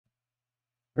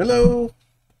Hello.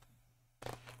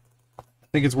 I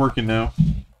think it's working now.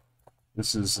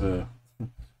 This is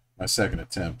my second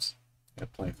attempt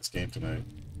at playing this game tonight.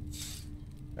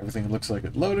 Everything looks like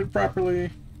it loaded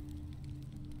properly.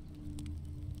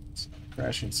 It's not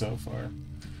crashing so far.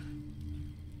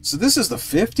 So this is the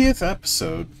 50th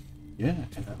episode. Yeah,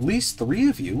 and at least 3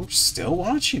 of you are still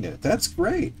watching it. That's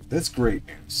great. That's great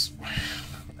news.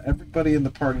 Everybody in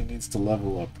the party needs to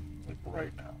level up like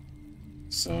right now.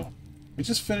 So we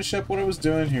just finished up what I was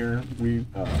doing here.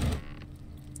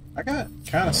 I got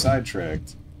kind of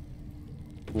sidetracked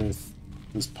with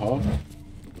this pub,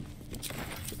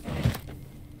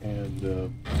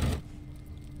 and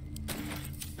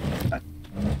I,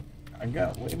 I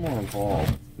got way more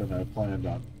involved than I planned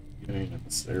on getting in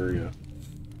this area.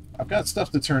 I've got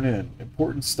stuff to turn in,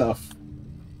 important stuff,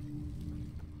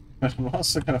 but I'm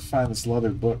also going to find this leather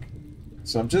book.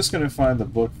 So I'm just going to find the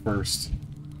book first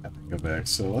and then go back.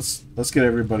 So let's get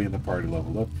everybody in the party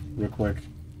leveled up real quick.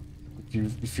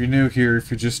 If you're new here, if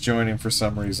you're just joining for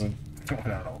some reason, I don't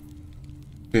know,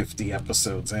 50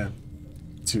 episodes in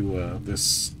to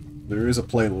this, there is a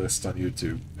playlist on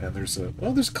YouTube, and there's a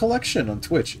collection on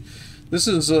Twitch. This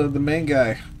is the main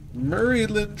guy, Murray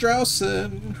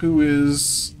Lindrowson, who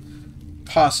is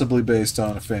possibly based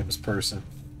on a famous person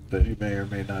that you may or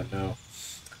may not know.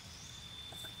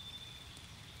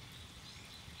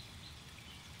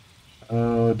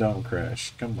 Oh, don't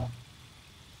crash. Come on.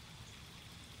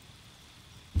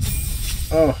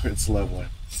 Oh, it's leveling.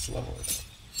 It's leveling.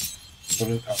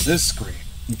 But on this screen,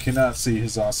 you cannot see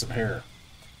his awesome hair.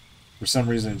 For some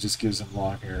reason, it just gives him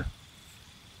long hair.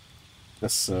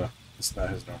 That's not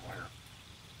his normal hair.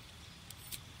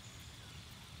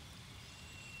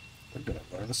 We're gonna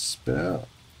learn a spell.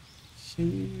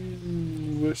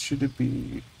 What should it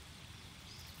be?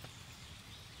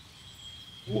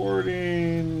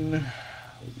 Warding.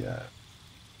 We got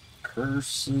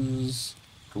curses.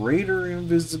 Greater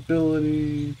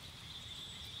invisibility.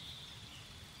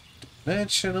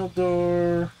 Dimensional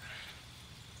door.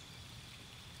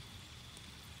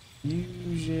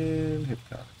 Fusion.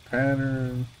 Hypnotic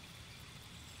pattern.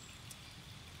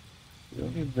 We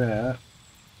don't need that.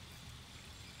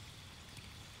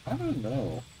 I don't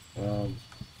know.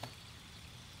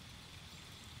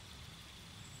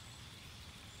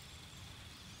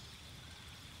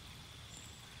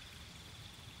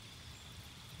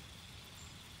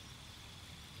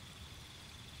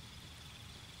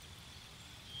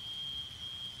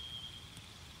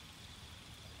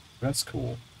 That's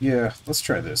cool. Yeah, let's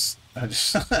try this. I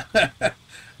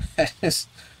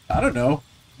don't know.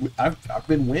 I've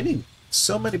been winning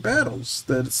so many battles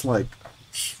that it's like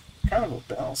kind of a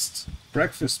balanced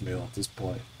breakfast meal at this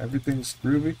point. Everything's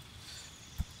groovy.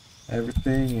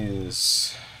 Everything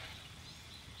is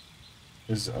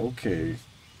okay.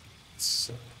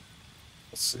 So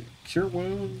let's see. Cure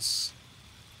wounds.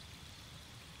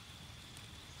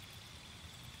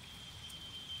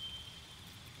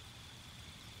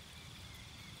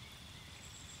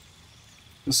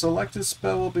 The selected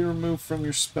spell will be removed from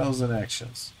your spells and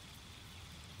actions.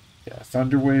 Yeah,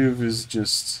 Thunderwave is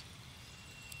just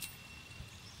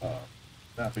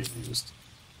not being used.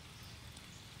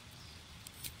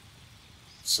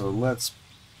 So let's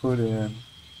put in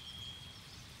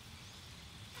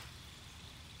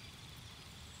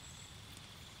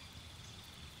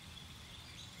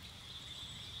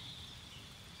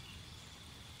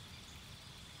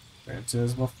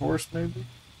Phantasmal Force, maybe?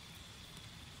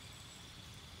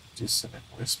 Dissonant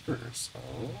Whispers.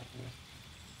 Oh.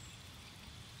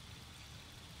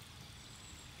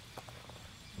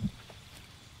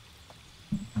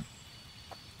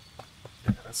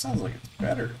 Yeah, that sounds like it's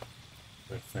better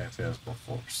than Phantasmal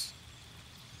Force.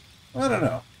 I don't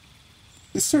know.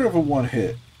 It's sort of a one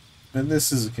hit, and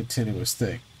this is a continuous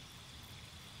thing.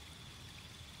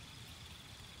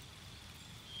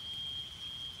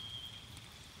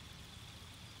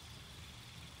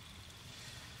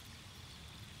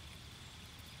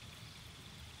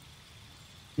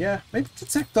 Yeah, maybe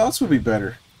Detect Thoughts would be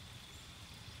better.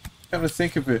 Come to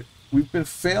think of it, we've been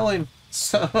failing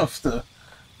some of the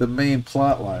main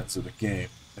plot lines of the game.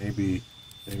 Maybe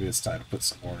it's time to put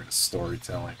some more into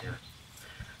storytelling here.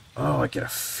 Oh, I get a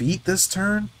feat this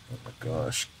turn? Oh my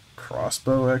gosh.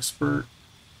 Crossbow expert.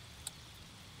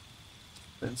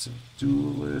 Defensive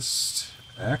duelist.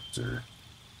 Actor.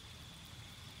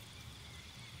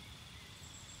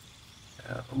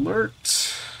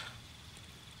 Alert.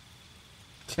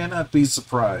 Cannot be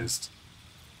surprised.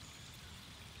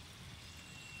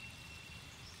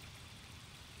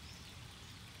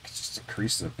 Just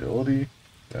increase the ability.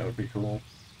 That would be cool.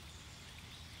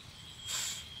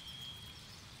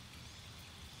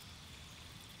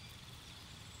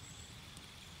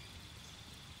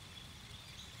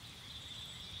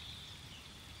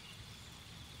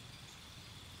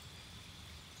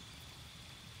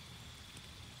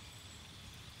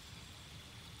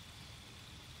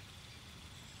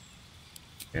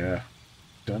 Yeah.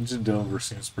 Dungeon Delver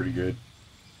seems pretty good.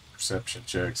 Perception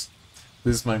checks.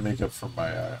 This might make up for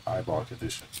my eyeball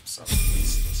condition, so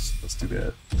let's do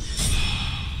that.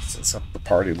 Since I'm the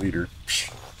party leader.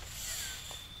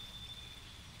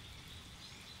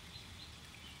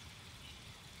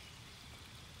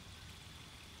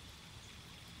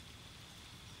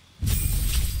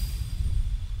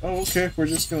 Oh, okay. We're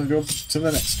just gonna go to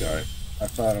the next guy. I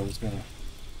thought I was gonna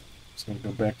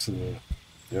go back to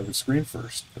the other screen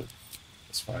first, but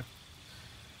that's fine.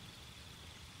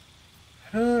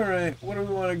 All right. What do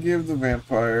we want to give the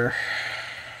vampire?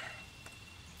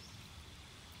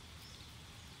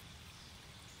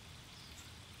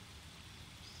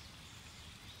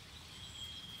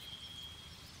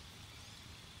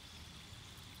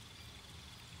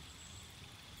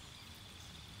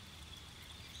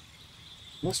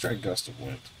 Let's try Gust of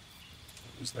Wind.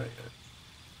 Who's that yet?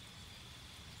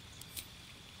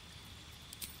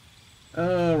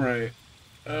 All right.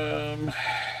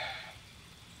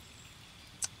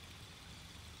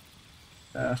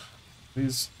 Uh,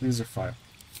 these are fine.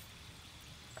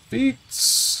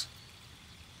 Feats.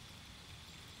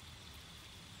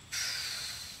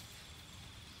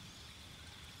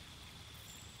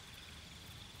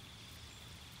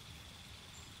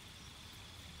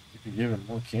 You could give him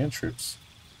more cantrips.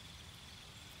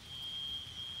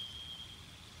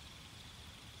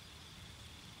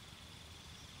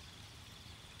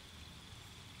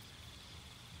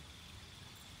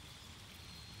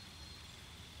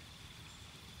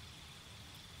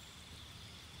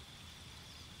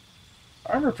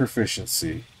 Armor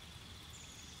proficiency.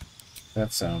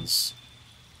 That sounds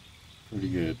pretty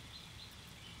good.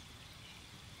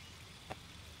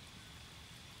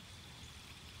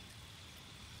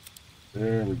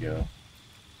 There we go.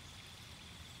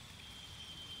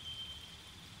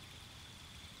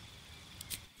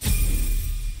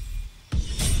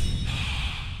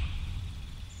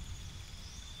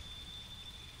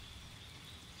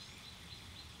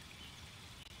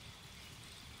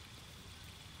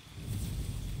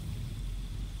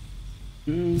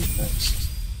 Who's next?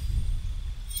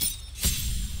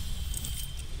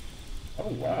 Oh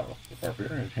wow, the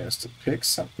barbarian has to pick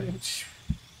something. Let's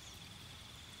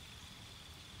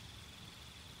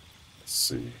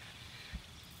see.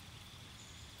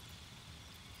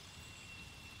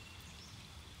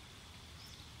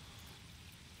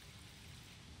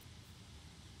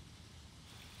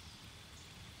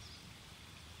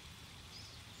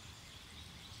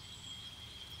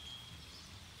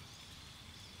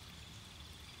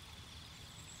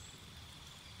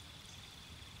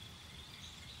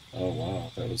 Oh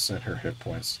wow, that would send her hit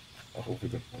points over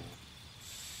the moon.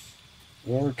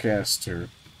 Warcaster.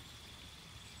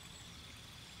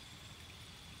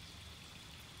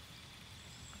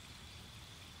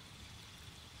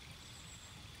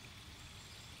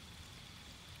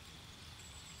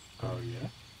 Oh yeah,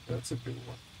 that's a good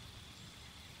one.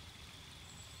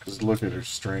 Because look at her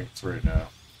strength right now.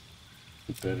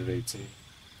 Put that at 18.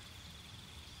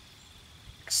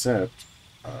 Except,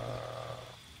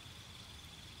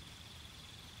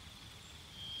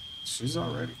 she's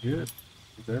already good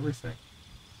with everything.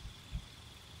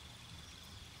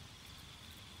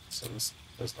 So this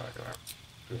is not gonna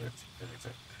do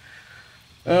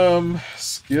anything.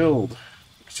 Skilled.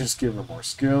 Just give her more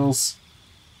skills.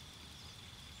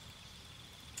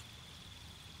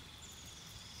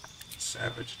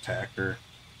 Savage attacker.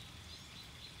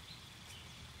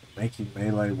 Making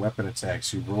melee weapon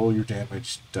attacks, you roll your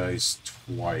damage dice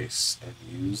twice and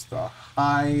use the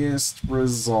highest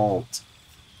result.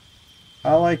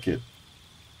 I like it.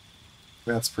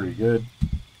 That's pretty good.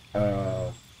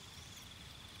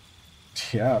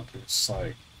 Yeah, it's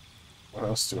like, what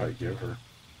else do I give her?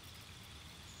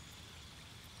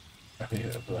 I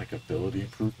mean, like ability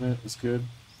improvement is good.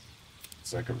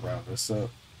 So I could round this up.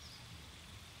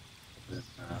 And then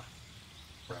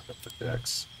round up the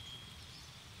dex.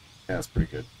 Yeah, that's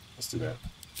pretty good. Let's do that.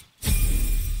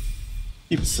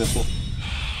 Keep it simple.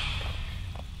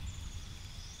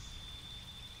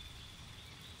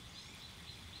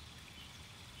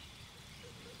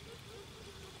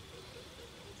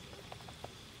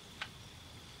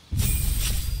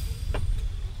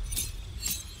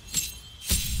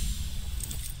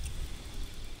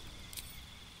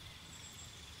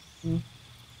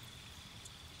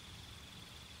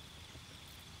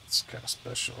 It's kind of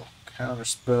special. Counter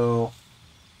spell.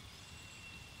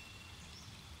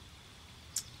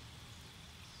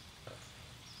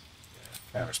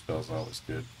 Counter spell is always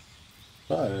good.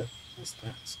 But what's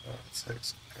next? Oh, it's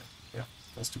hex. Okay. Yeah.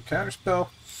 Let's do counter spell.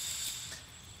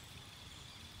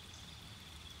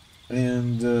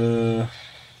 And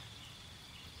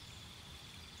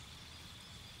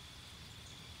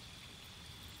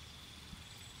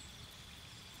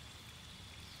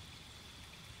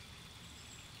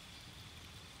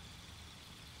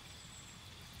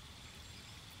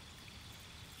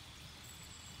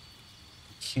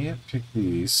can't pick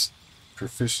these.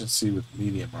 Proficiency with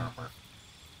medium armor.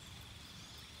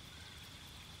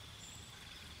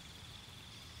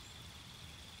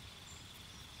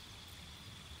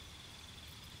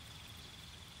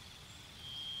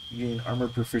 You gain armor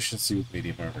proficiency with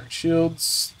medium armor and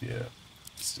shields. Yeah,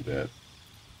 let's do that.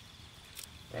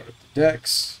 Right up the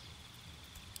decks.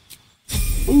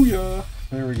 Booyah!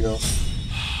 There we go.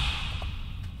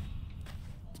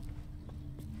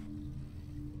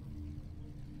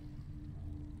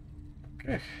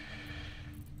 Okay.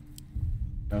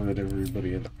 Now that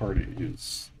everybody in the party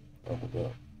is leveled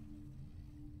up.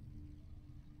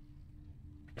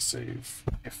 Save.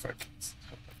 If I can.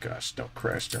 Oh my gosh, don't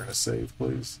crash during a save,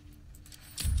 please.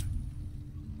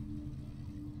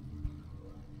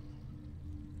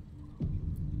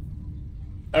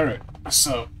 Alright,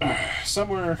 so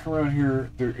somewhere around here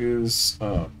there is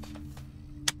a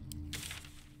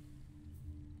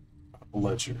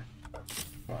ledger.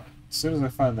 Fine. As soon as I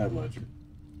find that ledger,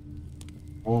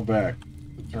 going back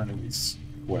to turning these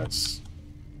quests.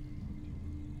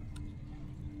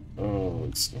 Oh,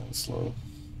 it's going slow.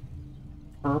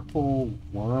 Purple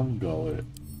worm gullet.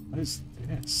 What is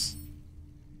this?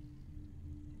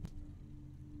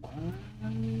 What?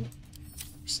 I've never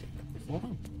seen that before.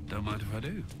 Don't mind if I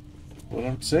do. But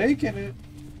I'm taking it.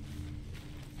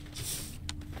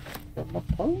 Got my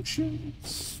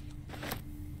potions.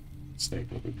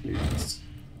 Snake will be pleased.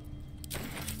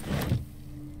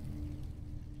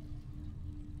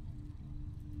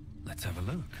 Let's have a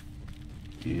look.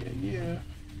 Yeah, yeah.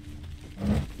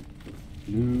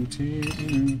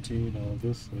 Looting all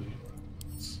the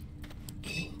things.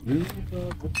 Looting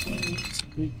all the things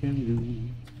we can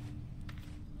loot.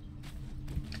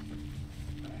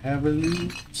 I have a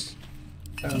lute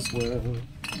as well.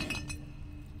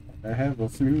 I have a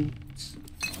flute.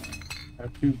 I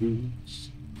have 2 boots.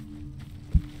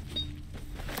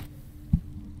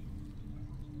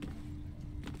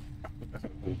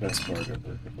 The best part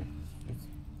ever.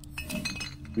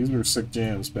 These were sick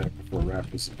jams back before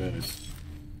rap was invented.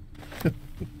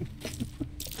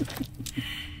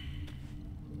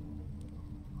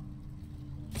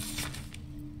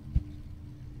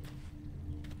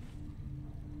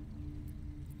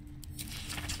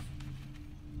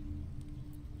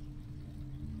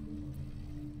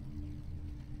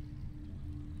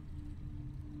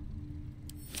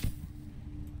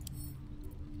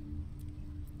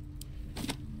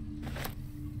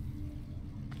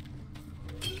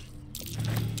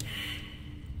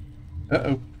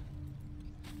 Uh-oh.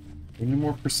 We need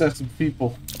more perceptive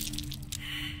people.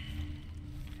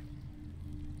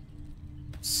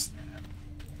 Snap.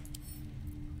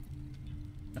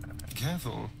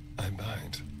 Careful, I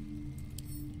bite.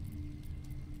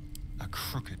 A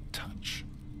crooked touch.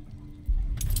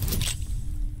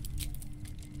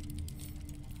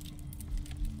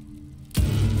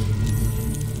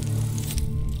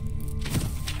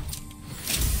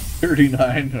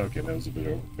 $39. Okay, that was a bit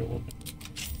overkill.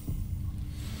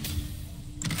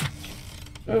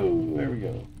 Oh, there we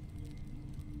go.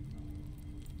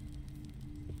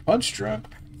 Punch drunk.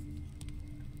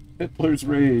 Hitler's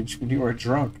Rage. When you are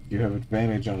drunk, you have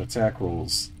advantage on attack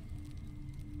rolls.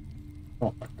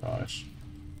 Oh my gosh.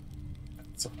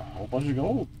 That's a whole bunch of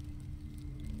gold.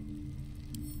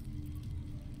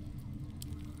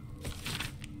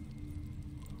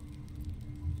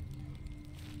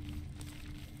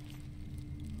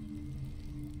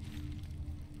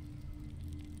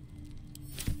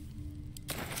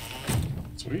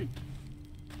 Sweet.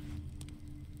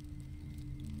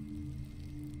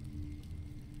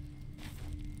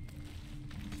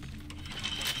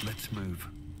 Let's move.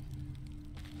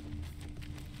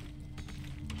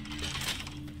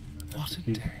 What a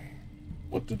day.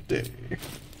 What a day.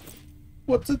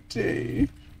 What a day.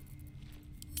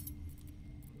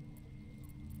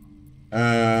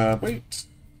 Wait.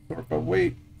 But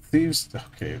wait. Thieves.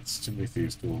 Okay, it's too many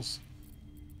thieves tools.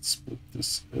 Split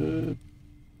this up.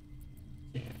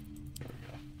 Yeah, there we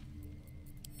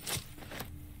go.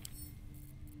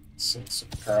 Send some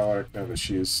Carlock now that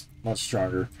she is much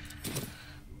stronger.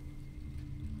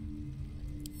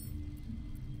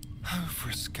 Oh, for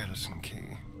a skeleton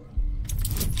key.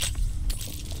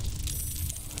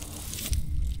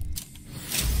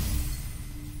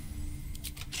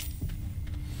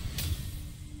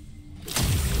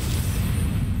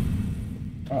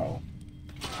 Oh.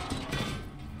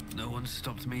 No one's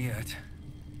stopped me yet.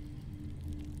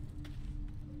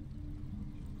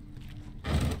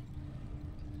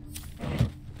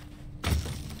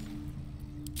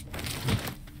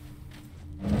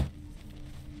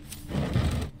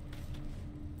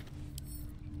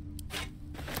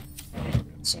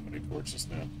 So many torches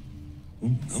now.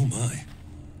 Oh my.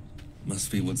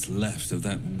 Must be what's left of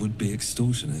that would-be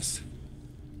extortionist.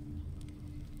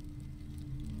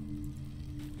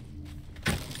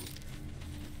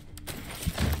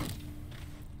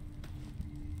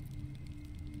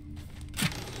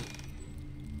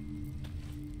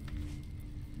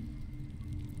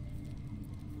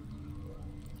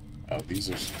 Oh, these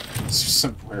are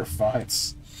some rare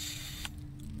finds.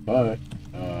 But,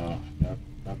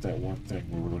 not that one thing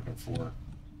we were looking for in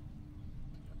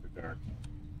the dark.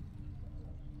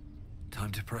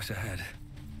 Time to press ahead.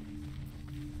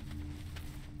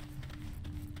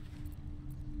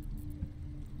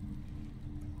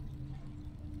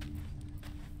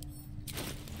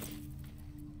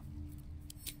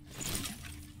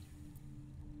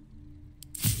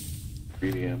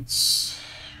 Ingredients.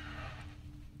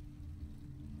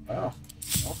 Oh,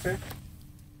 okay.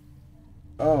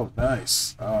 Oh,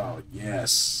 nice. Oh,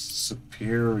 yes.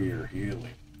 Superior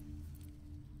healing.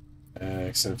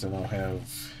 Except I don't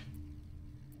have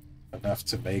enough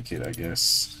to make it, I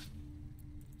guess.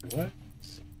 What?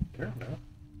 There, no.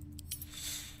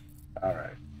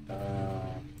 Alright.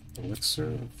 Elixir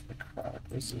of necrotic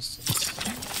resistance.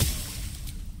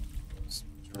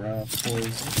 Drown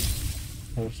poison.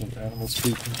 Potion of animal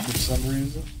speaking for some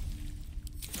reason.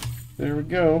 There we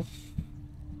go.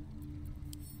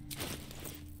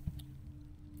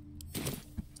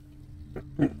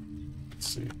 Let's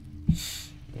see.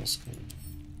 Let's go.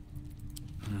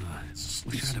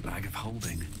 Wish I had a bag of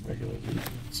holding. Regular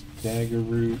root. Dagger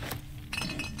root.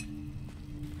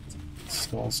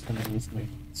 Skull's coming with me.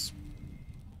 It's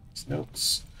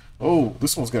notes. Oh,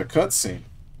 this one's got a cutscene.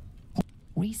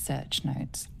 Research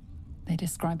notes. They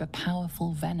describe a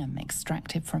powerful venom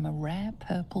extracted from a rare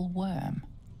purple worm.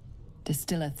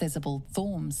 Distiller Thizabald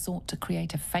Thorm sought to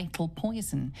create a fatal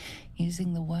poison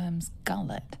using the worm's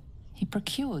gullet. He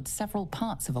procured several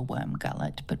parts of a worm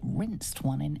gullet, but rinsed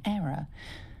one in error.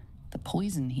 The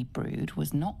poison he brewed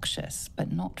was noxious,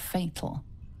 but not fatal.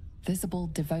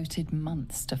 Thizabald devoted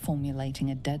months to formulating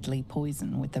a deadly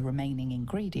poison with the remaining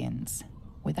ingredients,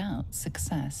 without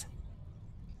success.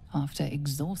 After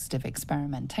exhaustive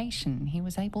experimentation, he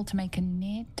was able to make a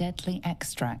near-deadly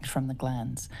extract from the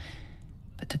glands.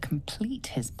 But to complete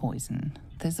his poison,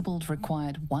 Thizabald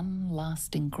required one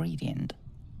last ingredient.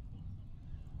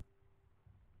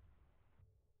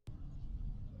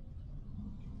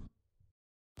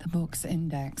 The book's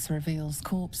index reveals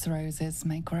corpse roses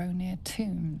may grow near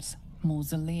tombs,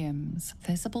 mausoleums.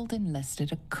 Thizabald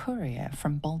enlisted a courier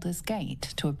from Baldur's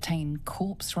Gate to obtain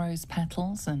corpse rose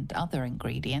petals and other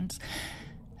ingredients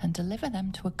and deliver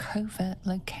them to a covert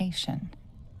location.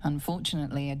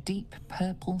 Unfortunately, a deep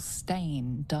purple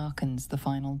stain darkens the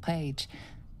final page,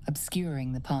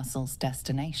 obscuring the parcel's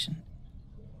destination.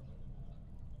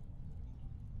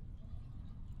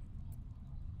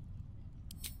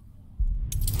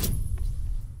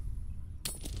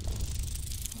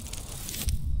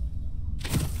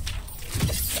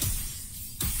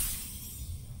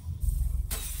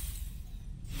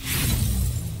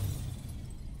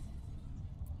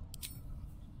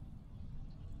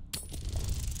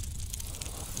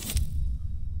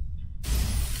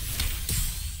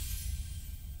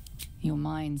 Your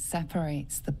mind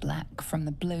separates the black from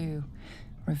the blue,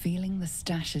 revealing the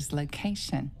stash's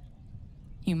location.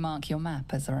 You mark your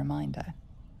map as a reminder.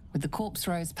 With the corpse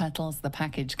rose petals the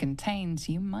package contains,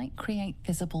 you might create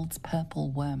Thizabald's purple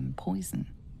worm poison.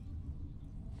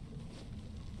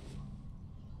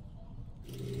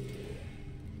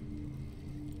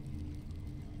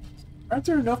 Aren't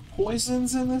there enough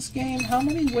poisons in this game? How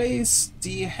many ways do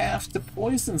you have to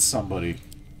poison somebody?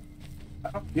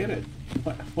 I don't get it.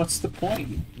 What's the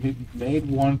point? You made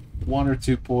one or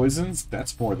two poisons?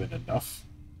 That's more than enough.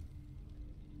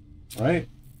 Right?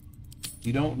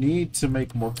 You don't need to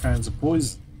make more kinds of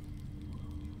poison.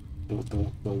 The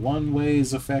one way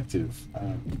is effective. I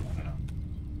don't know.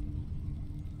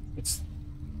 It's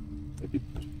maybe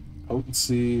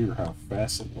potency or how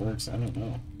fast it works. I don't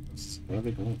know. What are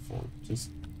they going for?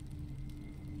 Just...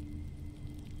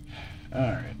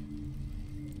 Alright.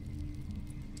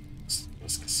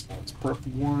 Let's get some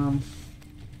purple worm.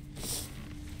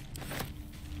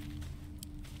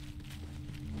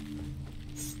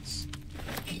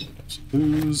 Some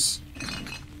booze.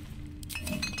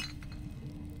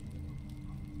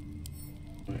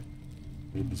 Wait,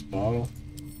 need this bottle?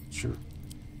 Sure.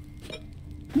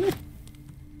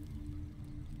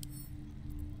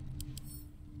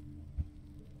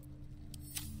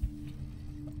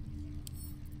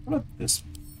 What about this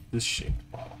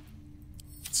shaped bottle?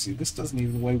 See, this doesn't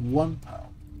even weigh 1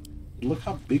 pound. Look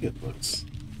how big it looks.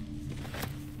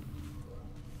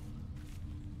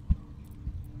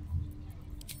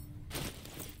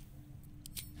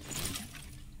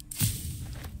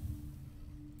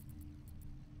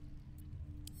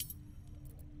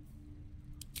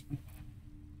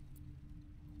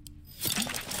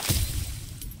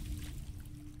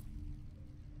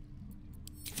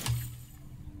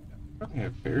 Probably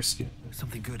have bear skin.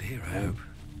 Something good here, I hope.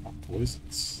 Not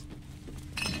poisons.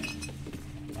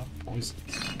 Not poisons.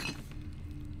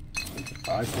 You can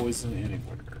buy poison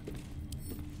anywhere.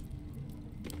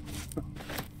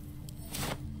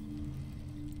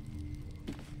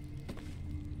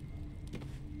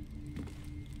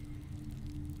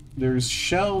 There's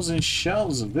shelves and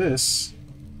shelves of this,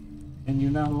 and you're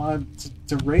not allowed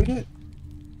to rate it?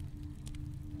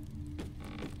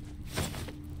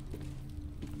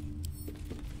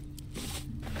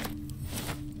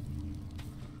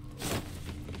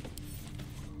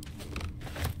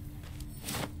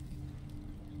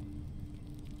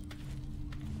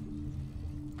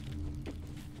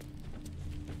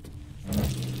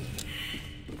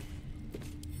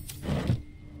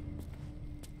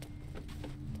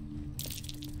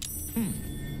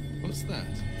 What's that?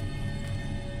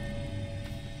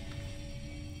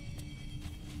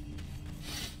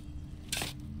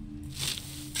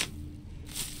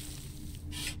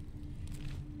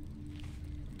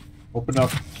 Open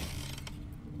up.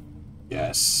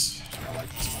 Yes. I like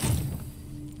this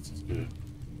one. This is good.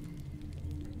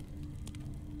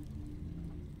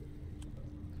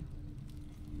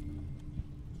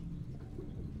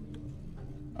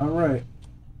 Alright.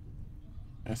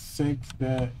 I think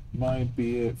that might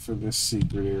be it for this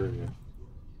secret area.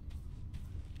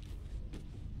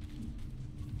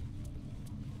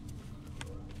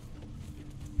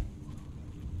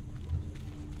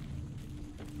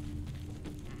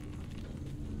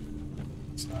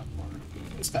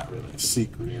 It's not really a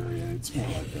secret area, it's more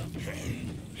like a...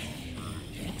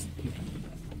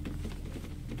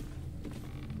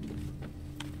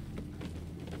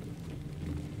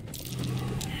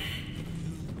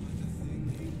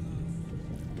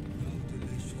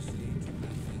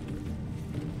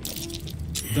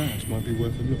 That might be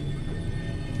worth a look.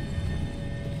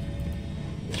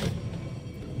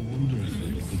 I wonder if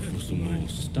they're looking for some more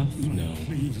stuff now.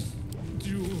 Please,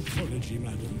 due apology,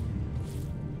 madam.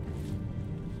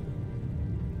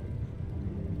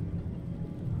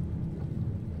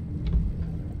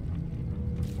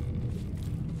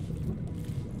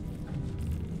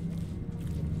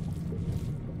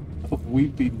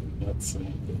 Weepy nuts.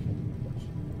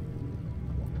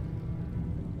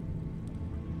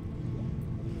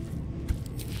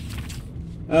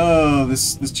 Oh,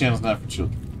 this channel's not for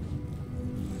children.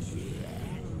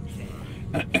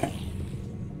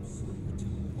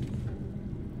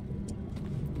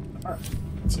 Alright,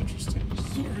 that's interesting.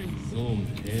 Sorry. Thorn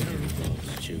here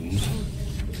those tunes.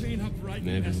 Clean up right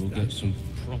Maybe mess we'll done. get some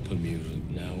proper music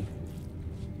now.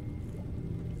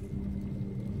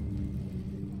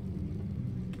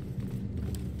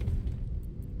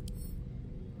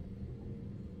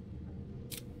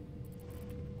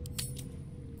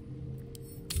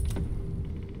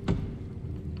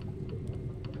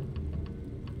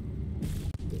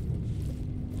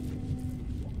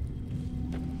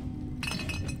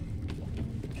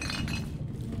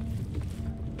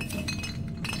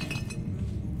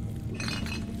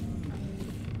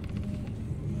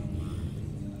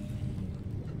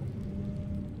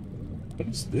 What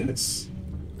is this?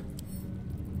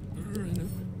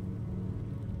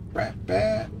 Rat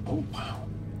bat. Oh wow.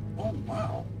 Oh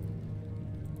wow.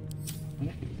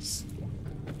 Nice.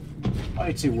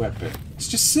 Mighty weapon. It's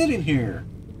just sitting here.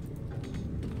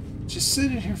 Just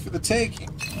sitting here for the taking.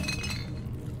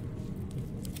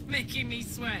 Making me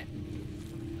sweat.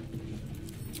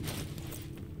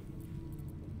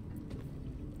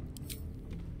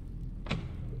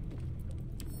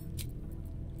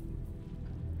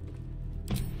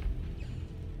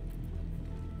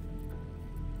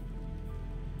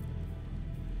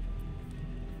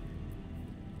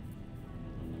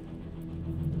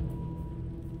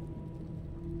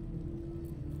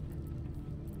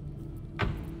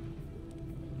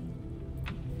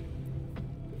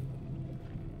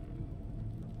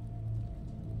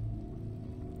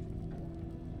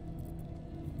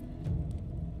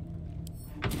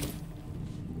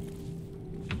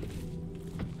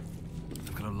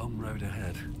 I've got a long road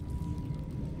ahead.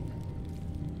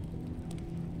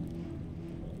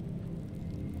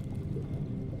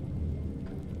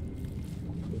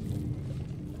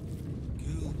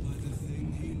 Killed by the thing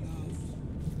he loved.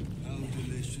 How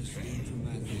deliciously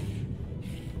dramatic.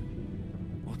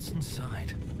 What's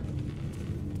inside?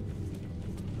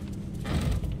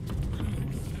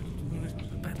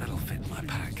 I bet that'll fit in my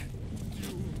pack.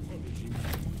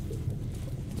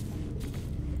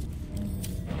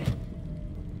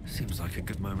 Seems like a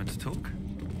good moment to talk.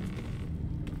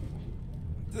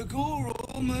 The gore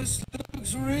almost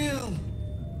looks real.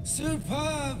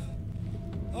 Superb.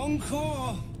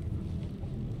 Encore.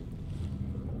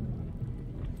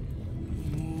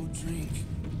 drink.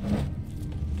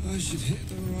 I should hit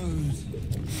the road.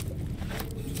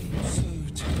 I'm so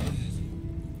tired.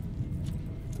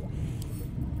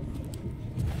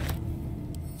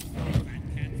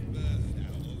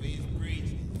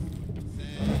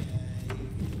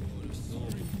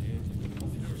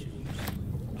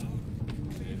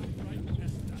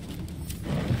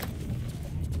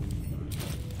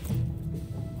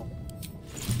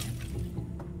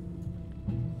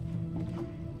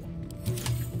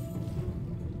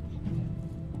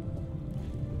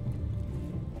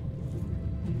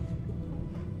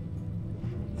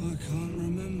 I can't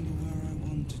remember where I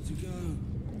wanted to go.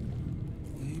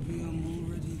 Maybe I'm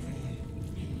already there.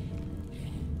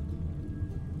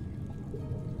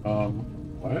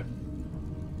 What?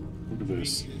 Look at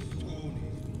this.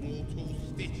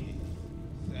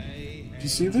 Did you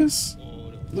see this?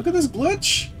 Look at this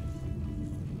glitch!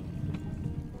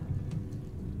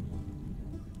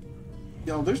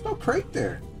 Yo, there's no crate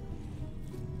there.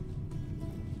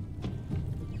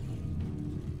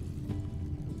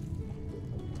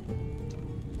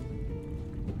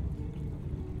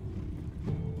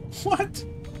 What?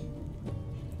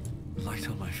 Light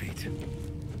on my feet.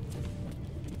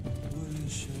 What a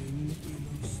shame that we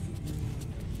lost the boy.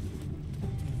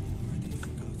 I've already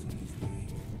forgotten his name.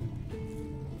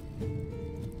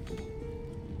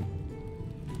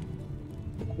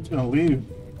 I'm just gonna leave.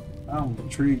 I'm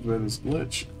intrigued by this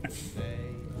glitch.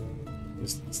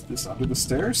 Is this under the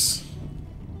stairs?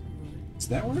 Is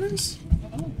that where it is?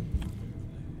 I don't know.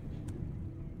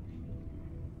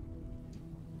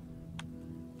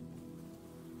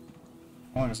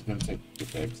 How long is it gonna take to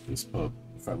get back to this pub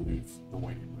if I leave the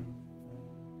waiting room?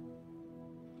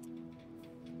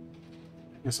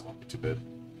 I guess it won't be too bad.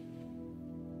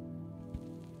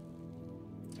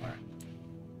 Alright.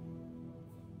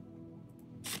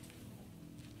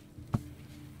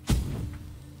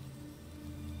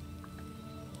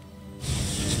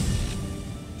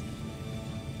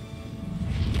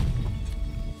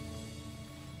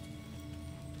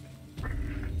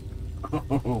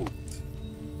 Oh,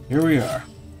 here we are.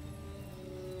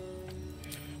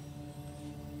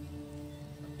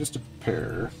 Just to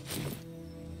prepare.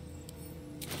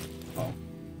 Oh.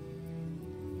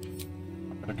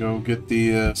 I'm gonna go get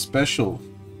the special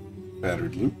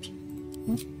battered loot.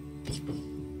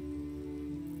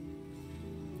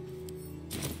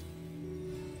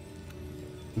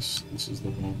 This is the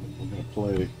moment we're gonna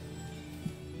play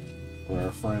where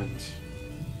our friend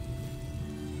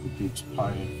who keeps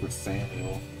pining for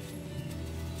Thaniel.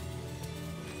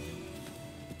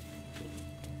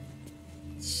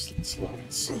 It's slow.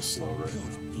 It's so slow right now.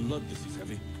 Blood, this is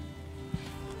heavy.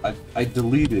 I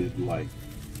deleted like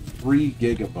 3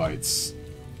 gigabytes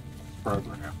of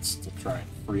programs to try and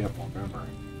free up more memory.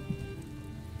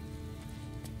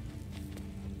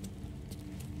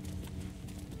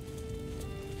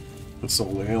 The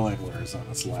Soul Alienware is on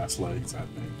its last legs, I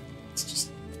think. It's just...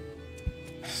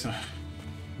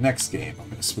 Next game, I'm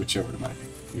going to switch over to my new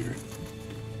computer.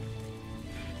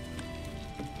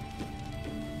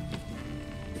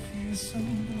 Feels so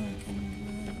black and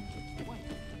red.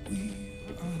 We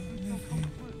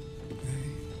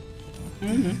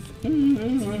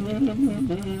are living.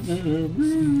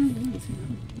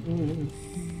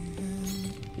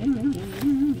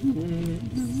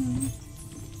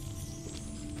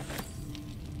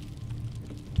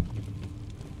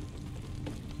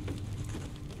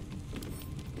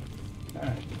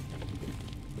 Alright.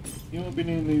 You won't be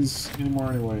needing these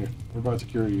anymore anyway. We're about to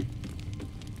cure you.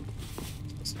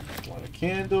 Let's light a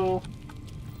candle.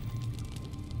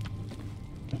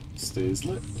 Stays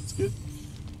lit. That's good.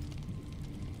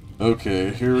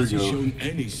 Okay, here we Has he go. shown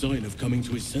any sign of coming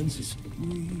to his senses?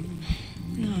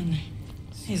 None.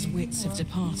 His wits have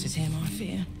departed him, I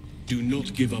fear. Do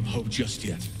not give up hope just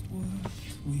yet.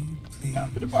 Now,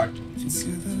 bit of art.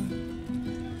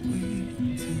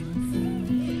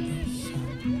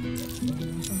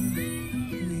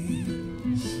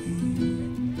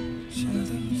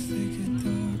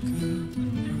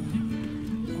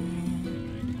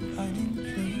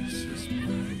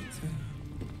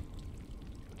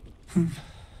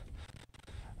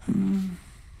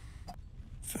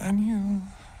 Thaniel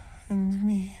and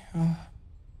me are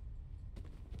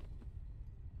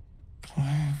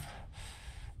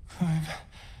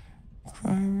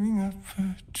climbing up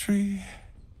a tree.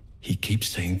 He keeps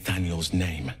saying Thaniel's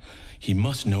name. He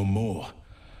must know more.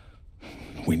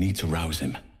 We need to rouse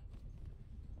him.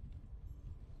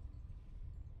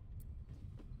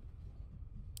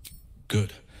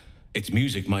 Good. Its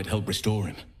music might help restore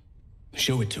him.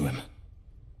 Show it to him.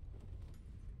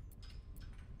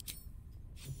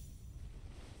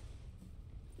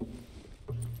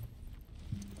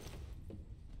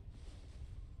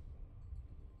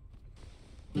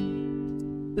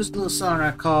 This little song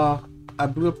I call I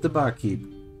Blew Up the Barkeep.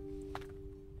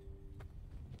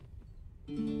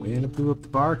 When I blew up the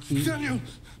barkeep. Daniel!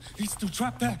 He's still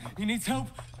trapped there. He needs help.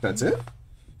 That's it?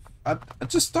 I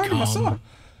just started my song.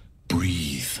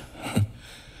 Breathe.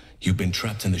 You've been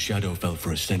trapped in the Shadowfell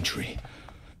for a century.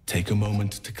 Take a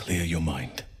moment to clear your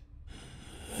mind.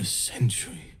 A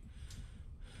century?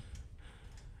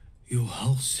 You're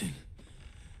Halsin.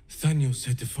 Thaniel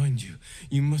said to find you.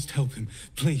 You must help him,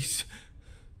 please.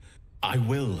 I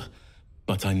will,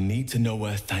 but I need to know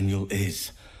where Thaniel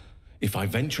is. If I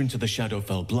venture into the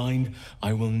Shadowfell blind,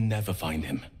 I will never find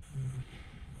him.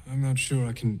 I'm not sure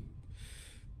I can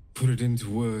put it into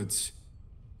words.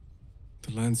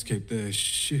 The landscape there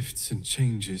shifts and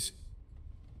changes.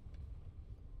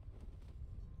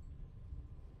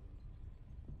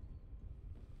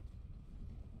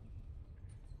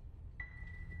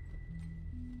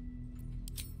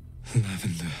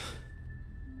 Lavender.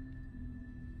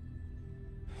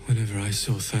 Whenever I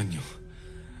saw Thaniel,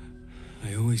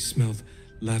 I always smelled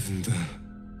lavender.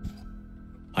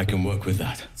 I can work with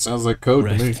that. Sounds like code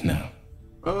to me. Rest now.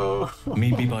 Oh.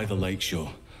 Meet me by the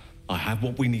lakeshore. I have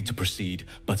what we need to proceed,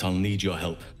 but I'll need your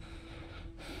help.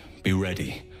 Be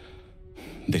ready.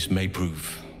 This may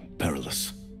prove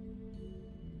perilous.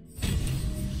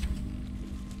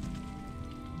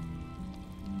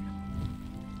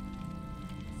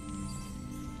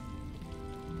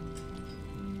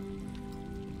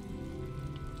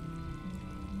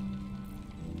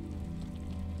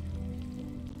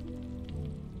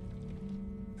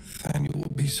 Thaniel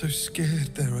will be so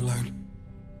scared there alone.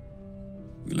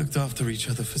 We looked after each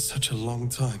other for such a long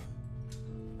time.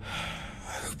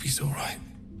 I hope he's all right.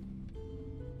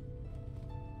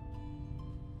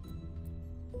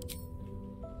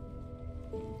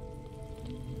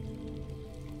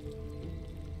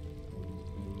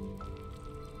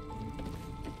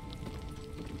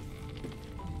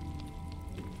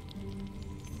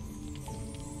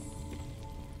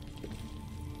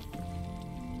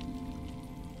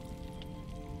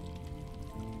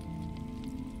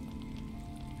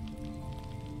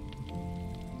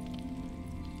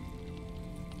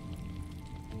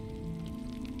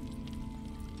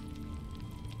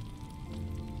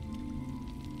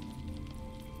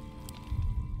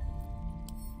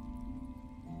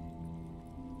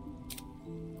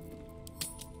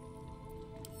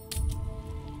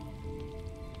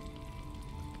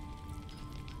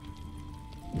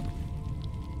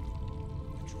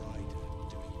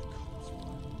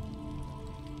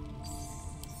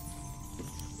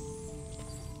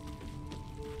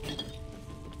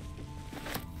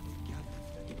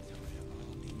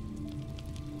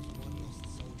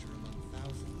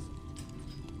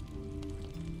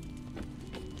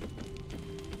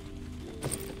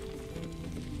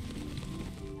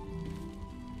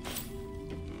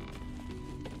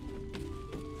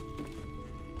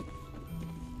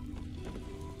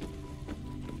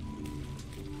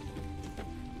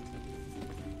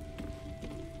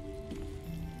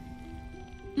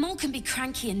 Mole can be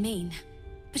cranky and mean,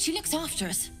 but she looks after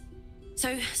us.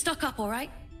 So stock up, all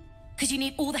right? Because you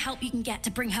need all the help you can get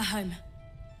to bring her home.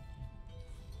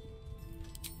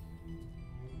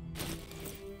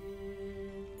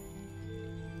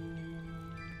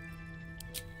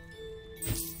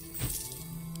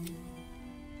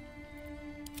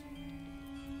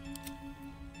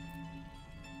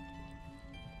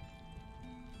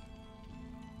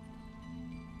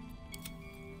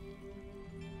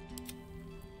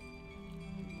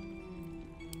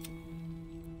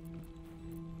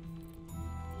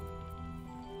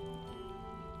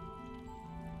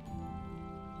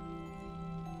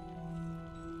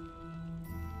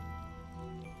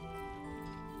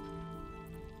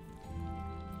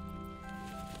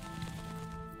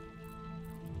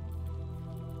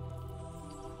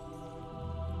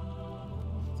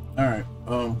 Alright,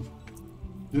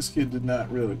 this kid did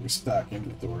not really restock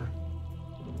inventory.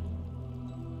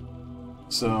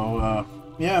 So,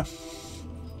 yeah.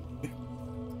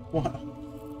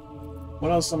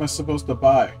 What else am I supposed to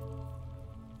buy?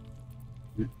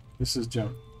 This is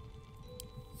junk.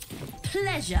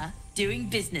 Pleasure doing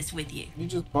business with you. You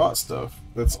just bought stuff.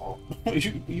 That's all.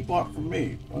 you bought from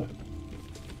me. What?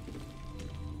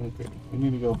 Okay, we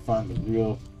need to go find the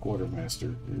real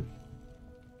quartermaster here.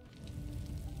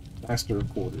 Master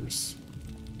of quarters.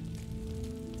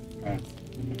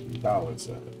 And dollars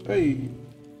at it. Hey!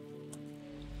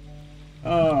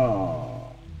 Oh,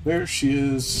 there she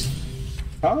is.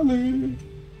 Holly!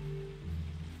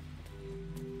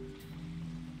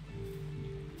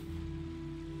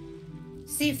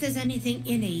 See if there's anything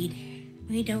you need.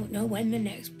 We don't know when the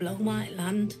next blow might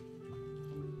land.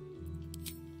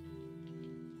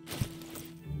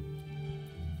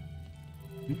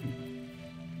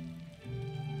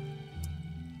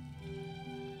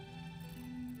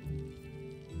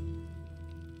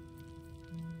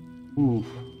 Ooh.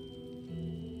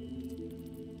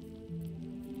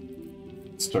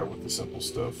 Let's start with the simple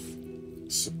stuff.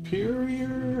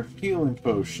 Superior healing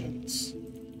potions.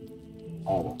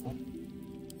 All of them.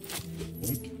 I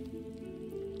think.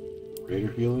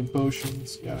 Greater healing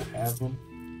potions. Gotta have them.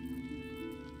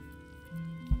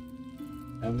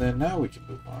 And then now we can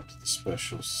move on to the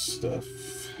special stuff.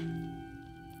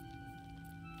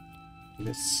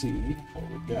 Let's see what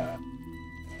we got.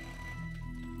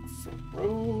 For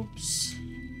robes.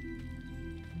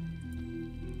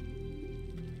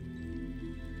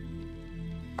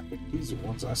 I think these are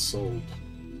ones I sold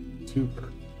to her.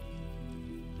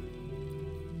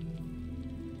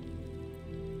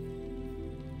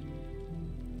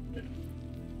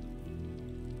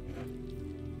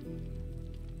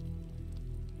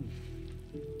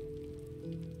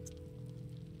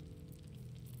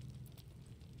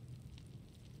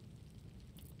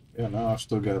 Yeah, now I've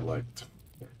still got like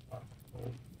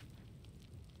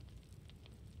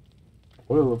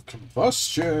oil of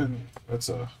combustion. That's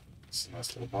a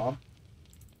nice little bomb.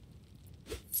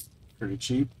 Pretty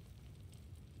cheap.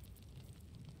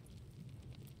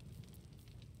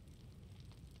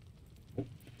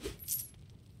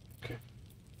 Okay.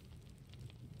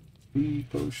 Speed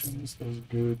potions, those are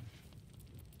good.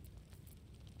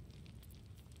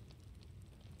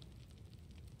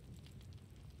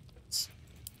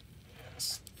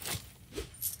 Yes.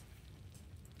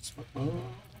 Suppose.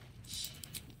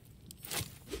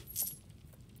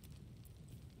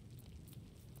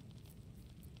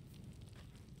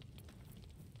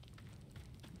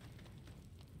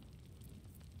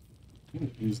 I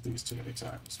haven't used these too many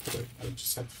times, but I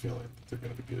just have a feeling that they're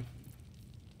going to be good.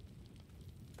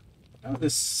 Now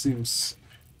this seems...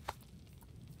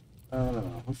 I don't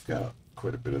know, we've got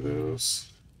quite a bit of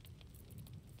those.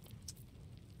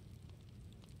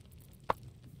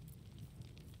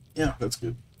 Yeah, that's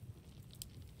good.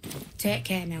 Take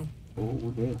care now. Oh,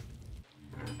 we're good.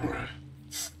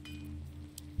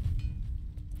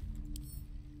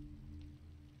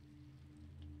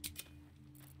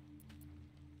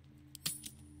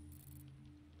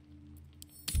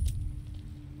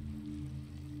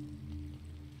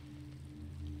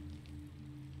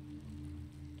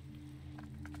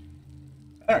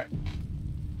 Alright.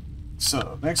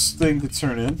 So, next thing to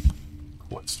turn in,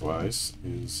 quest-wise,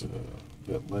 is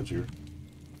that ledger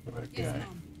for that guy.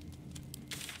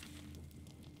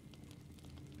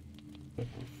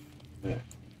 Yeah.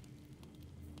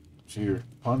 Here,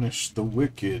 punish the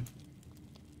wicked.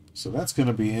 So that's going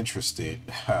to be interesting.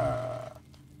 Ha.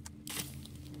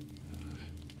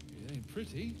 It ain't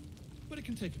pretty, but it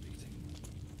can take a beating.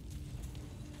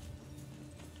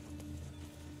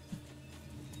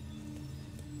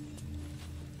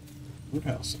 Where'd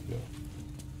Halson go?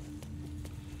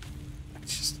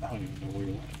 I don't even know where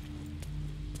he went.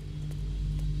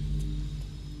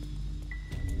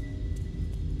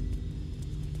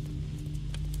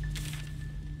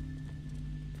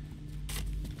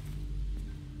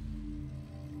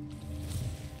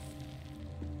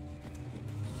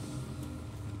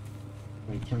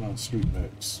 Let me turn on street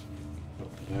mix.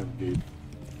 Navigate.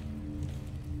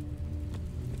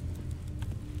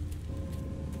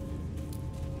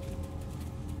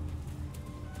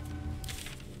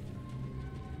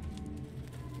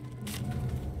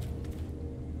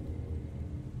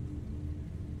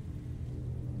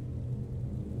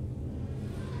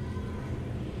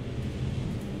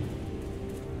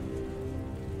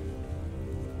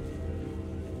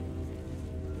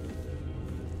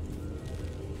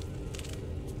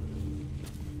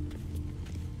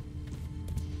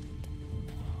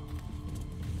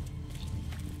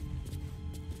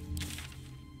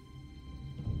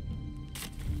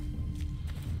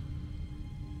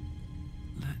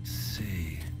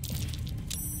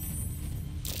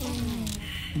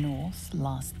 North,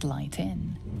 Last Light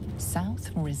Inn.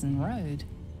 South, Risen Road.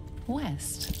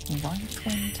 West, Right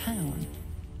Wing Town.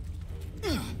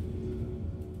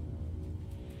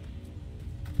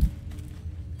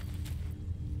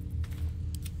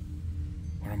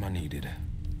 Where am I needed?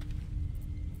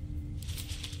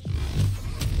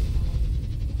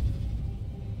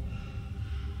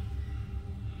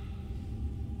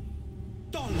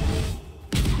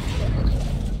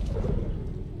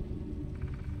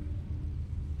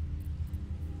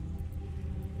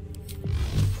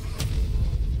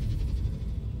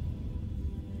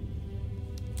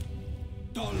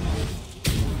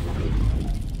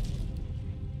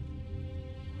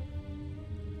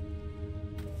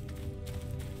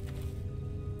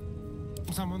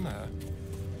 Someone there?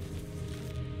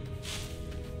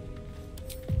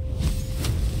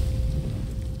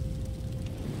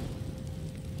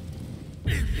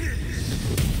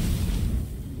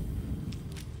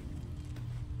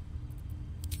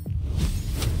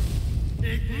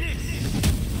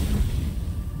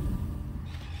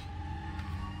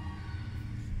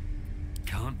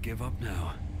 give up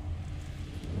now.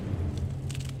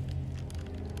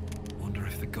 Wonder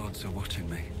if the gods are watching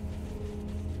me.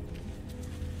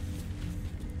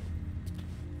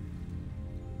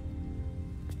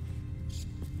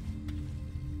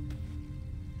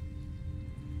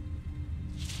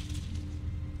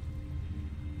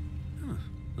 Huh,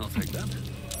 I'll take that.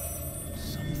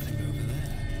 Something over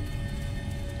there.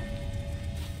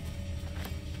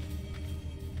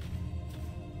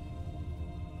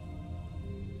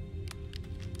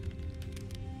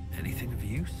 Anything of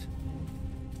use?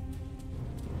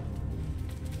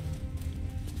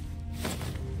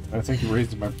 I think you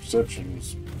raised my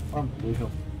perceptions. Probably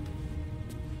help.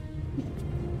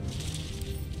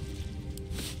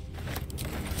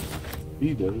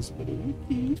 He does, but it ain't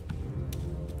he.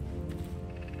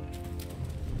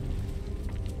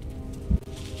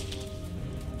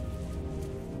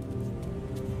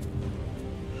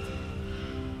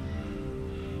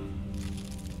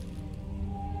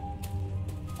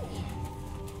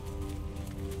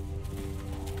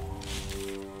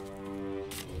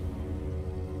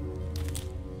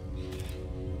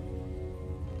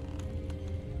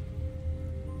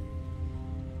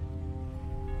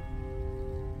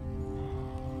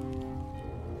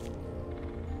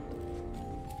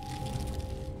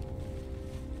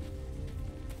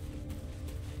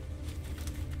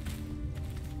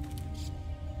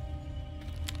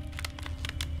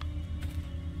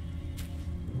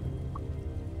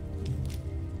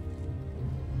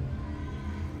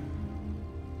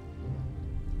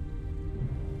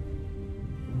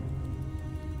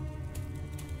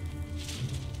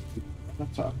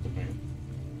 Talk to me.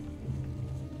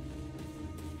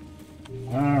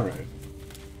 Alright.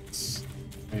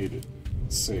 Made it.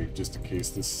 Save just in case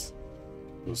this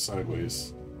goes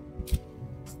sideways.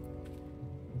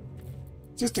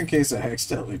 Just in case I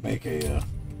accidentally make a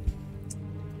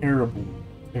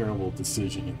terrible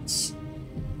decision in this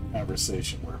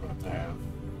conversation we're about to have.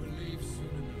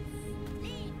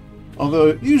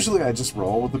 Although, usually I just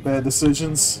roll with the bad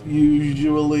decisions.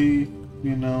 Usually,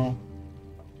 you know.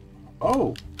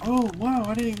 Oh, wow,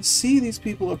 I didn't even see these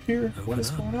people up here. What is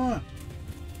going on?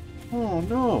 Oh,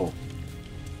 no.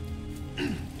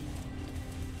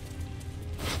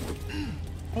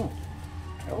 Oh,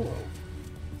 hello.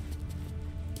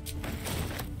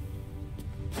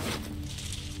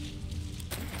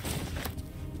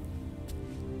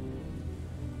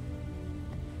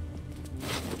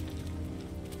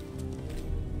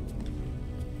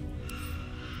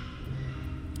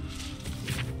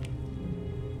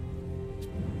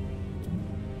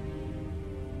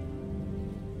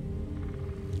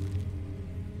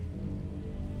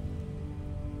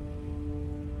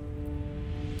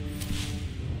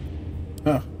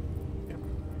 Huh. Yeah,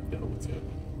 dealt with it.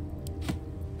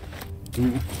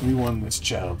 We won this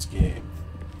child's game.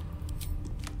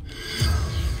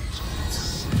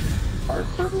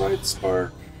 Harper Light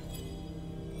Spark.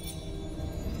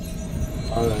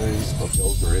 Eyes of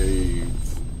your grave.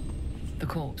 The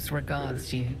corpse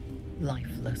regards you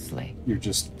lifelessly. You're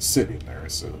just sitting there,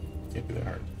 so it can't be that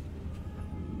hard.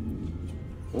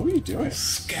 What are you doing?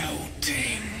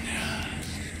 Scouting.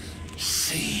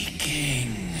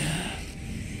 Seeking.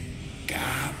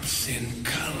 Gaps in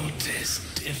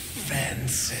cultist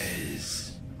defenses.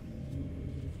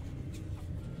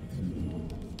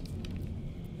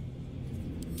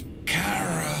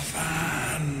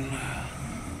 Caravan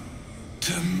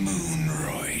to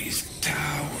Moonroy's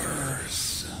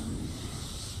towers.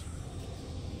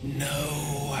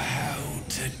 Know how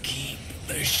to keep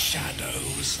the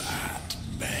shadows at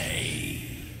bay.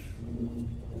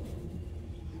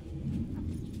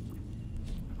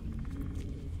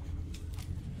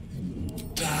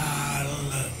 Dull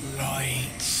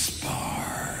light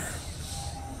spar.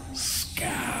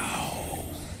 Scout.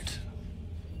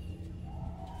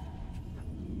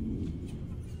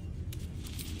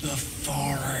 The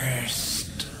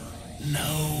forest.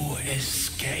 No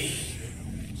escape.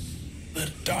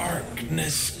 The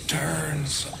darkness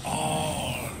turns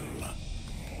all.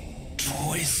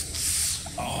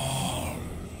 Twists all.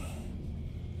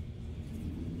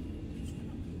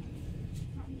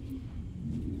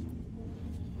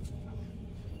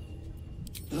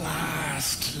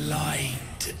 Last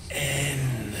light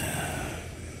in.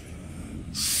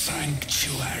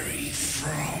 Sanctuary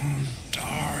from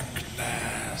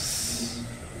darkness.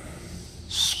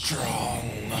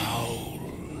 Stronghold.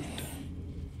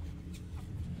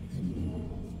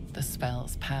 The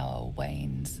spell's power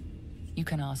wanes. You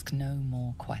can ask no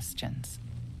more questions.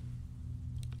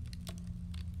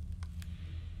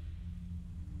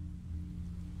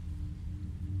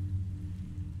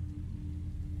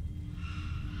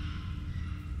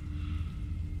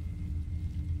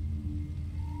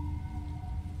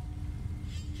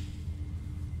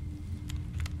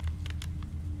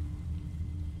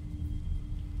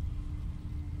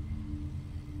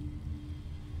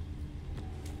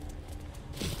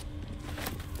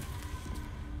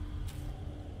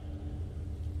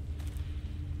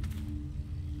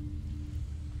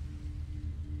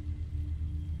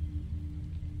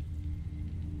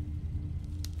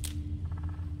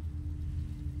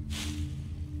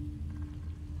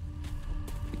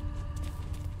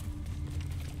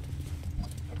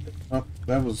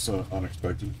 that was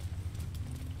unexpected.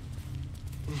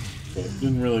 But it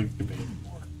didn't really give me any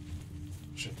more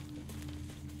shit.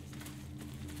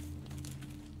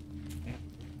 What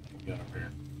we got over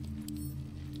here?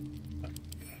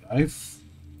 Knife.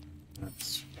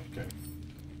 That's okay.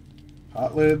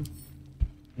 Hot lid.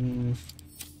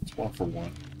 It's 1 for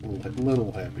 1. A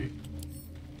little heavy.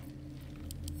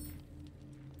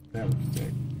 That we can take.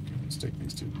 Okay, let's take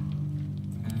these two.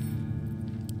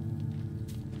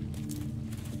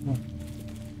 Come on.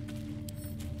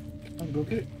 Come on, go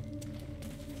get it.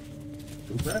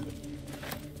 Go grab it.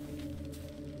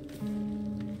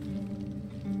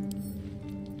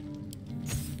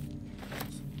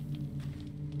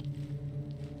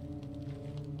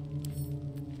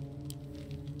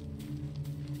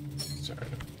 Sorry,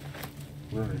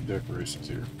 ruining decorations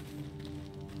here.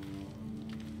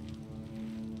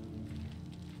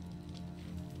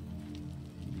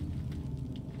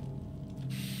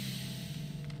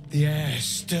 The air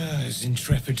stirs in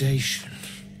trepidation.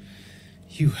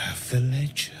 You have the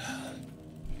ledger.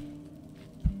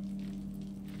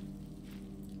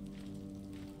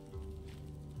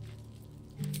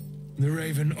 The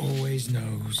Raven always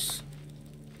knows.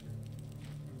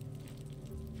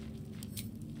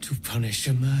 To punish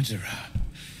a murderer.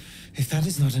 If that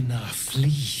is not enough,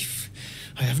 leave.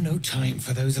 I have no time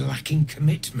for those lacking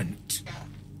commitment.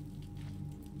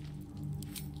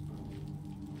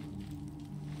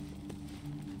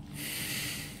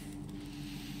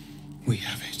 We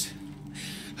have it.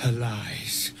 Her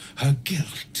lies, her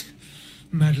guilt.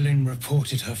 Madeline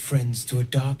reported her friends to a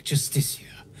dark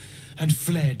justiciar and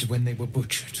fled when they were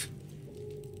butchered.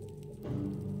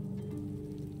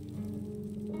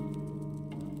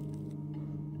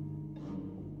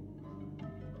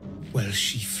 Well,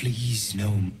 she flees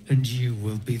no, and you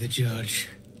will be the judge.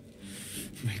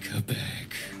 Make her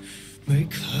beg.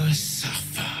 Make her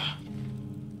suffer.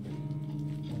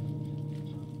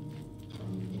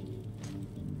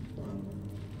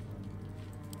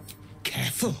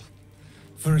 Careful,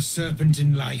 for a serpent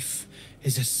in life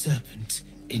is a serpent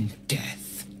in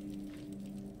death.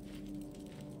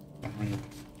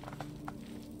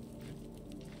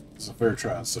 It's a fair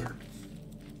trial, sir.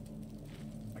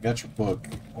 I got your book,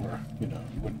 or, you know,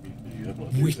 you wouldn't be able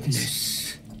to do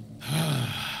Witness.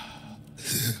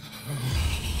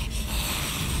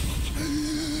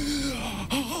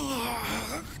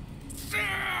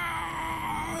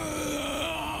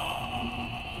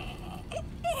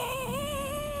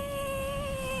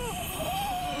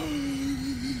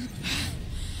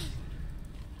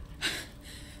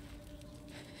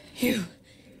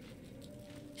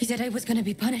 You said I was gonna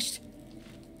be punished.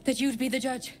 That you'd be the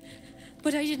judge.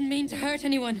 But I didn't mean to hurt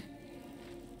anyone.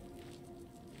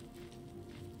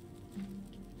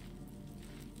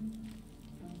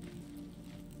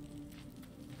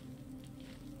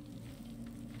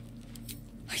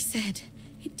 I said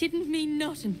it didn't mean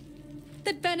nothing.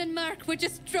 That Ben and Mark were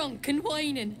just drunk and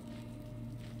whining.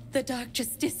 The Dark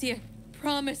Justiciar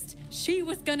promised she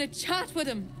was gonna chat with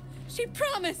him. She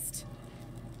promised!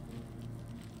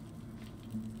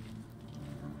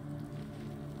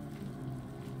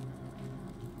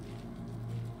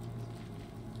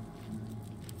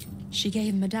 She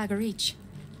gave him a dagger each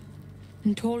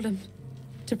and told him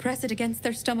to press it against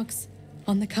their stomachs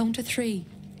on the count of 3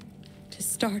 to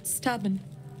start stabbing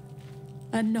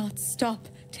and not stop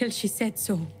till she said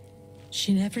so.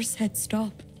 She never said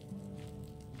stop.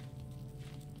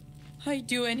 I'd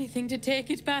do anything to take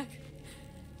it back.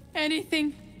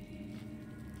 Anything.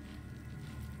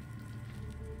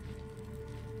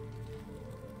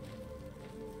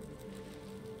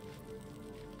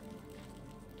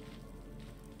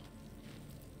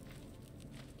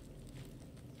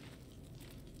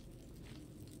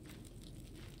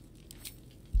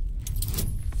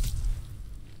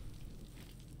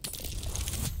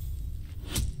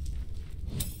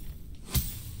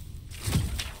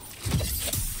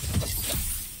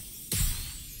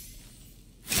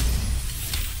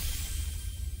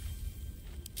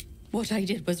 What I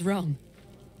did was wrong,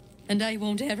 and I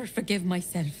won't ever forgive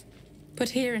myself. But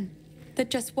hearing that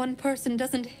just one person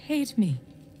doesn't hate me,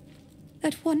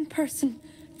 that one person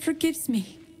forgives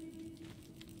me,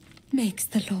 makes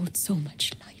the load so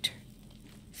much lighter.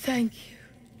 Thank you.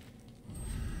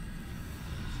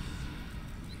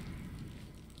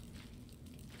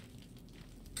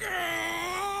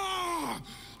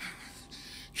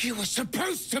 You were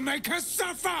supposed to make her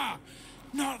suffer,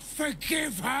 not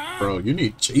forgive her. Bro, you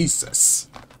need Jesus.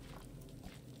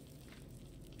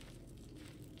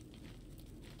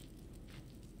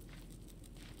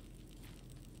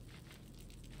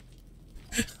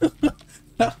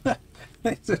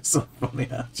 There's some funny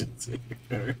options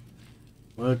here.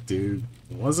 Look, dude,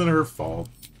 it wasn't her fault.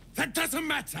 That doesn't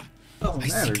matter. Doesn't I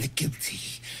matter. seek the guilty,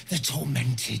 the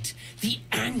tormented, the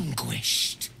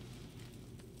anguished.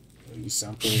 You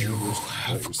sound pretty You English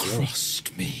have yourself.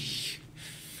 crossed me.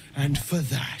 And for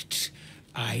that,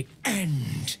 I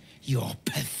end your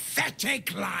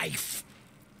pathetic life.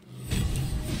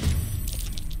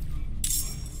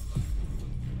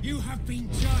 You have been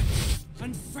judged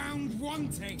and found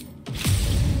wanting.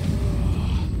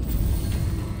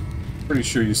 Pretty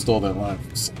sure you stole that line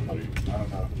from somebody. I don't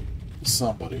know.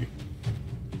 Somebody.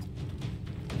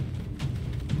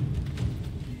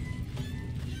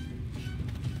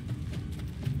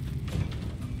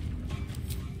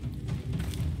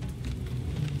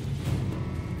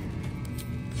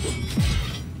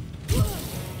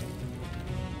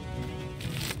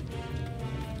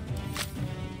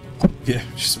 Yeah,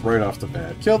 just right off the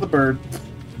bat. Kill the bird.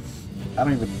 I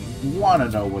don't even want to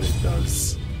know what it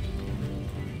does.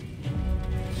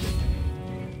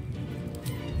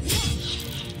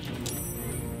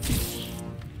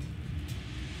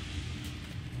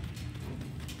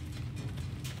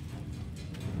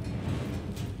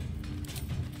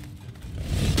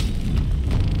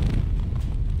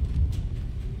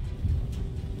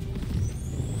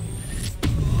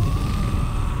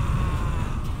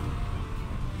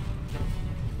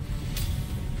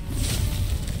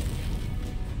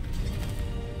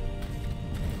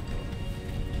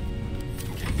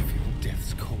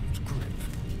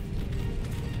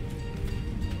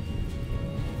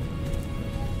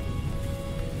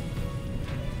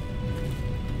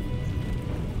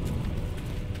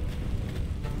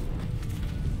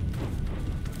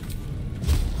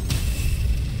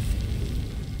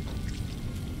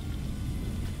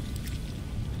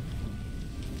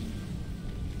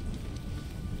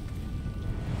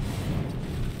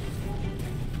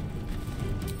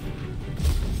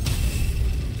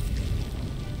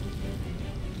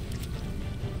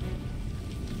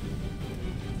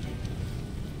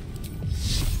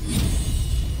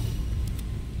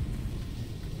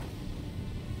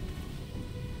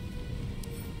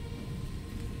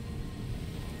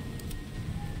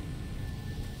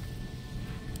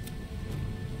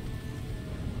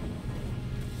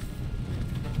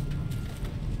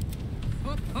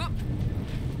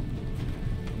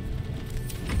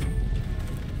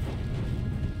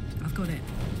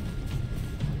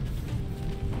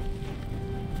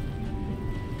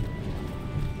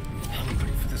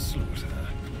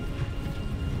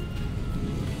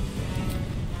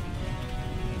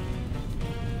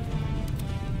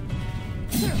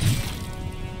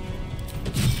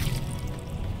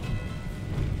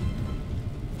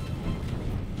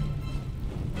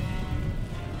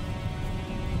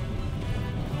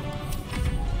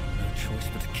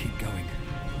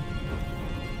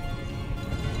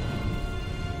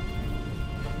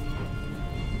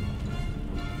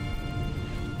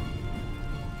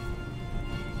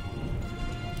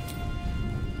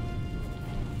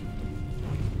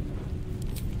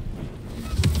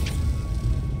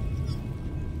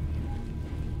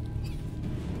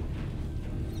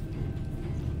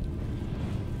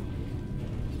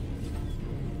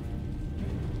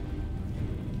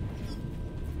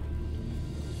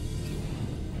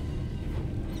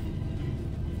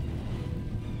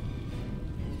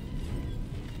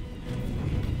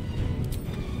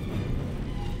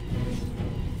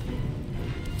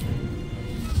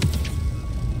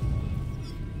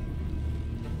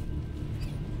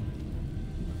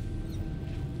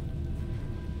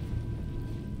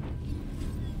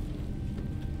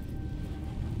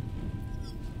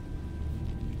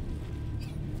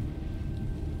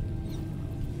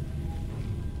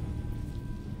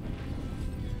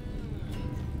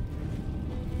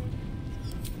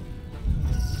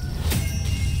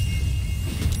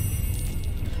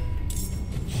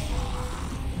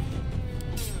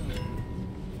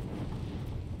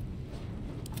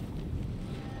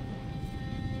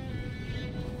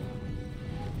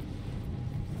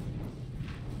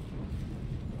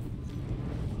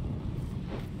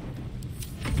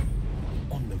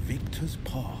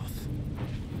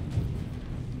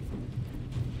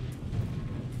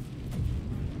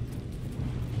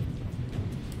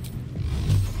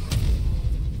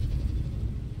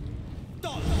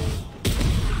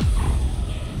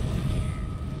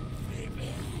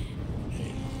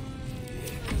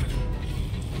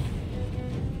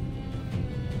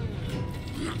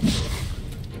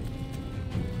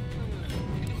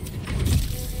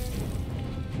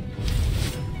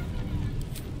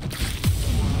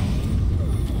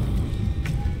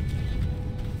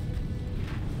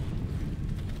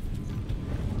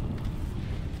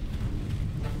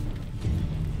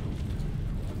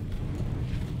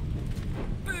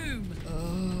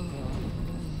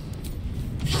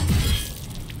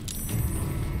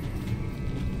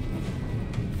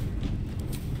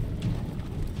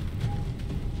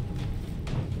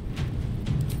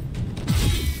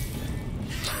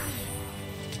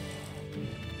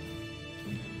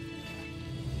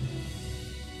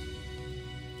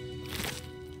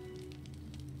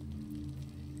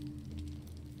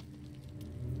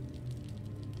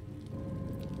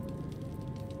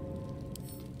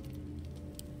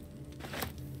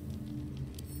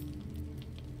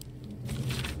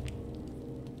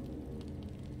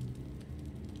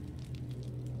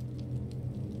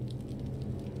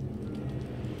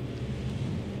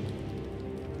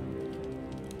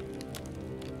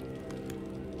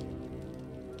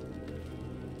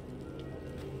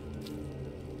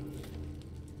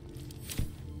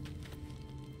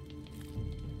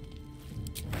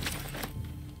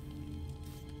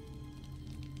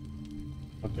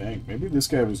 Dang, maybe this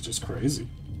guy was just crazy.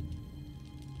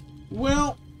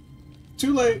 Well,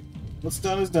 too late. What's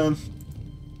done is done.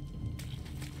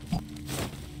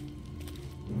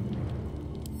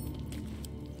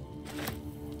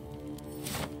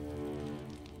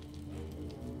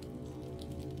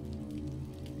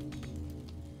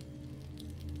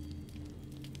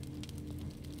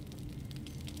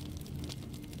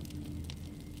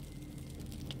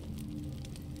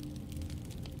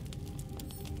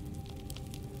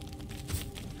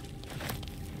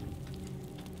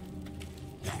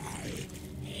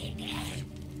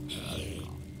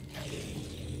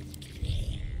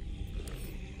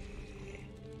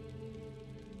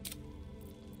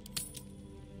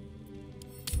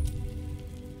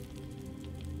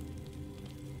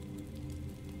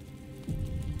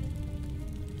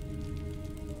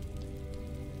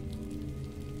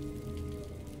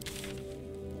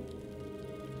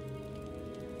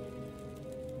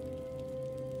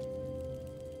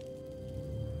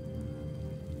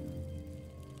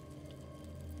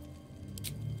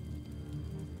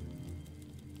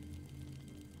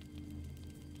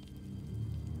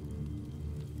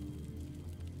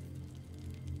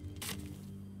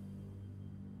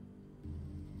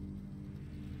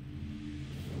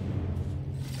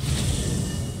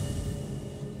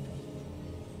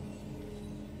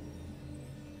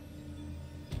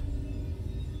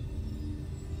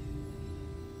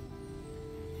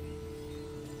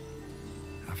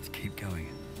 Have to keep going.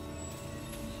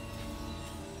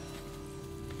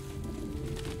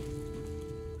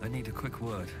 I need a quick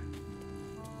word.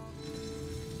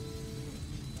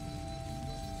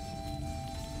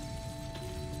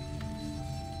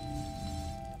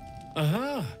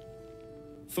 Aha!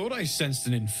 Thought I sensed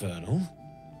an infernal.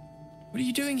 What are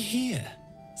you doing here?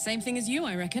 Same thing as you,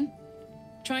 I reckon.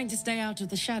 Trying to stay out of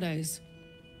the shadows.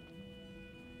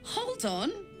 Hold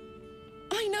on.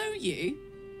 I know you.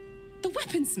 The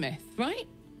weaponsmith, right?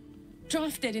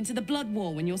 Drafted into the Blood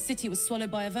War when your city was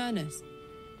swallowed by Avernus.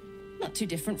 Not too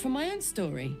different from my own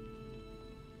story.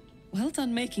 Well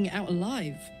done making it out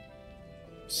alive.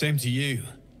 Same to you.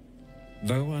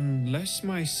 Though unless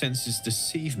my senses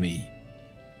deceive me,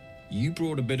 you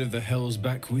brought a bit of the hells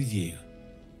back with you.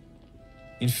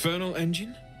 Infernal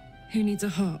engine? Who needs a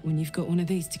heart when you've got one of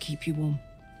these to keep you warm?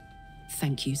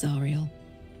 Thank you, Zariel.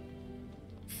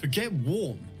 Forget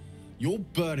warm. You're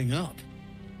burning up.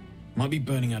 Might be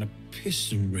burning out a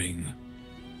piston ring.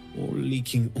 Or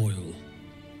leaking oil.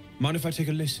 Mind if I take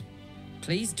a listen?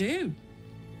 Please do.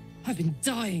 I've been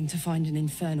dying to find an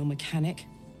infernal mechanic.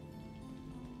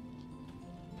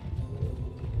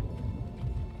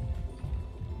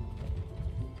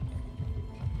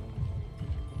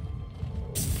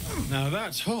 Now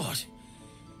that's hot.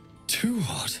 Too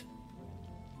hot.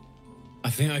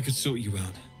 I think I could sort you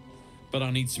out. But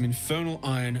I'll need some infernal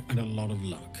iron and a lot of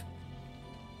luck.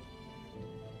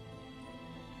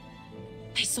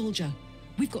 Hey, soldier.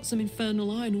 We've got some infernal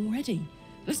iron already.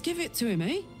 Let's give it to him,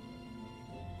 eh?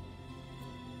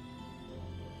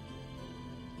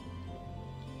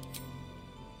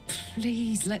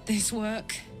 Please let this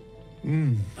work.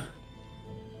 The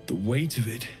weight of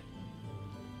it.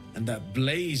 And that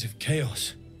blaze of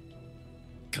chaos.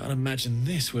 Can't imagine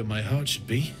this where my heart should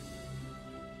be.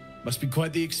 Must be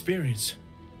quite the experience.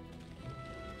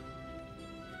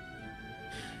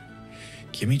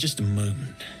 Give me just a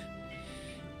moment.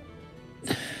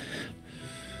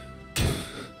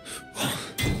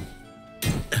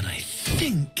 And I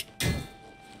think...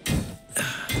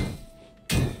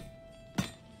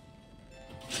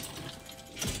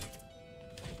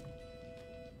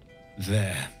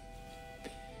 There.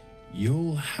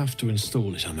 You'll have to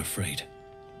install it, I'm afraid.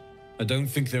 I don't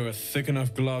think there are thick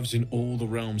enough gloves in all the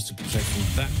realms to protect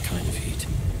from that kind of heat.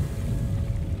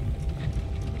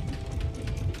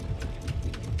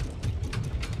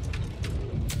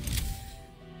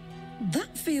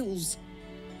 That feels...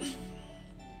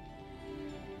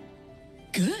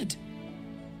 good.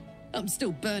 I'm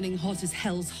still burning hot as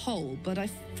hell's hole, but I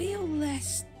feel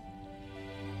less...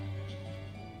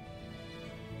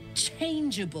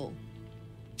 changeable.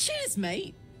 Cheers,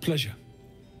 mate. Pleasure.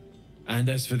 And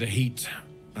as for the heat,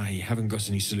 I haven't got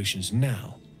any solutions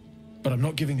now, but I'm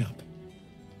not giving up.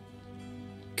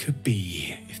 Could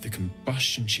be if the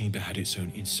combustion chamber had its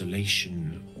own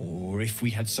insulation, or if we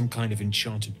had some kind of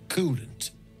enchanted coolant.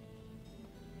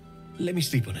 Let me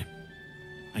sleep on it.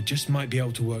 I just might be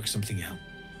able to work something out.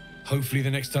 Hopefully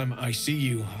the next time I see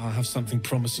you, I'll have something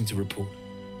promising to report.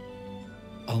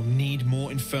 I'll need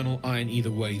more infernal iron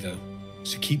either way, though,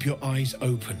 so keep your eyes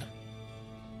open.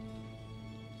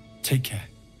 Take care.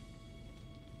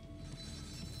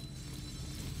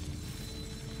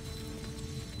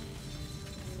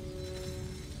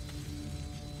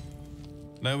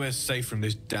 Nowhere's safe from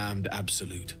this damned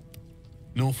absolute.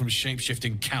 Nor from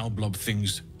shape-shifting cow blob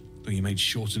things, though you made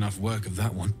short enough work of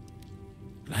that one.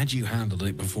 Glad you handled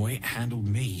it before it handled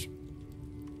me.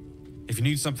 If you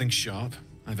need something sharp,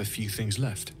 I have a few things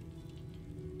left.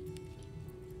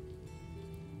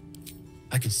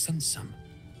 I can sense some.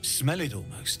 Smell it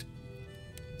almost.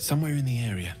 Somewhere in the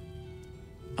area.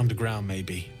 Underground,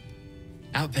 maybe.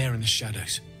 Out there in the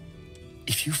shadows.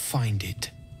 If you find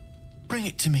it, bring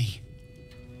it to me.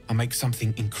 I'll make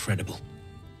something incredible.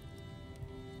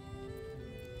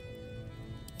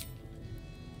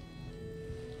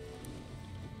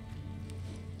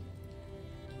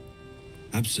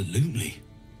 Absolutely.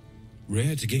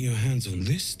 Rare to get your hands on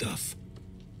this stuff.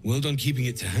 Well done keeping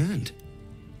it to hand.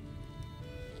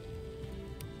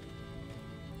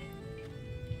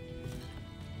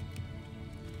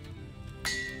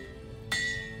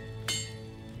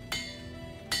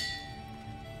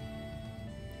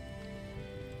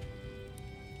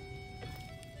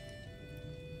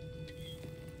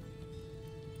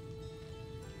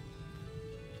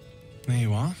 There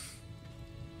you are.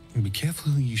 And be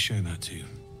careful who you show that to.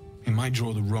 It might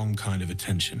draw the wrong kind of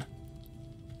attention.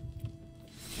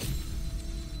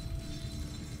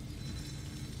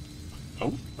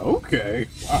 Oh, okay.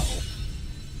 Wow.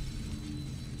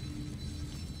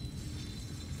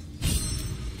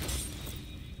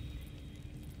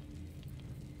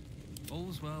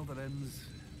 All's well that ends.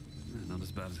 Not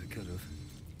as bad as it could have.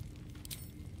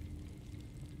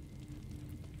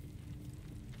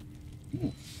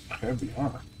 Ooh, heavy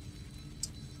armor.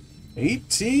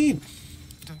 18.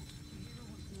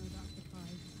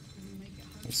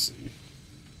 Let's see.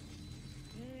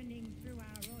 Burning through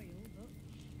our oil, but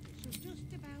it should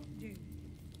just about do.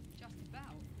 Just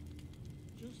about?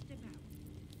 Just about.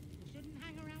 We shouldn't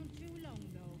hang around too long,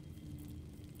 though.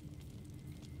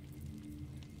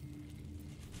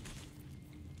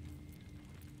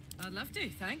 I'd love to,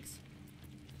 thanks.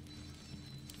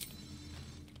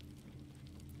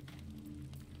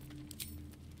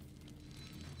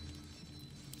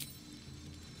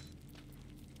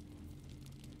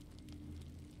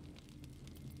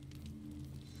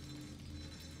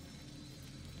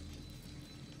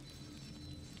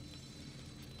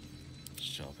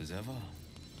 Sharp as ever.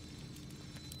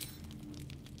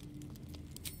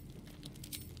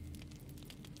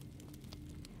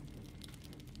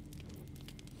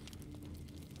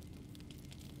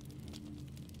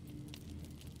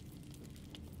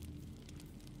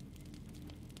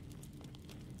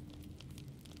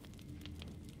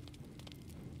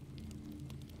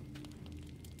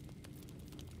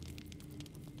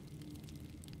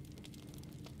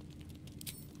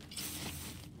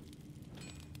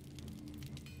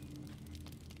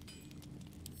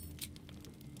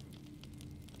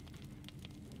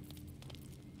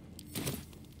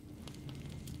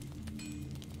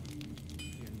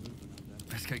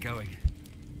 Let's get going.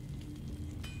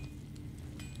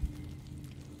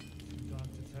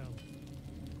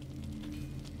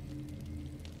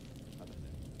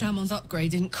 Damon's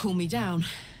upgrade didn't cool me down,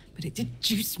 but it did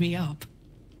juice me up.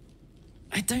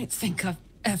 I don't think I've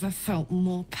ever felt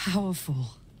more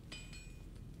powerful.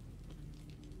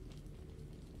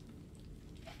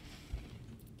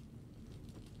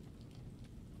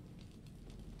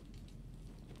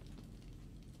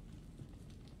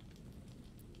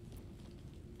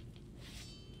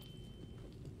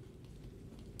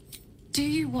 Do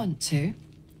you want to?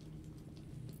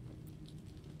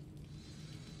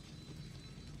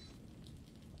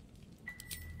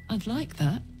 I'd like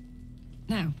that.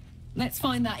 Now, let's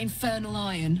find that infernal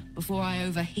iron before I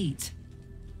overheat.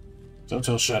 Don't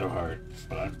tell Shadowheart,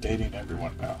 but I'm dating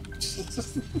everyone now.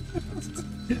 This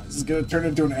is gonna turn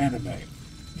into an anime.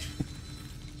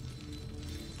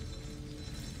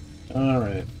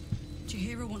 Alright.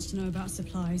 Chihiro wants to know about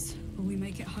supplies. Will we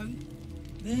make it home?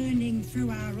 Burning through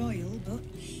our oil, but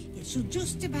it should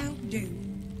just about do.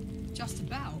 Just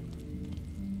about?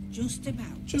 Just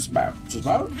about. Just about. Just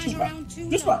about. Just about.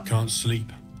 Just about. Can't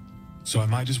sleep, so I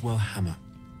might as well hammer.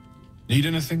 Need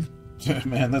anything?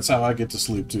 Man, that's how I get to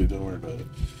sleep too, don't worry about it.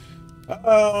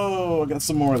 Oh, I got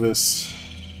some more of this.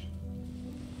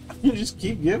 You just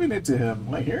keep giving it to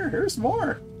him. Like, here's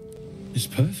more. It's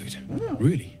perfect. Yeah.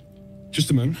 Really.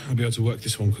 Just a moment, I'll be able to work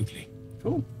this one quickly.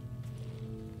 Cool.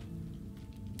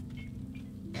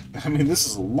 I mean, this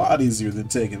is a lot easier than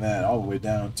taking that all the way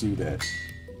down to that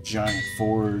giant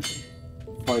forge,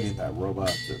 fighting that robot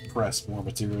to press more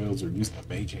materials, or using a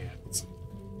mage hand. It's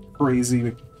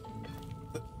crazy.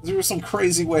 There was some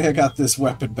crazy way I got this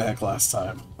weapon back last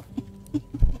time.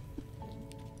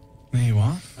 There you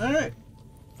are. Alright.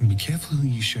 And be careful who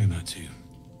you show that to.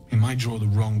 It might draw the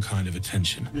wrong kind of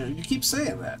attention. Yeah, you keep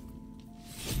saying that.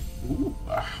 Ooh,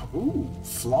 ooh,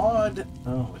 flawed.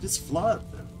 Oh, it is flawed.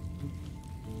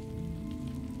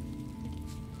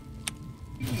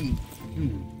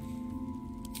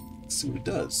 Let's see what it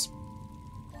does.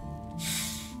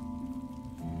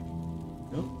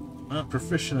 Nope, not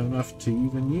proficient enough to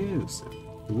even use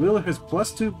it. The wheeler has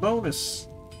 +2 bonus.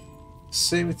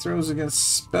 Saving throws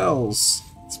against spells.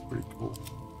 That's pretty cool.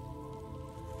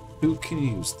 Who can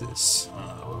use this?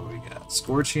 What do we got?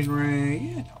 Scorching Ray?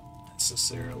 Yeah, don't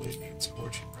necessarily need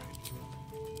Scorching Ray.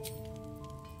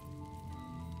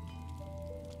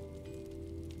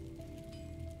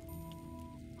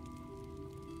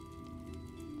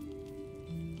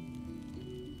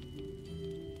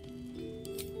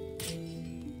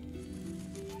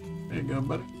 There you go,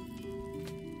 buddy.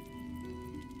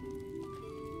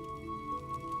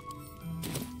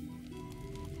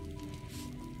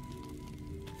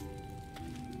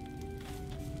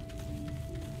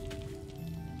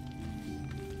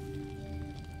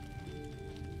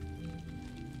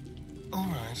 All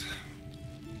right.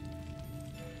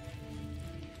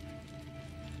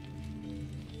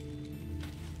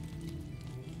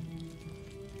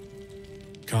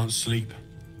 Can't sleep,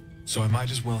 so I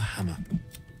might as well hammer.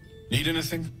 Need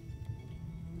anything?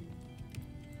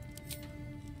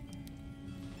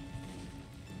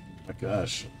 My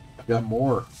gosh, I've got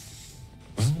more.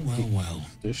 Well.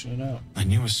 Dishing it out. I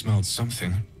knew I smelled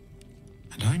something,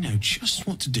 and I know just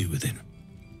what to do with it.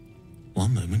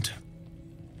 One moment.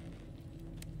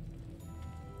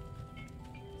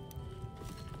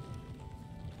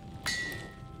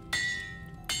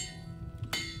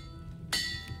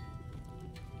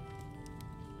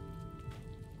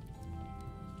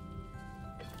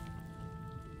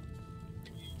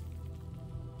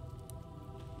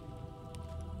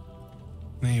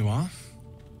 There you are.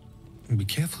 And be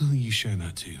careful who you show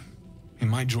that to. It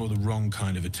might draw the wrong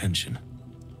kind of attention.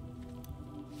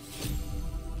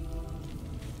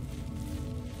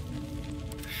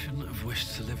 Shouldn't have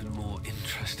wished to live in more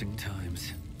interesting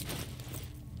times.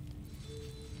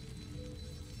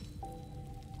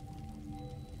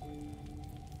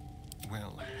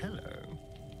 Well, hello.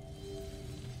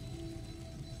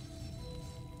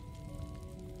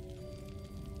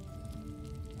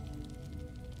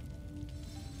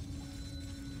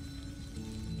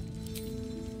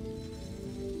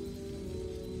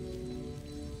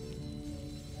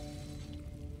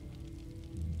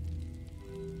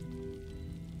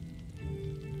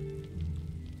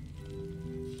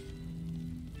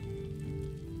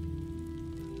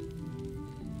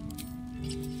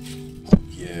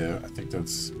 Yeah, I think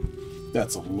that's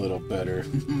a little better.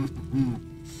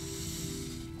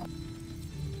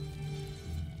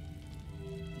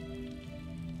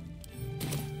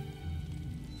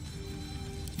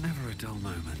 Never a dull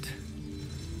moment.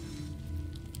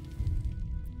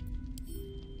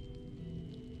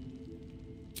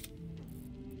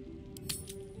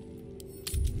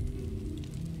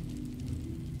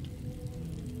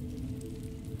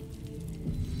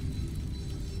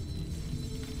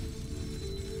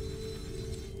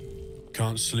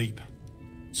 Can't sleep,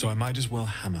 so I might as well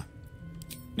hammer.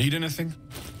 Need anything?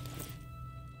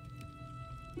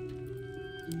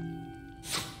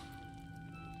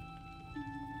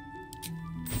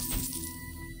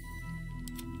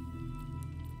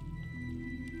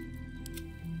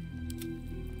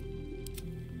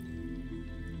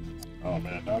 Oh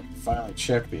man, I can finally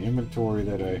check the inventory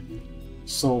that I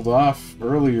sold off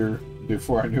earlier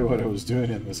before I knew what I was doing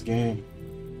in this game.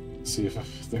 See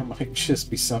if there might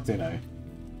just be something I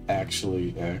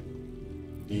actually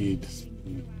need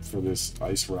for this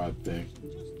ice rod thing.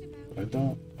 But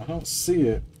I don't see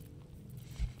it.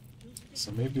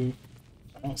 So maybe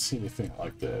I don't see anything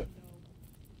like that.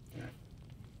 Yeah.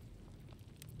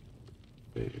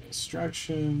 The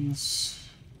instructions.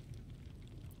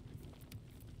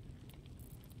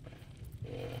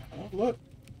 Oh look,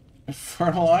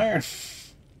 infernal iron.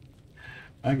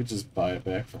 I could just buy it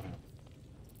back from him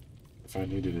if I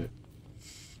needed it.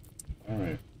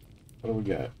 Alright. What do we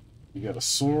got? We got a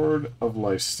sword of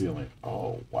life stealing.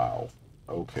 Oh, wow.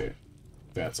 Okay.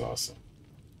 That's awesome.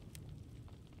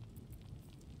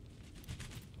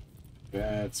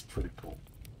 That's pretty cool.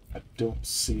 I don't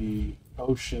see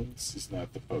potions. He's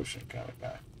not the potion kind of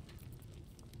guy.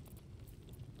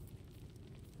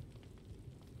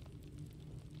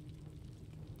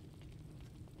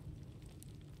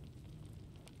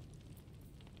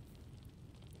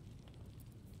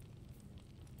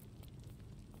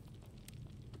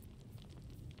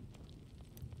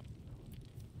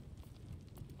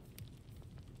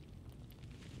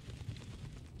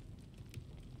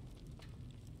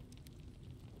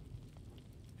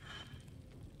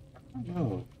 don't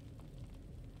know.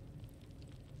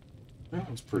 That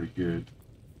one's pretty good.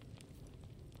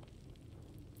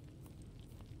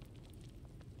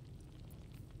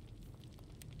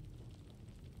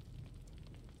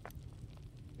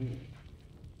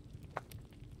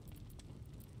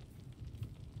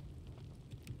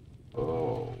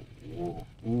 Oh,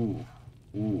 ooh,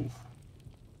 ooh.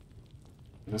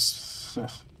 This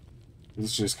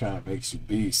just kind of makes you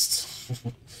beast.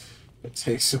 It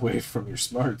takes away from your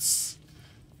smarts.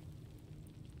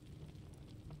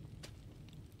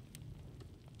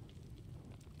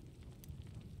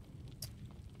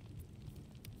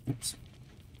 Oops.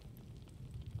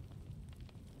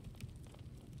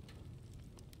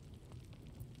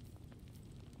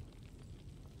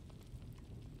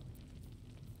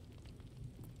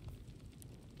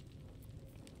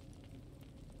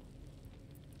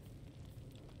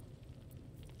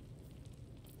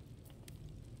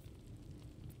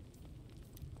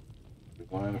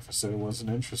 Lying if I said I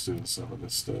wasn't interested in some of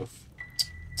this stuff.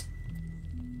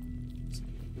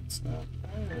 It's not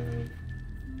bad.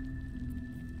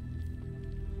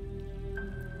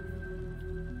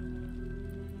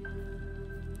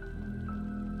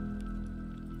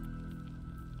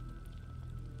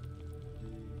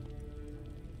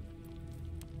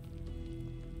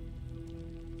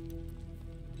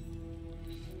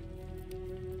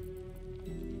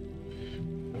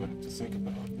 I have to think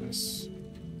about this.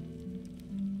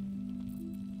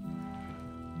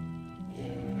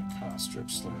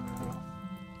 Strip slider.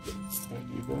 I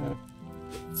do that.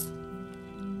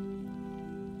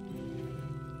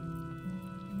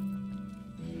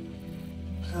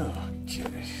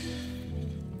 Okay.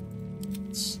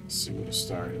 Let's see what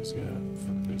Astarion's got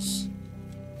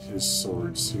for his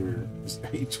swords here. His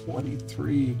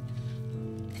A23.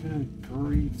 Good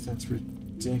grief, that's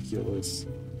ridiculous.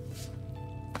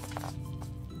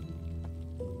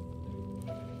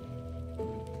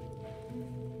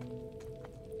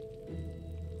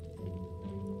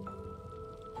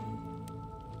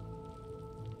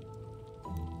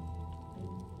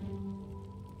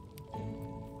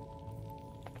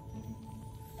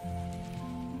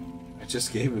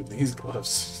 Just gave him these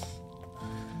gloves.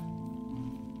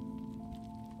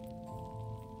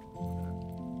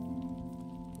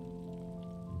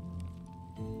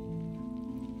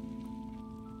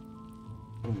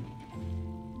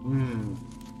 Hmm.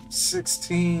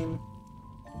 16.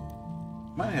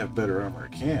 Might have better armor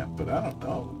at camp, but I don't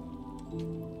know.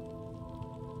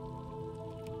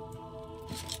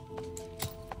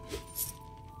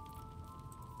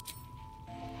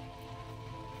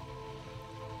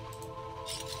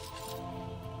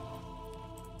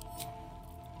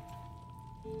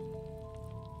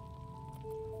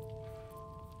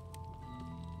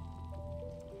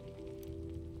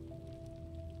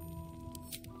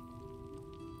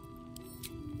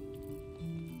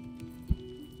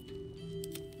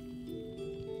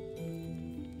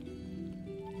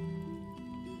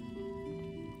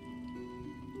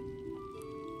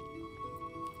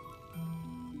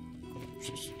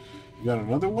 You got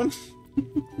another one?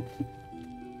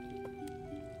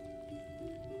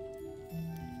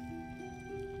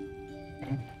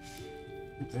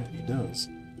 That he does.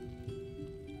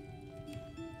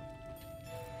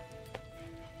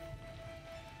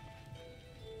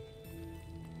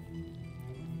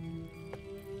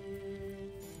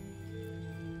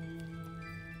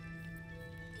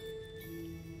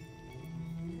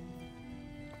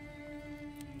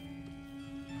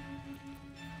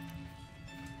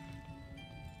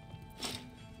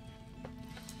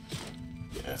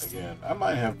 Again, I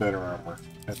might have better armor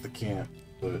at the camp,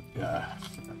 but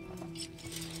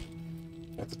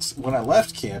when I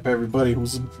left camp, everybody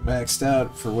was maxed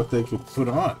out for what they could put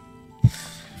on.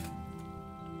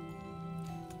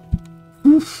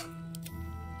 Oof.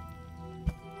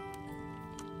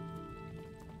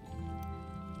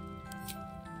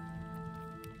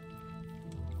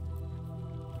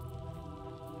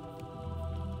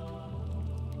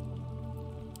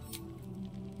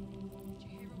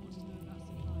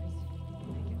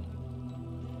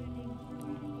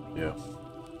 Yeah.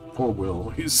 Poor Will.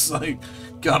 He's like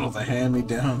got all the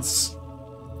hand-me-downs.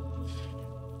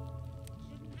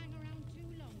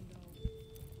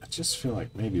 I just feel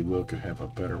like maybe Will could have a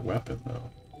better weapon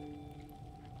though.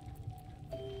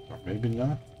 Or maybe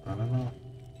not. I don't know.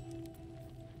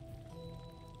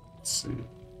 Let's see.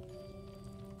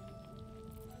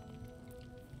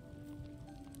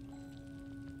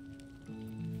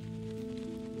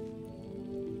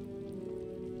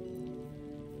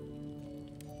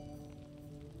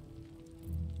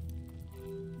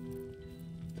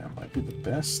 That might be the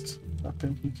best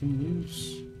weapon he can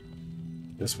use.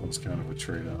 This one's kind of a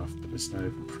trade-off, but it's not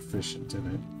even proficient in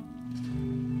it.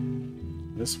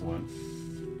 This one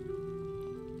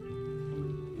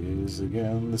is,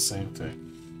 again, the same thing.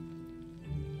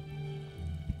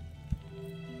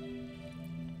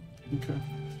 Okay.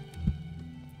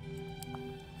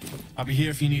 I'll be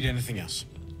here if you need anything else.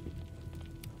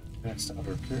 Next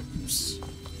outer curtains.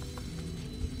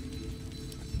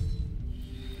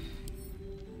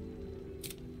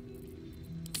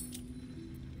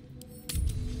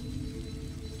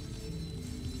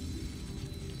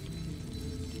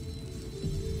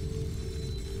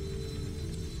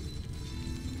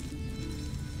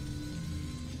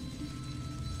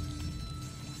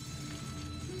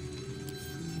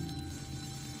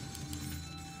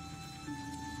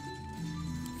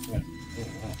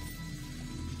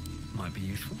 Might be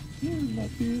useful. Yeah, it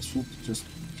might be useful to just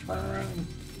turn around and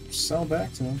sell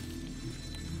back to him.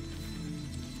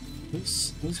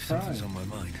 Who's crying? Something's on my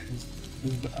mind.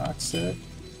 Is the ox said?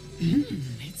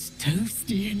 It's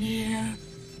toasty in here.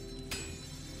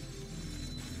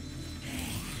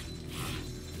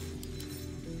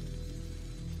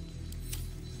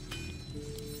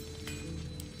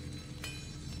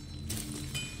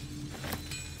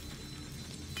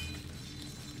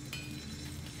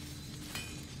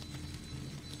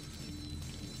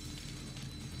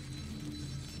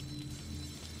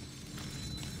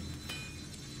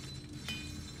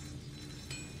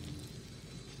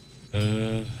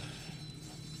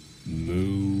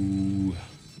 Moo.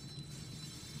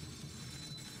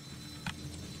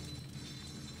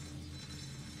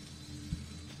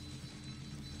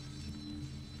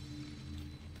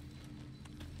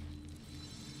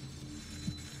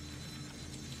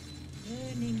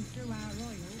 Burning through our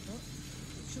oil, but it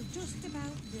should just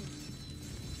about do.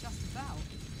 Just about.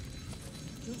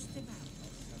 Just about.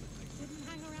 Shouldn't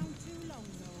hang around too long,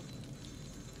 though.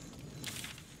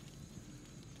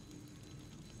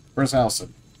 Where's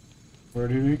Halson? Where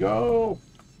did he go?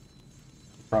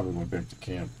 Probably went back to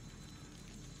camp.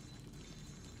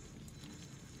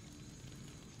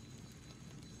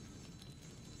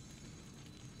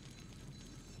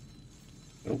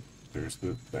 Nope, there's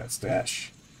that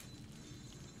stash.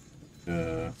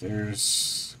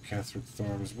 There's Catherine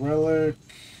Thorne's relic.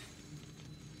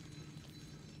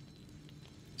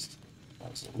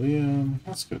 Mausoleum.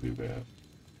 Let's go do that.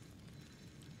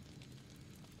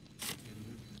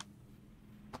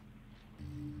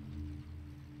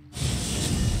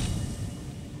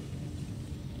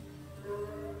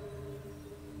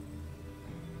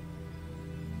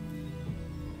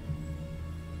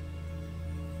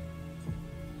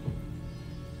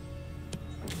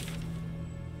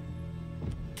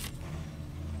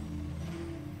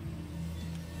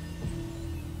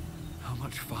 How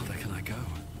much farther can I go?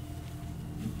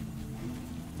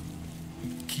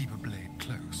 Keep a blade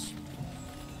close.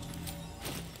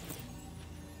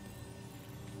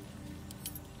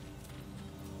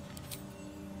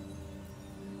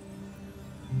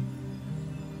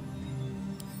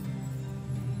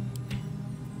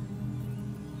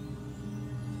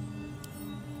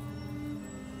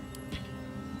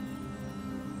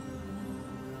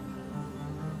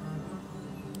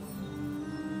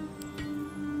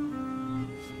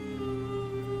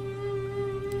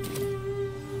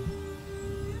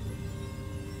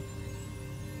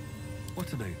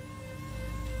 What are they?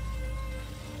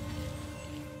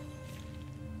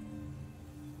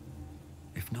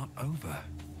 If not over,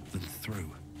 then through.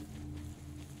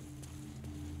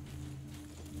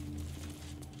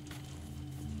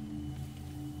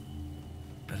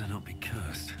 Better not be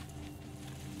cursed.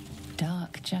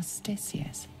 Dark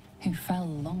justiciars who fell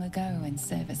long ago in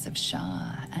service of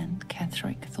Shah and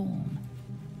Ketheric Thorn.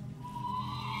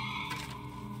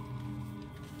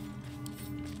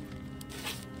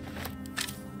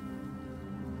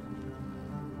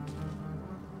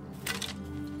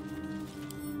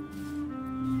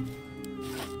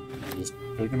 Just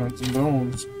picking up some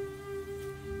bones.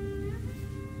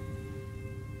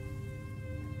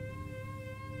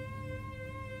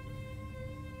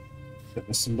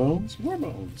 Getting some bones? More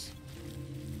bones.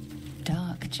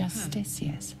 Dark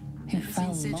justiciars who Never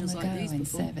fell seen long sigils ago like these in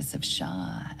before. service of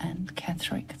Shah and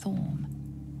Ketheric Thorn.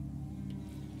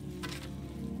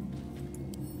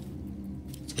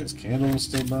 This candle is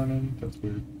still burning. That's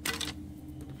weird.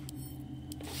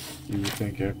 You would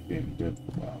think after being good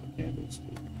for a while, the candles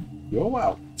would go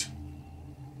out.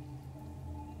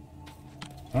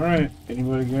 Alright,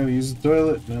 anybody gotta use the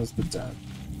toilet? Now's the time.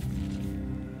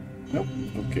 Nope.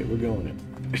 Okay, we're going in.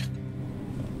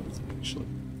 Actually,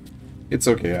 it's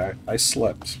okay. I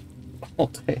slept all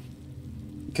day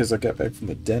because I got back from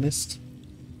the dentist.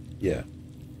 Yeah,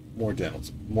 more dental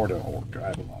work. I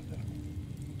have a lot of dental.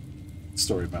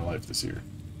 story of my life this year.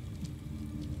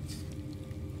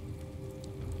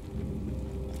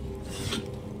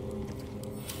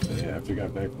 But yeah, after I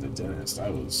got back from the dentist, I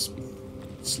was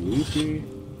sleepy.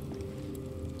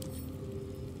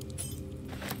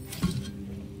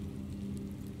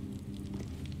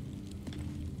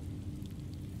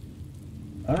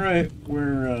 Alright,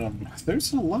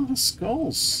 there's a lot of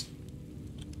skulls.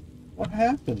 What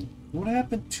happened? What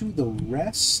happened to the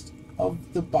rest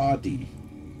of the body?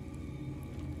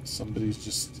 Somebody's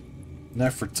just...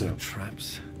 Nefertim.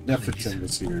 Traps. Nefertim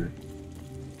is here.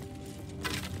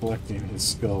 Collecting his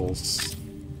skulls.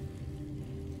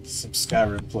 Some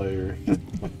Skyrim player.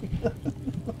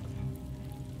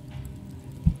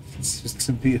 It seems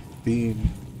to be a theme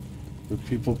for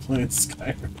people playing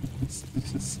Skyrim.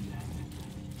 Just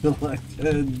collect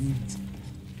heads.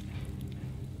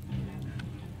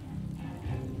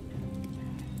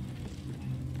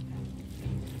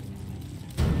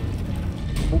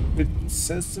 Open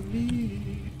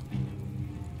sesame.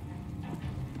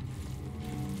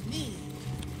 Me,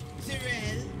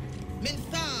 Zirel,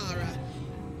 Minthara,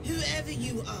 whoever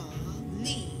you are,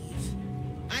 leave.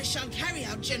 I shall carry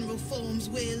out General Form's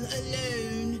will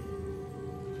alone.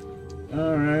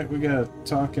 Alright, we got a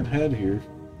talking head here.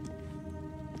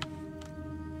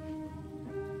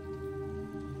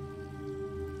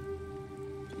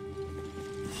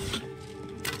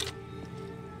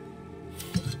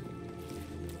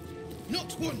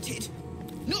 Not wanted.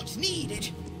 Not needed.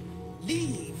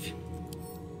 Leave.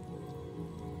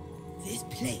 This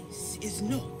place is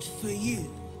not for you.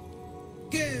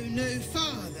 Go no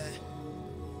farther.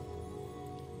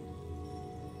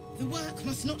 The work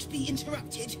must not be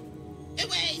interrupted.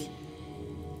 Away!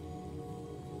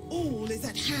 All is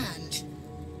at hand.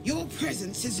 Your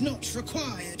presence is not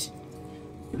required.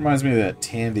 Reminds me of that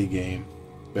Tandy game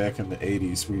back in the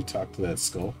 80s where you talk to that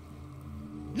skull.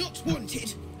 Not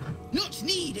wanted. Not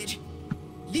needed.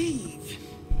 Leave.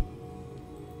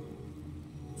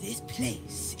 This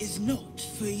place is not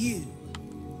for you.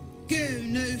 Go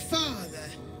no farther.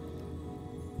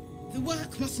 The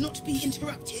work must not be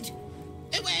interrupted.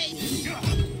 Away!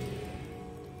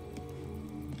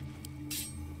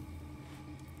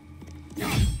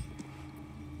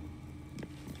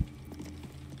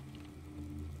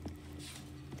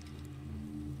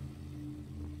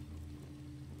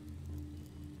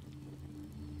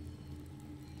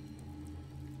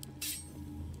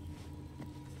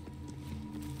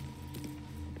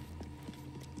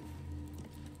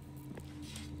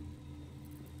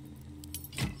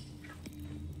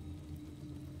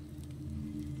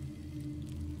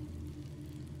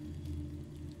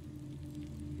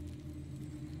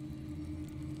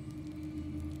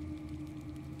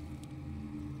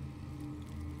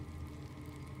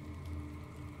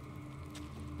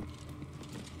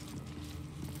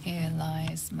 Here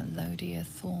lies Melodia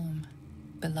Thorm,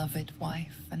 beloved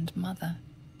wife and mother.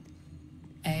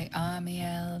 E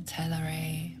Amiel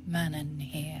Telere Manon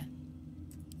here.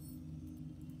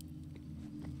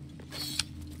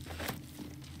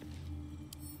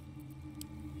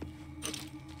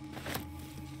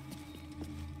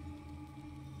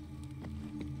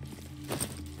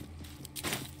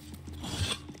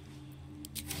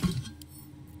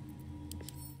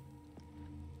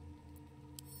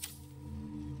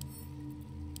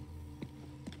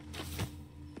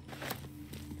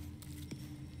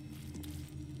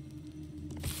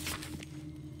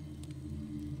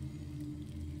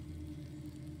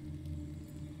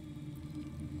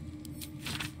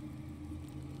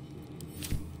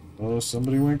 Oh,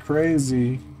 somebody went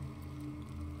crazy.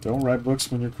 Don't write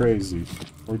books when you're crazy.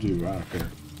 Or do, I don't care.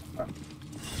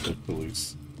 The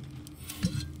police.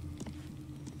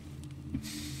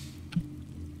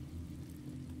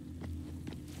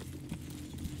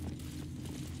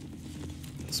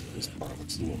 This part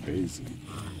looks a little hazy.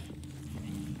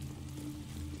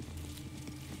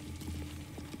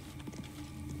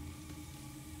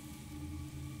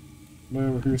 Somebody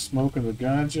over here smoking the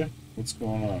ganja? What's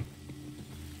going on?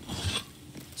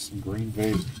 Some green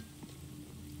vape.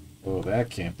 Oh, that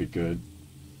can't be good.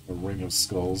 A ring of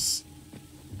skulls.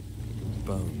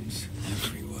 Bones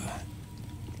everywhere.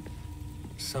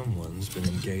 Someone's been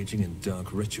engaging in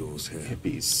dark rituals here.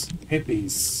 Hippies.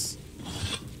 Hippies.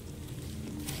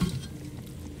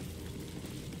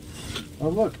 Oh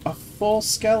look, a full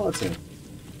skeleton.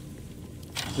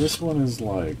 This one is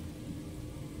like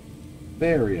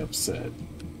very upset.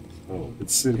 Oh,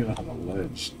 it's sitting on a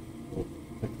ledge. Oh,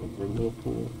 like over a little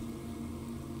pool.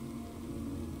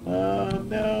 Oh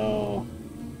no!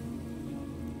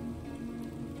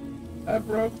 I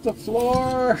broke the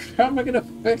floor! How am I gonna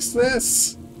fix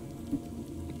this?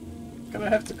 Gonna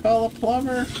have to call a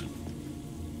plumber?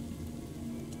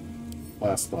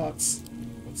 Last thoughts.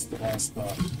 What's the last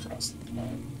thought across the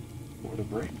mind before the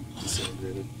brain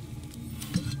disintegrated?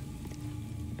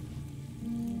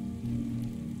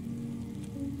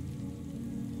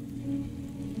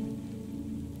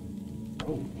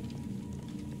 Oh,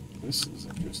 this is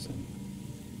interesting.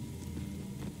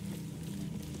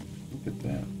 Look at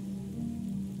that.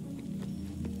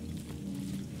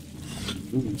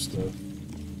 Voodoo stuff.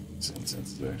 This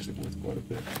incense is actually worth quite a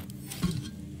bit.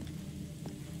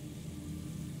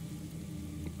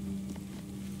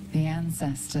 The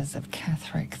ancestors of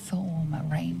Catherick Thorm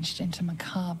arranged into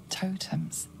macabre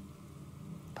totems.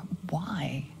 But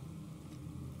why?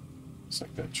 It's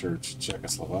like that church in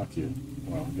Czechoslovakia.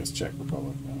 Well, I guess Czech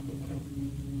Republic now, but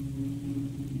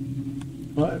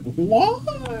whatever. But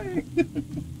why?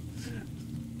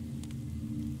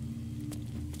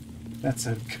 That's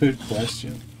a good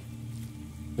question.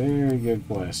 Very good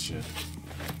question.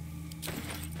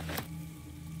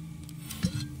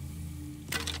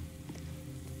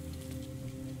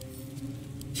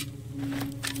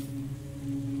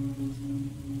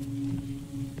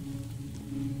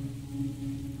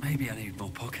 Maybe I need more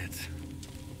pockets.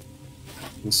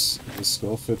 This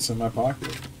skull fits in my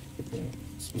pocket.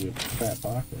 This will be a fat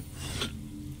pocket.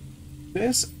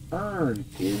 This urn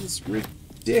is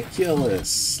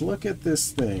ridiculous. Look at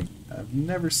this thing. I've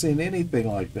never seen anything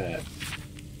like that.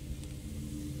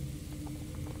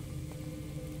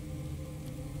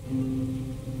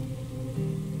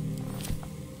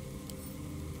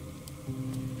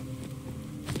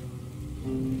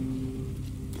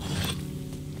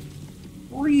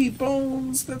 Three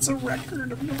bones! That's a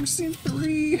record! I've never seen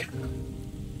three!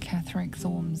 Catherick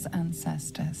Thorm's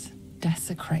ancestors,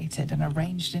 desecrated and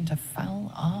arranged into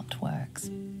foul artworks.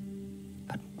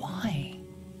 But why?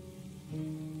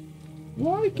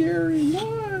 Why, Gary?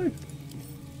 Why?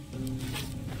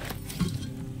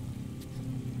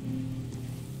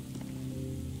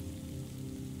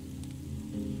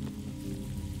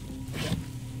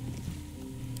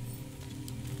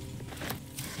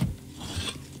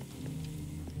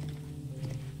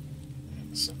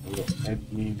 Some little Ed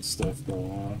Gein stuff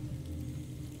going on.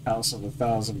 House of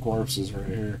 1,000 Corpses right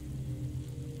here.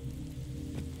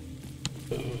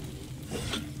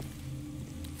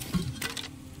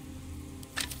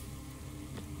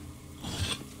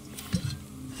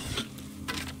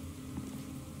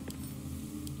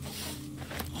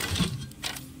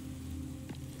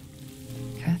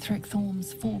 Catherick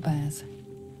Thorm's forebears.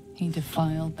 He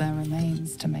defiled their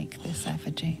remains to make this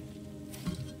effigy.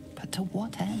 But to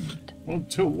what end? Well,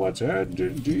 to what end,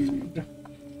 indeed?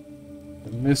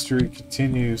 The mystery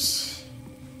continues.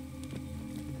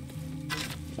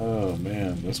 Oh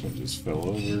man, this one just fell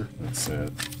over. That's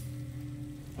sad.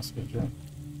 Must have been drunk.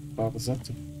 Papa's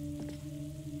empty.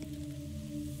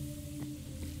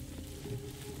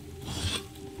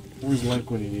 Where's Link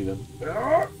when you need him?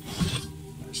 Ah!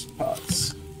 There's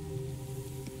pots.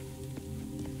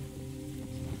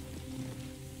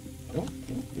 Oh,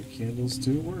 the candles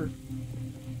do work.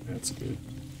 That's good.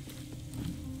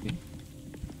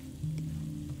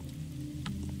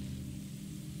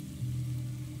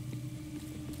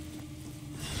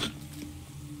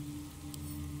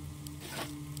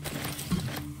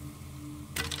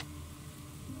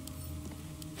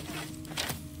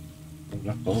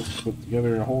 Enough bones to put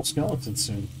together a whole skeleton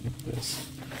soon. Look at this.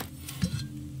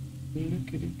 Look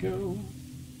at it go. Ooh,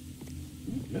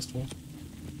 missed one.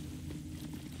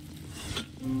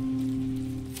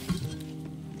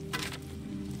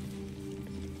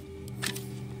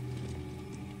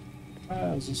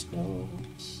 Piles of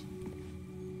skulls.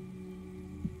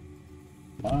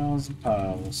 Miles and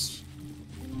piles.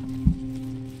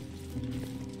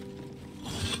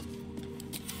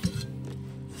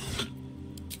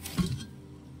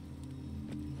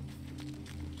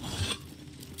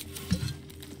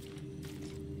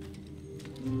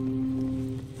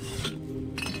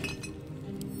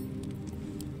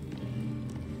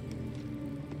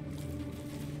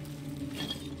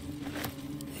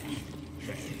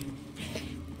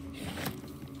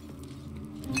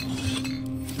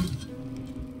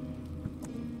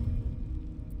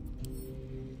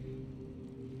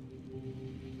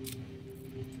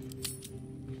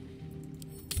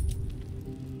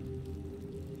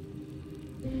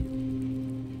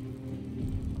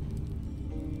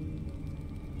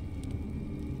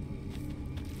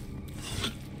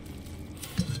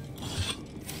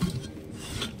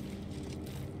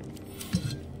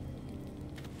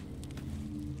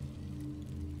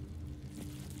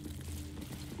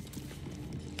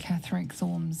 Catherick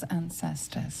Thorm's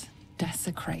ancestors,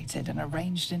 desecrated and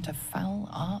arranged into foul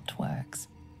artworks.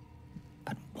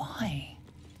 But why?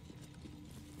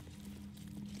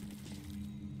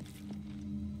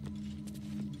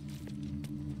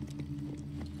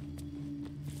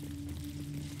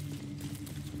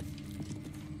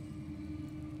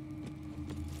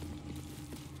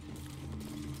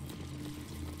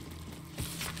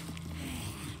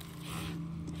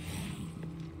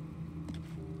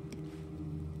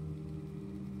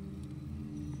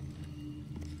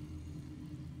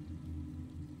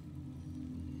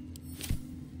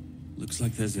 Looks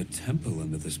like there's a temple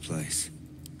under this place.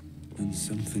 And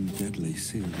something deadly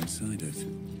sealed inside it.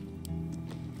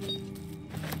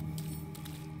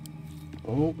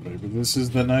 Oh, maybe this is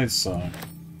the night song.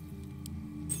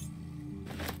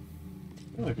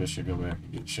 I feel like I should go back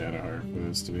and get Shadowheart for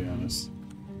this, to be honest.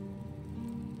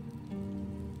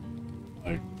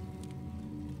 Like,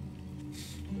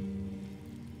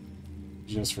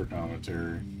 just for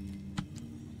commentary.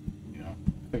 You know,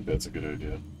 I think that's a good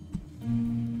idea.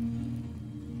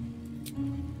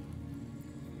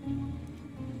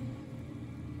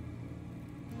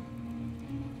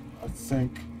 I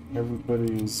think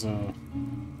everybody's kind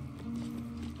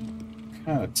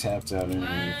of tapped out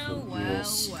anyway for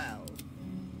this. Well.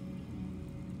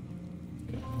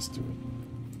 Yeah, let's do it.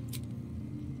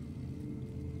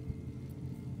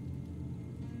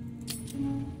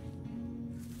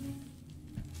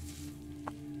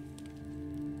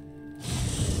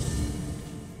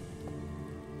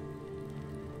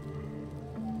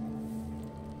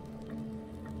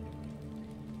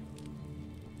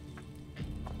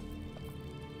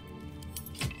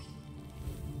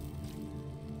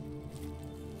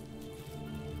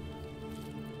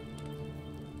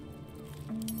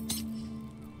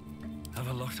 Have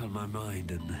a lot on my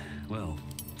mind and, well,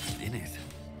 in it.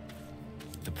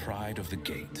 The pride of the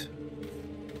gate.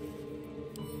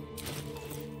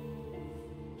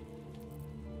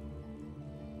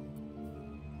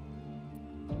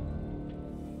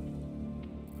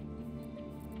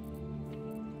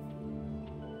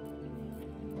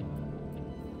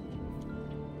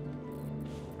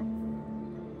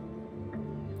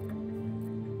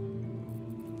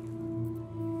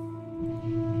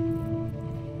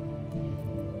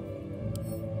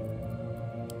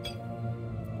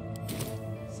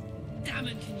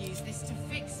 Damon can use this to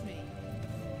fix me.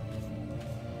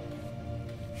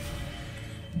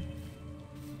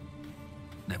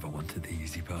 Never wanted the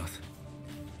easy path.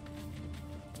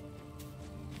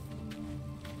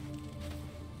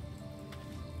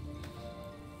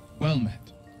 Well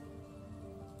met.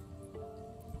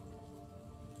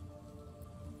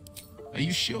 Are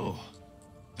you sure?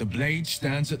 The blade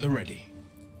stands at the ready.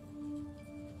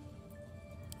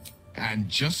 And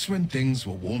just when things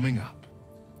were warming up.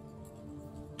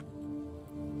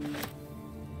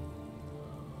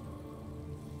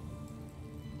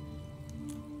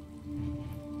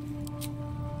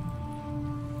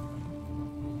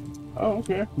 Oh,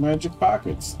 okay. Magic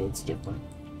pockets. That's different.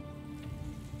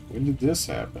 When did this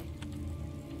happen?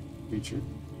 Featured.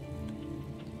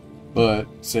 But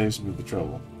saves me the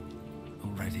trouble.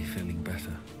 Already feeling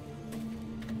better.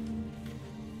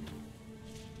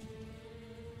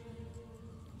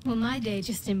 Well, my day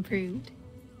just improved.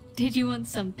 Did you want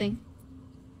something?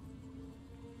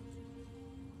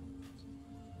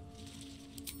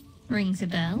 Rings a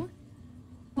bell?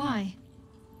 Why?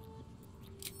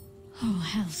 Oh,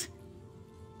 hells.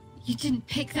 You didn't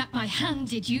pick that by hand,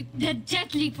 did you? They're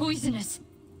deadly poisonous.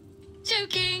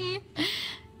 Joking!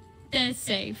 They're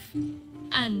safe.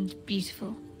 And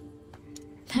beautiful.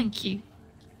 Thank you.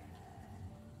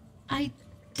 I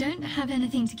don't have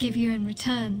anything to give you in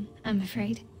return, I'm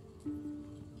afraid.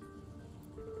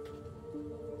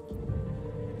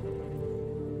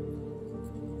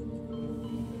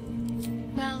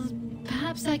 Well,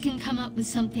 perhaps I can come up with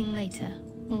something later,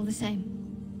 all the same.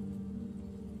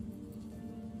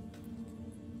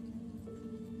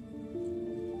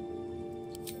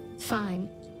 Fine.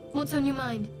 What's on your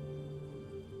mind?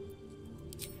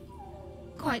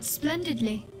 Quite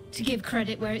splendidly, to give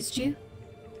credit where it's due.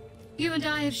 You and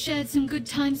I have shared some good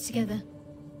times together,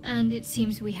 and it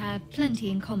seems we have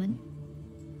plenty in common.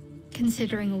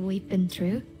 Considering all we've been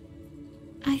through,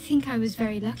 I think I was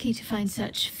very lucky to find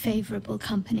such favorable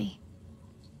company.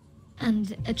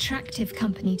 And attractive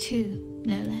company too,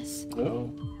 no less.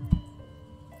 Oh.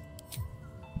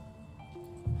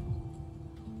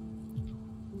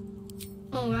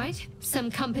 All right, some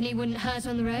company wouldn't hurt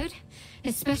on the road,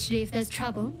 especially if there's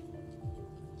trouble.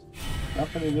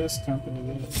 Company this,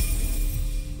 company this.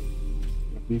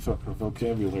 Beef up her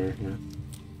vocabulary here.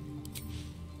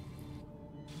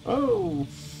 Oh!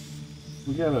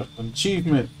 We got an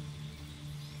achievement.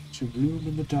 To room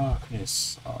in the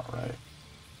darkness. Alright.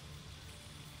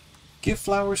 Give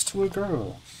flowers to a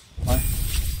girl. What?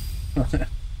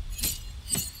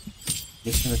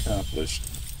 Mission accomplished.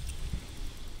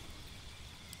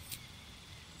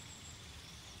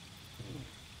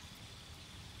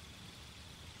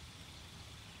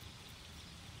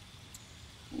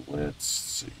 Let's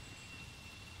see.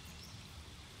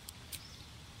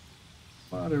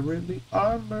 Moderately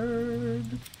armored.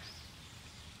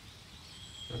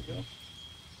 There we go.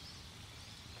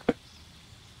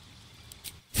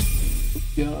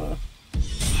 Yeah.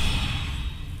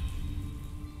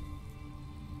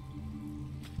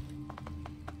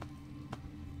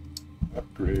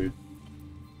 Upgrade.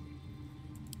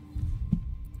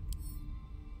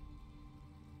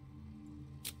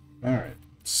 Alright,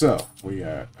 so we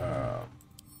got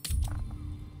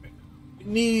we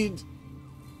need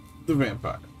the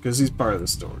vampire, because he's part of the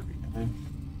story.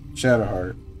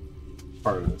 Shadowheart,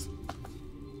 part of this.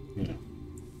 You know.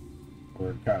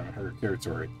 Or kind of her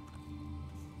territory.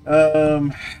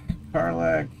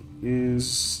 Karlak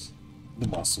is the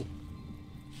muscle.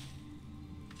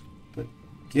 But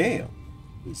Gale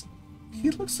is, he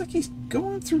looks like he's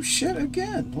going through shit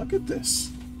again. Look at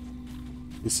this.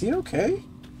 Is he okay?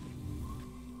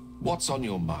 What's on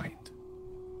your mind?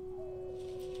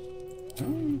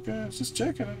 Oh, gosh, just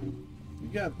checking. You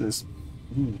got this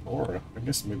aura. I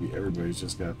guess maybe everybody's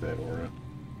just got that aura.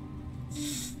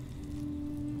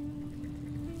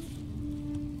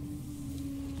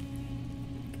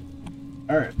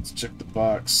 Alright, let's check the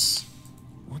box.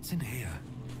 What's in here?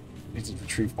 Need to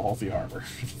retrieve all the armor.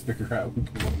 Figure out who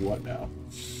can do what now.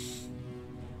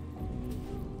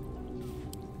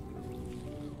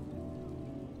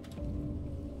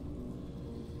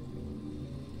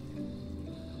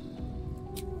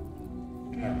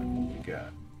 Alright, what we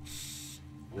got?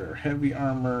 Rare heavy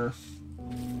armor.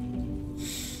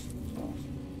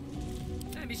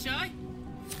 Don't be shy.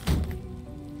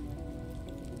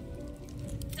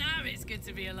 Damn, it's good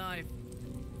to be alive.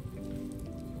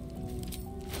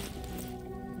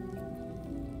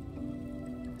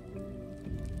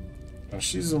 Oh,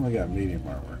 she's only got medium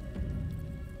armor.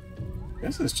 I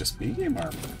guess it's just medium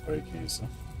armor. Okay, so.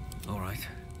 Alright,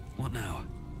 what now?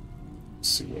 Let's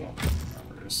see what all the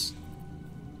armor is.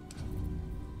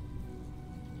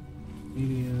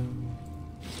 Medium.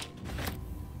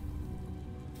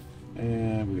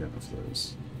 And we got enough of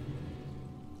those.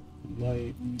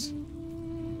 Light.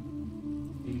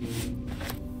 Medium.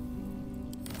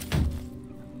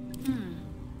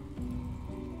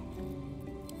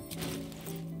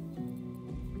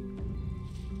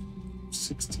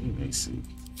 16 AC.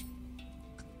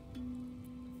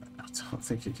 I don't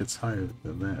think it gets higher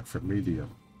than that for medium.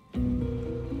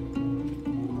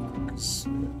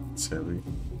 It's heavy.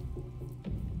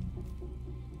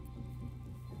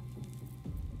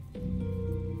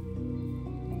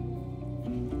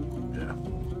 Yeah.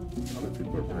 Other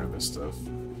people are wearing this stuff.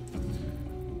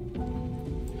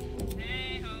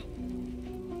 Hey-ho.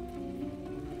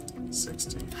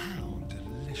 16. How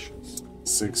delicious.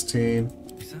 16.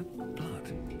 Is that blood?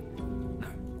 No.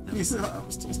 He's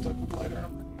I'm still stuck with light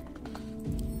armor.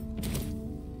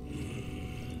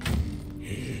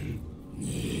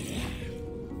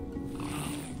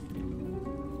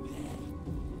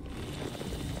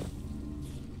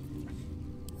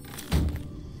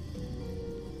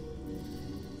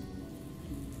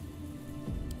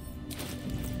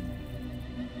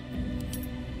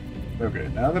 Okay,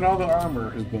 now that all the armor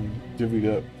has been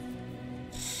divvied up,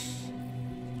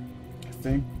 I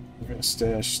think we're gonna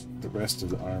stash the rest of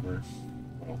the armor.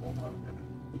 Oh, hold on a minute.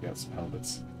 We got some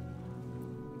helmets.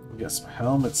 We got some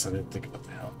helmets. I didn't think about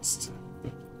the helmets too.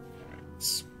 But, alright,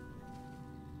 let's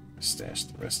stash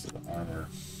the rest of the armor.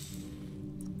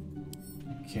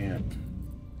 Camp.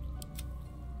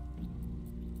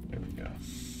 There we go.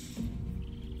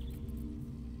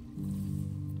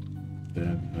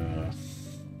 Then,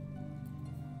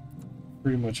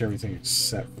 pretty much everything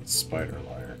except for the spider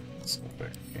lyre. Let's go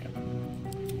back to camp.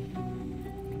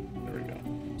 There we go.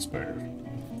 Spider.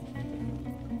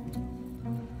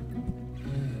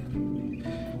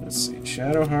 Let's see.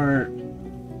 Shadowheart.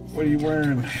 What are you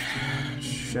wearing?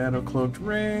 Shadow cloaked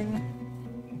ring.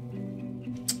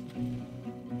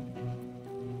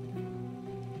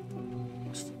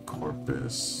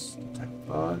 Corpus. Tech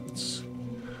thoughts.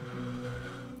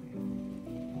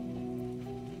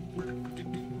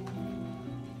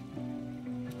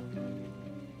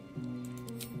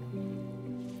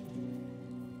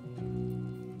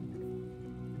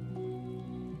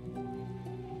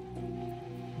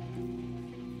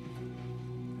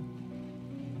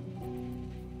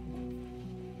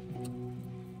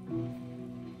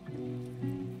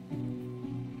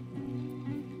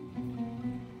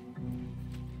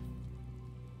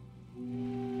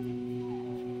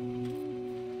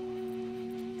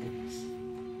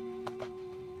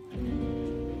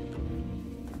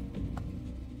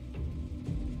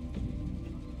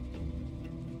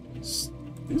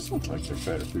 These look like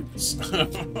they're better boots.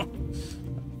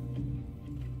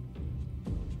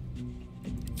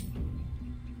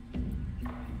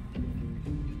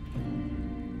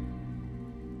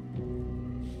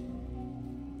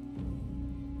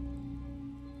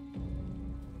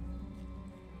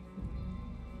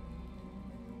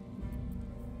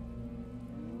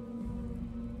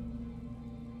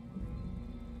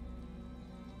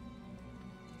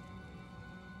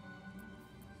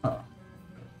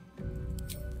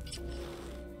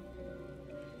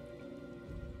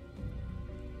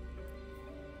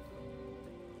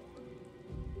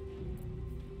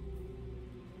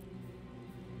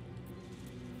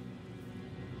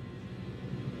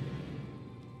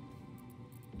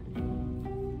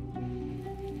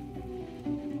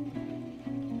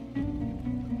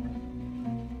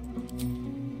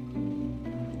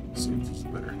 See if there's a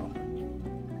better helmet.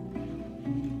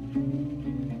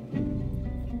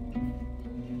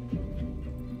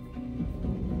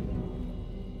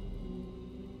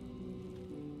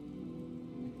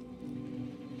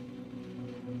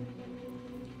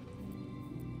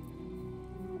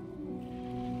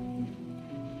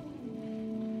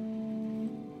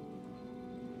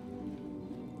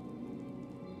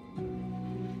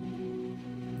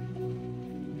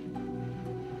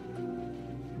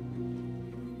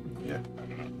 Yeah, I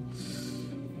don't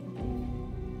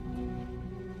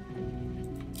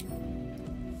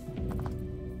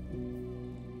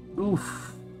know.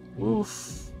 Oof.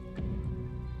 Oof.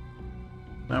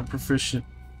 Not proficient.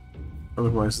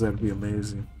 Otherwise, that'd be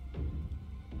amazing.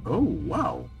 Oh,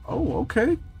 wow. Oh,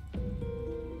 okay.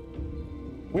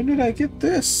 When did I get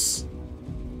this?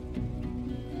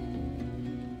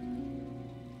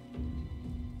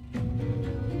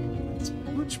 It's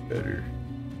much better.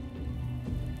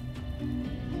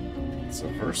 It's a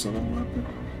versatile weapon.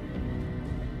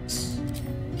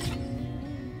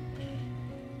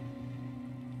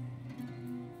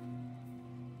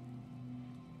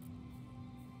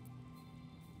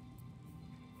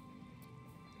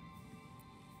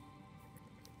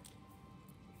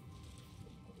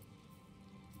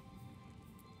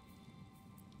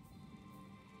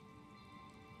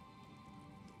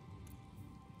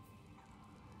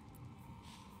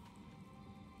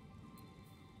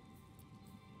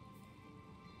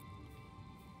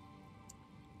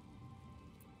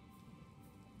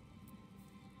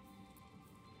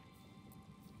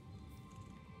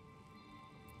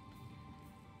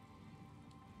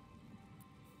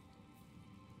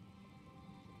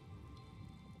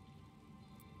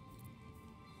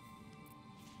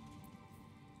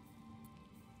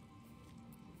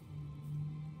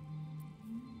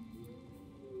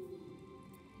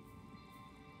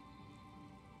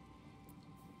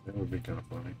 That would be kind of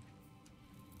funny.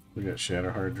 We got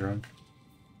Shadowheart drunk.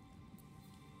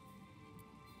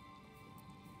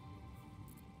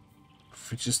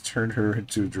 If we just turned her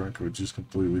into a drunk, it would just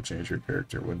completely change her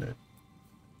character, wouldn't it?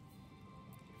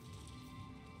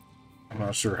 I'm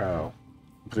not sure how,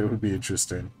 but it would be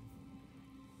interesting.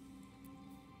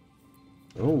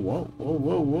 Oh, whoa, whoa,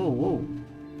 whoa, whoa, whoa.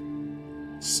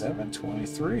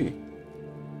 723.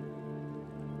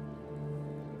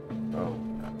 Oh,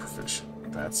 not proficient.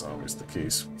 That's always the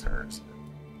case with hers.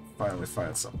 Finally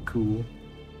find something cool.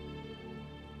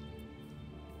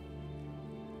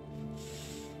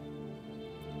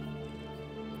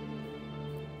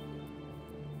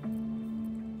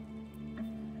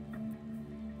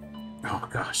 Oh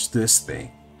gosh, this thing.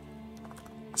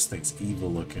 This thing's evil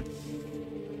looking.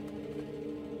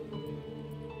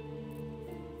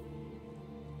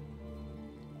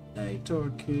 Hey,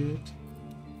 dog kid.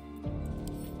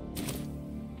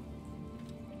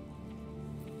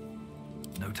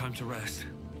 No time to rest.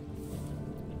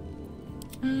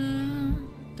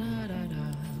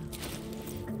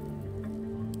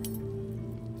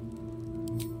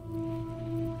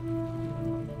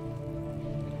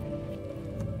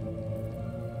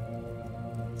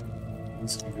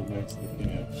 Let's go back to the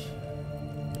camp.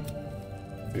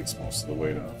 Takes most of the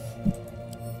weight off.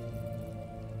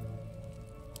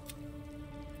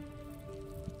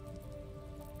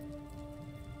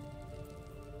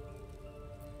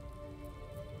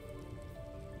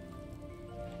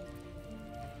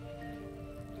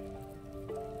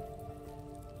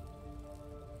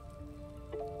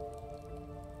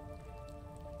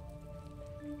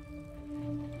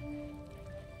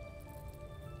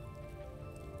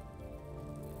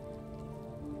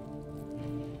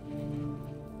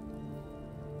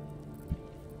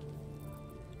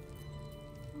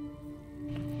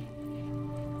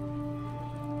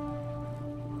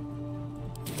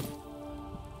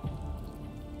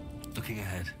 Looking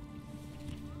ahead.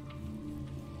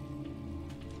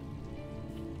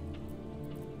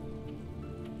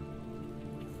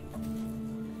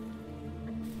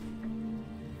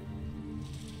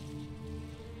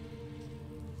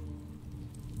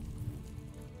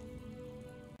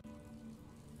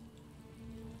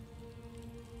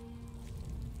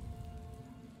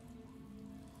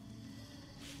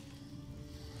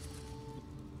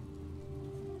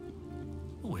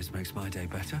 Always makes my day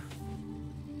better.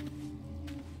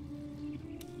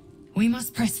 We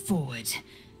must press forward.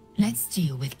 Let's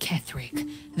deal with Ketherick,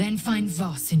 then find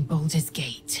Voss in Baldur's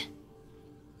Gate.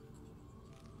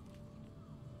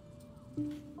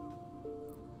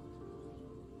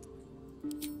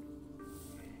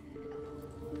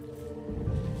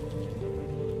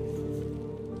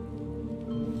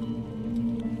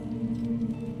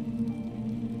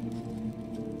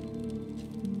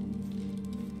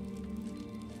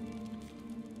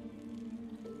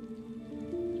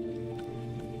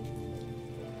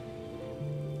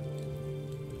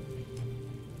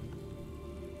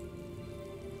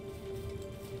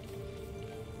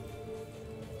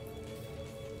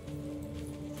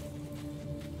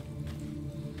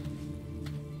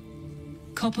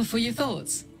 copper for your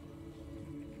thoughts?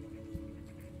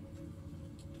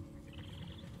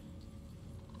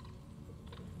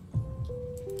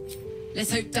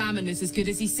 Let's hope Damon is as good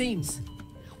as he seems.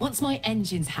 Once my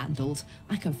engine's handled,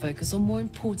 I can focus on more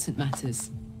important matters.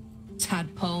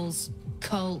 Tadpoles,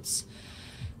 cults,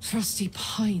 thrusty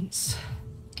pints.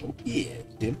 Oh yeah,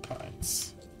 dim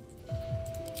pints.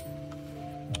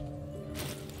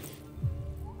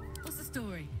 What's the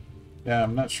story? Yeah,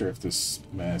 I'm not sure if this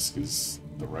mask is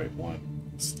the right one.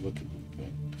 Let's look at the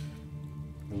thing.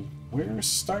 The wearer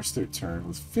starts their turn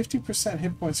with 50%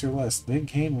 hit points or less, then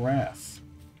gain wrath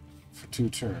for 2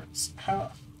 turns.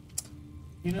 How?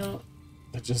 You know,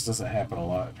 it just doesn't happen a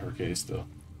lot in her case, though.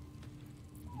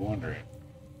 I'm wondering.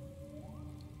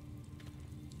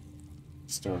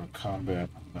 Start of combat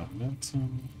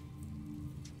momentum.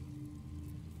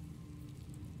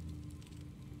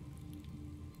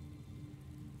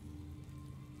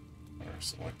 Or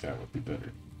something like that would be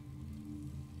better.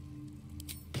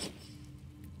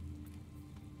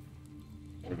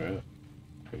 Or that.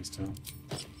 Paste down.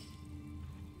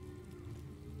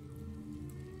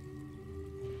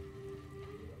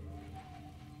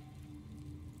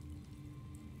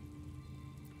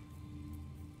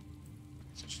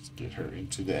 Just get her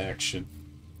into the action.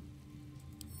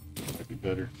 Might be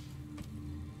better.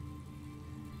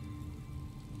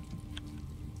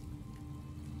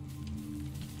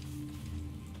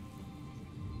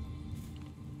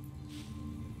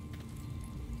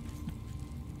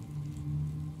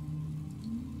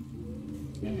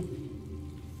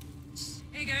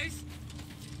 Here goes.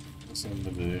 What's on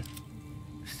the day?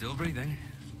 Still breathing,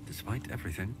 despite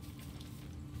everything.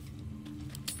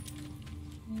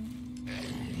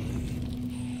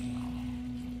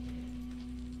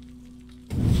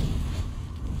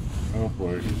 Oh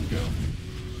boy, here we go.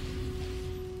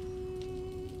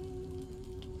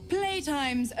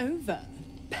 Playtime's over,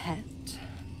 pet.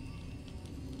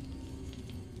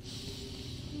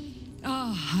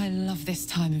 Oh, I love this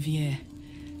time of year.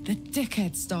 The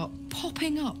dickheads start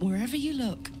popping up wherever you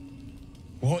look.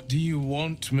 What do you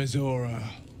want, Mizora?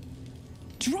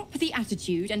 Drop the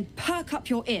attitude and perk up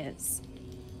your ears.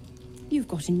 You've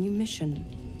got a new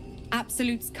mission.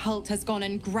 Absolute's cult has gone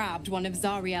and grabbed one of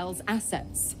Zariel's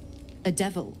assets. A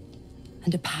devil,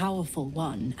 and a powerful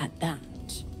one at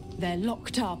that. They're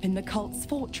locked up in the cult's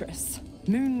fortress,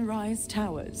 Moonrise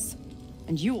Towers,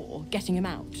 and you're getting him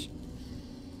out.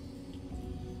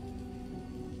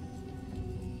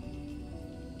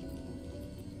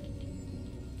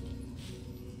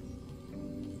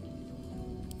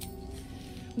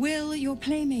 Will, your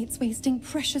playmate's wasting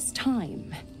precious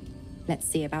time. Let's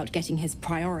see about getting his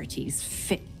priorities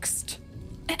fixed.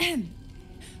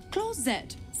 Clause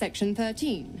Z, Section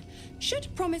 13. Should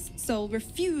promised soul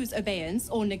refuse obeyance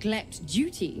or neglect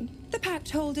duty, the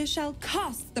pact holder shall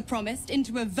cast the promised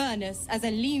into Avernus as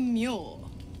a lemure.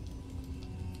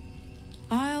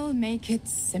 I'll make it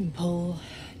simple.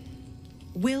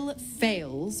 Will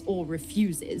fails or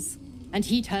refuses, and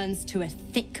he turns to a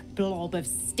thick blob of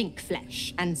stink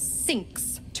flesh and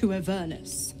sinks to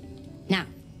Avernus. Now,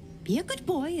 be a good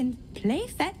boy and play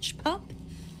fetch, pup,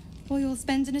 or you'll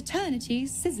spend an eternity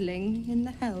sizzling in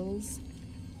the hells.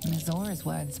 Mizora's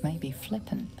words may be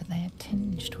flippant, but they are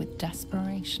tinged with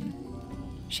desperation.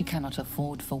 She cannot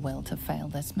afford for Will to fail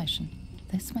this mission.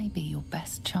 This may be your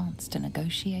best chance to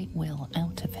negotiate Will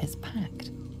out of his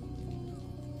pact.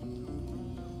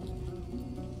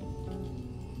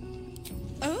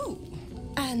 Oh,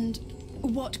 and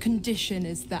what condition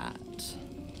is that?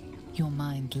 Your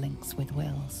mind links with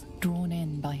Will's, drawn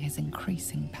in by his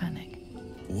increasing panic.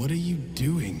 What are you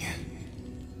doing?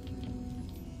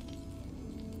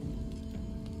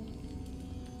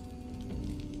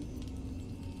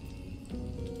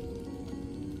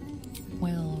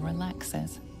 Will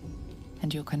relaxes,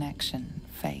 and your connection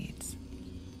fades.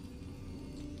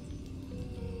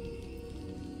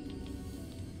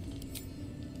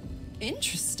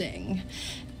 Interesting.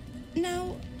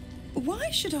 Now,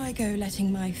 why should I go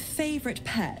letting my favorite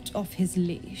pet off his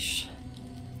leash?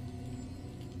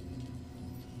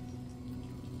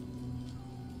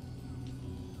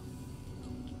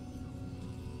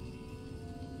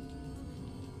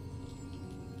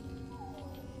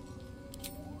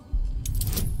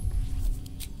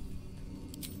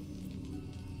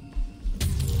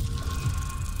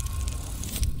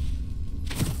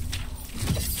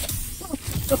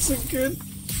 Wasn't good.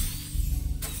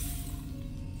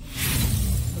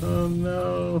 Oh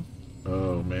no.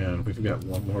 Oh man, we've got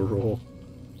one more roll.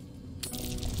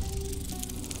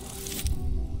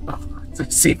 Oh,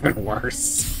 it's even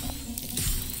worse.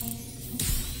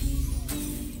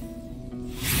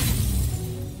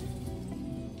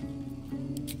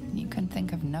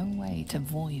 to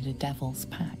void a devil's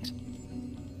pact.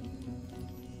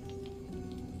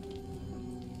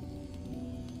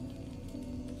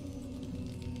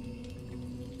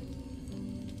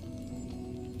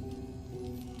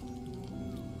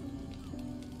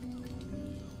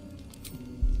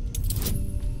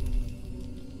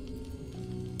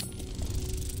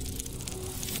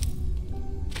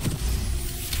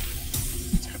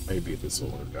 Maybe this will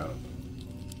work out.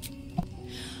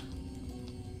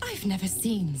 I've never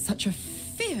seen such a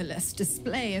fearless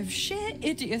display of sheer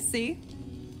idiocy.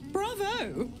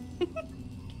 Bravo!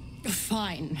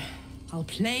 Fine, I'll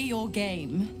play your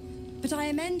game. But I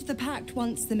amend the pact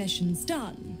once the mission's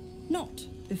done, not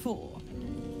before.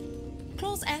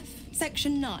 Clause F,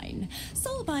 Section 9.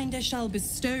 Soulbinder shall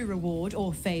bestow reward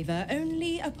or favor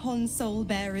only upon soul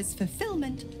bearer's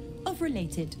fulfillment of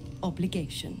related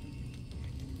obligation.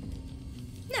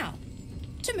 Now,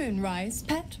 to Moonrise,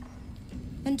 pet.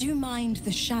 And do mind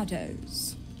the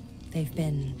shadows. They've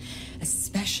been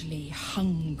especially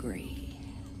hungry.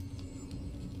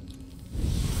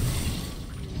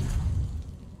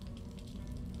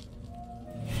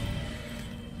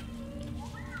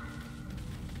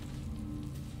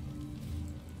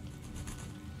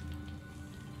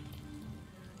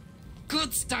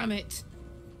 God damn it!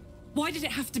 Why did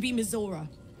it have to be Mizora?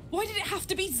 Why did it have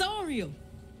to be Zariel?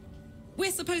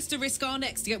 We're supposed to risk our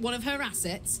necks to get one of her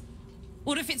assets?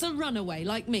 What if it's a runaway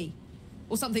like me?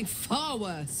 Or something far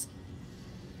worse?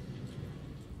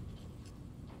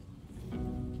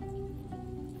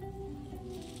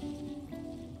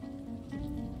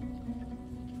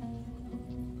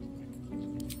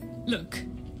 Look,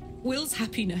 Will's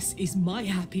happiness is my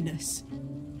happiness.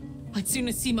 I'd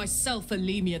sooner see myself a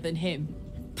Lemur than him.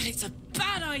 But it's a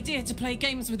bad idea to play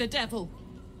games with the devil.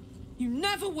 You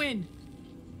never win.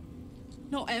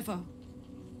 Not ever.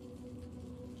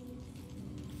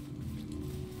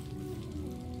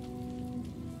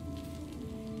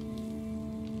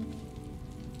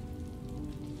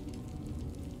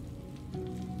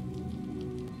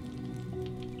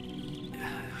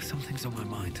 Something's on my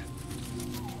mind.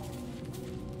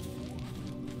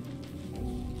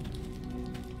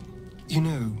 You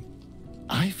know,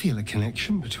 I feel a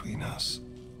connection between us.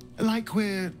 Like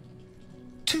we're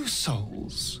two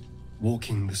souls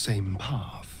walking the same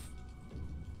path.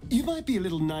 You might be a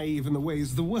little naive in the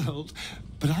ways of the world,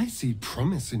 but I see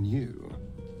promise in you.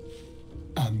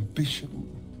 Ambition.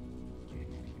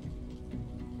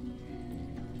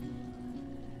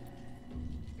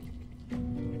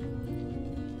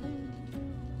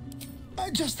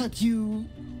 Just that you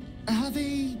have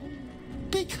a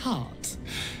big heart.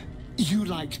 You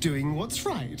like doing what's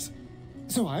right.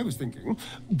 So I was thinking,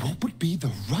 what would be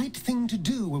the right thing to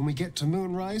do when we get to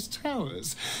Moonrise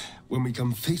Towers? When we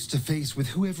come face to face with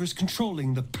whoever is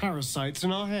controlling the parasites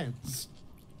in our heads?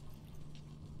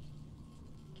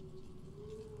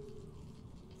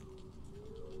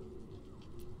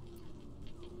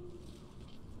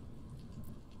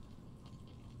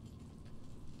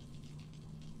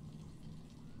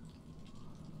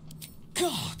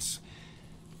 God!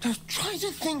 Now try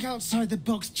to think outside the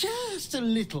box just a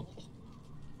little.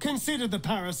 Consider the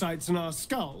parasites in our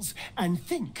skulls, and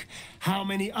think how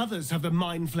many others have the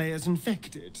mind flayers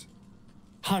infected.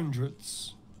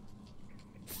 Hundreds.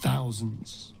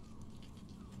 Thousands.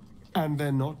 And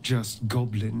they're not just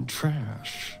goblin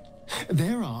trash.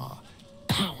 There are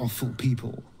powerful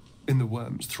people in the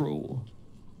worm's thrall.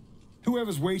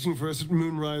 Whoever's waiting for us at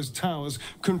Moonrise Towers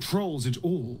controls it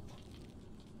all.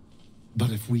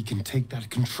 But if we can take that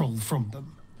control from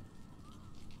them,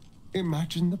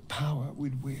 imagine the power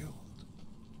we'd wield.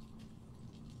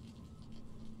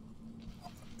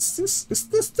 Is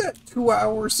this that 2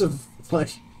 hours of,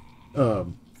 like,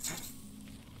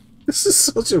 this is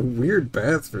such a weird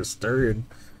path for Sturion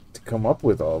to come up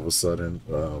with all of a sudden.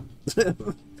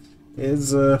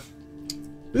 This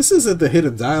isn't the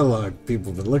hidden dialogue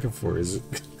people have been looking for, is it?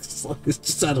 It's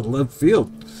just out of left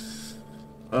field.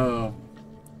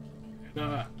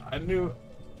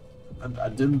 I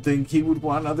didn't think he would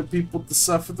want other people to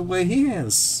suffer the way he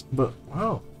has, but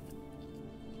wow.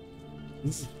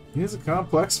 He's a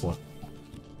complex one.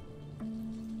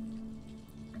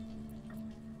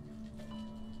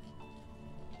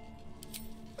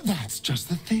 That's just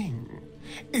the thing.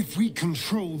 If we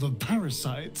control the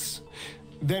parasites,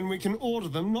 then we can order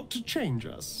them not to change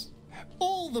us.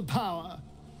 All the power,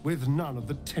 with none of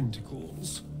the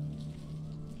tentacles.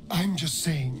 I'm just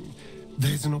saying,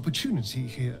 there's an opportunity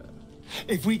here.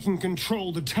 If we can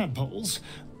control the tadpoles,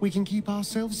 we can keep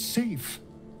ourselves safe.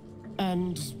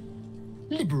 And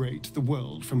liberate the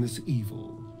world from this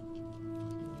evil.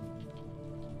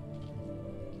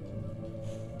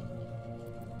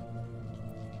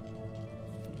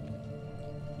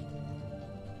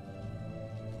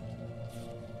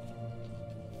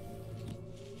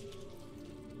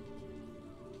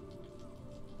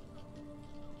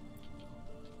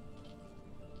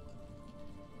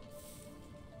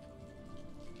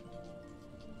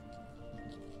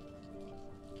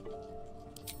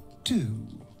 do.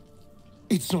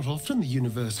 It's not often the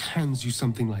universe hands you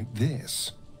something like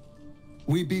this.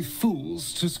 We'd be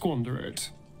fools to squander it.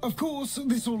 Of course,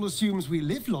 this all assumes we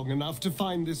live long enough to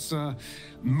find this,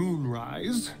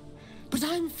 moonrise. But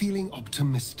I'm feeling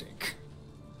optimistic.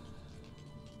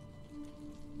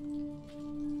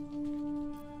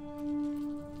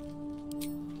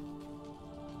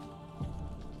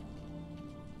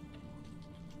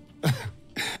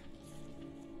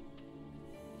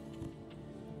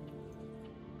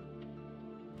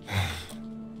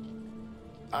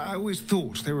 I always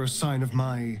thought they were a sign of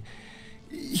my...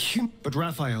 But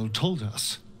Raphael told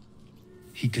us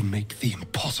he can make the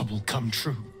impossible come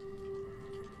true.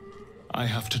 I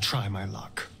have to try my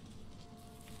luck.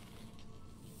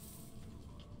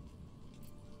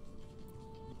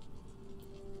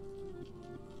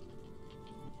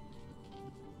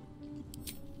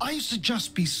 I used to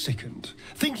just be sickened,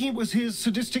 thinking it was his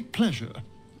sadistic pleasure.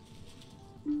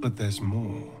 But there's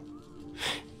more.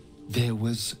 There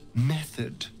was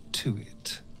method to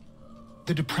it.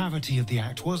 The depravity of the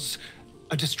act was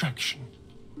a distraction.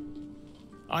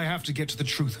 I have to get to the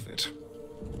truth of it.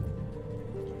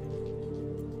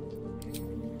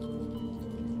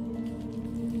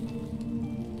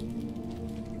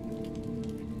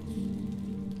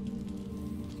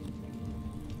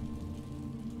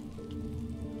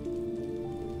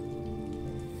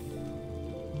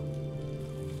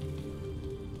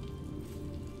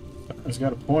 He's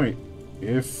got a point.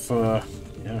 If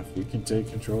we can take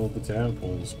control of the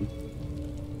tadpoles, we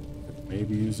could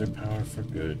maybe use their power for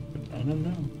good. But I don't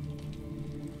know.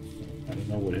 I don't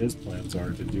know what his plans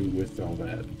are to do with all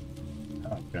that.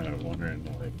 I'm kind of wondering,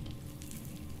 like,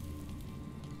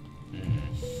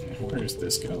 where is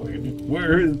this going?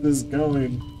 Where is this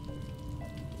going?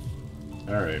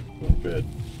 Alright, we're good.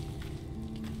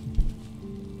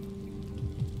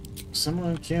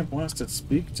 Someone in camp wants to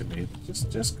speak to me.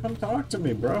 Just come talk to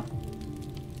me, bro.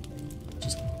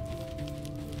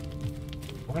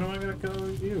 Why do I gotta go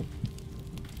with you?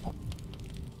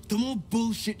 The more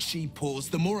bullshit she pours,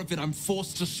 the more of it I'm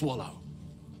forced to swallow.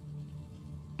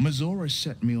 Mazora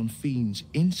set me on fiends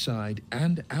inside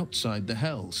and outside the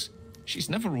Hells. She's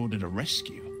never ordered a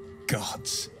rescue.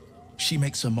 Gods. She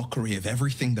makes a mockery of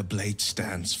everything the Blade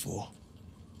stands for.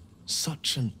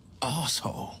 Such an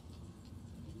asshole.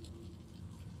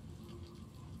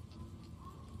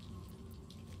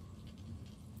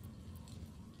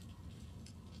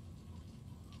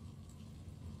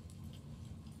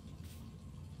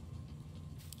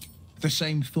 The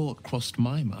same thought crossed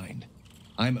my mind.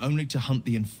 I am only to hunt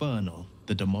the infernal,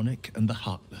 the demonic, and the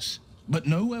heartless. But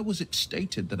nowhere was it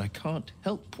stated that I can't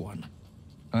help one.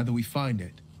 Either we find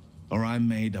it, or I'm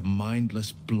made a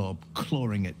mindless blob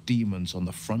clawing at demons on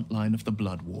the front line of the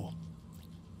blood war.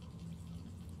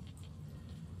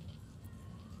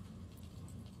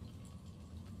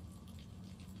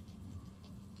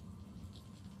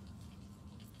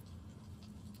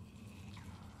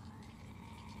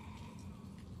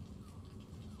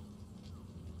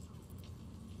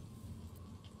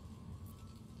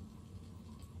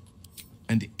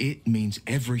 And it means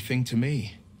everything to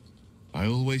me. I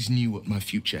always knew what my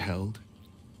future held,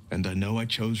 and I know I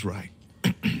chose right.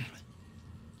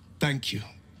 Thank you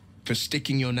for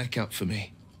sticking your neck out for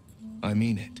me. I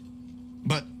mean it.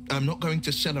 But I'm not going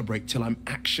to celebrate till I'm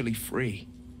actually free.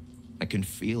 I can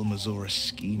feel Mazora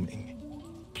scheming,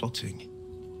 plotting.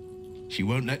 She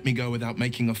won't let me go without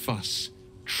making a fuss.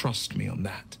 Trust me on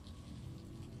that.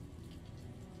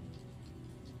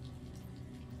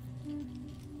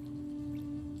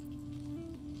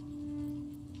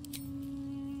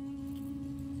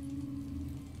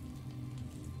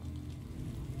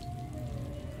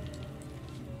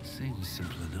 Seems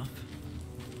simple enough.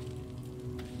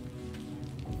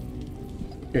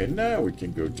 Okay, now we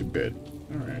can go to bed.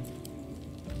 Alright.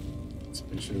 Let's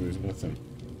make sure there's nothing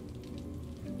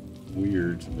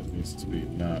weird that needs to be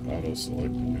not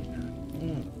auto-selected in here.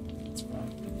 Oh, that's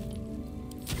fine.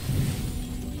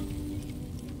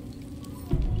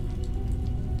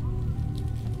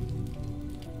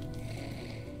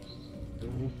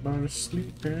 Everybody's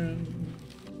sleeping.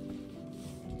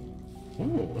 Whoa,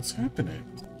 what's happening?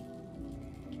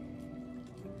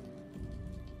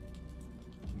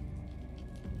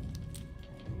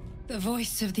 The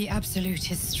voice of the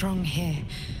Absolute is strong here,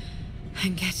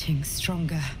 and getting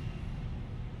stronger.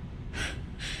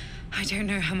 I don't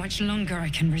know how much longer I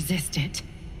can resist it.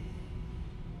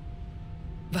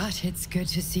 But it's good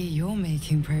to see you're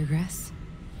making progress.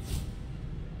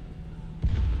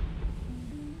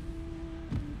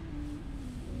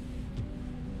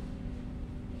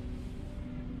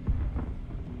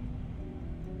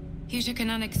 You took an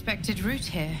unexpected route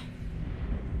here.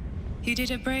 You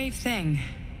did a brave thing,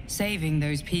 saving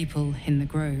those people in the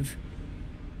grove.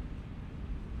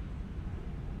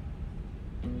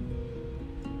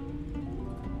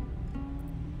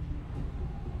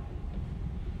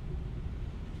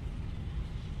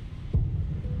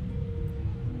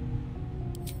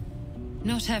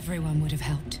 Not everyone would have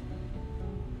helped.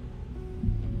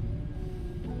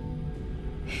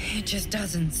 It just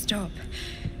doesn't stop.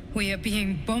 We are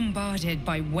being bombarded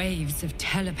by waves of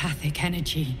telepathic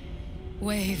energy.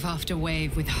 Wave after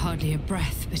wave with hardly a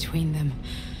breath between them.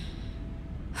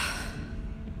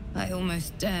 I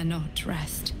almost dare not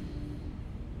rest.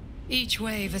 Each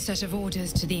wave a set of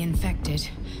orders to the infected.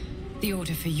 The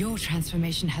order for your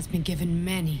transformation has been given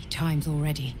many times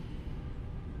already.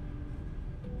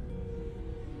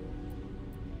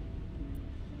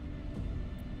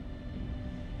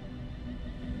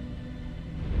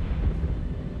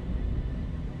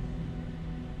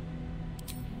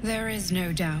 There is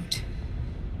no doubt.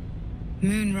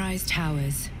 Moonrise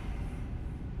Towers.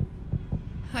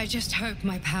 I just hope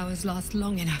my powers last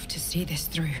long enough to see this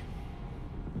through.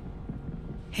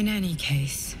 In any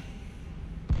case,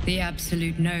 the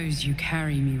Absolute knows you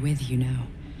carry me with you now.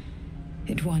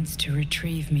 It wants to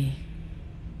retrieve me.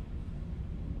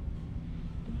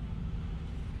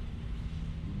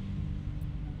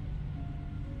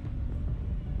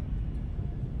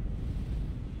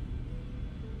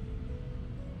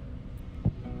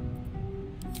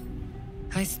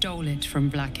 I stole it from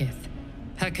Blackith.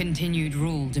 Her continued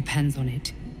rule depends on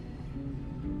it.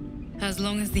 As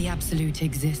long as the Absolute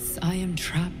exists, I am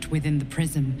trapped within the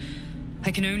prism.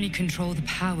 I can only control the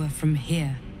power from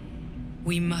here.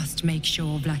 We must make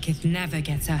sure Blackith never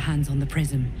gets her hands on the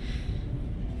prism.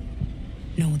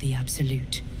 Nor the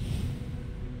Absolute.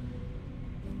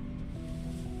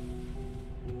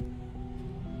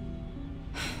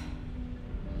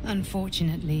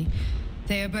 Unfortunately,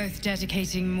 they are both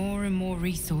dedicating more and more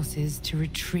resources to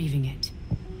retrieving it.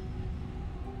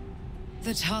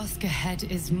 The task ahead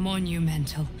is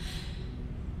monumental.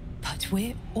 But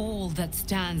we're all that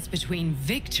stands between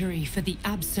victory for the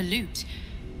Absolute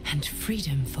and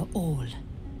freedom for all.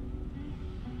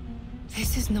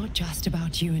 This is not just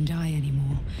about you and I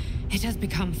anymore. It has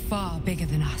become far bigger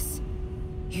than us.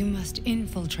 You must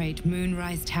infiltrate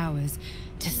Moonrise Towers,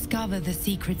 discover the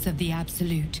secrets of the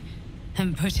Absolute,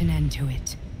 and put an end to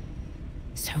it.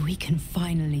 So we can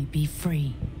finally be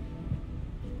free.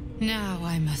 Now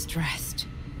I must rest.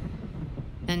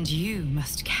 And you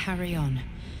must carry on.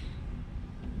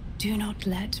 Do not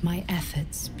let my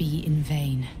efforts be in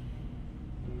vain.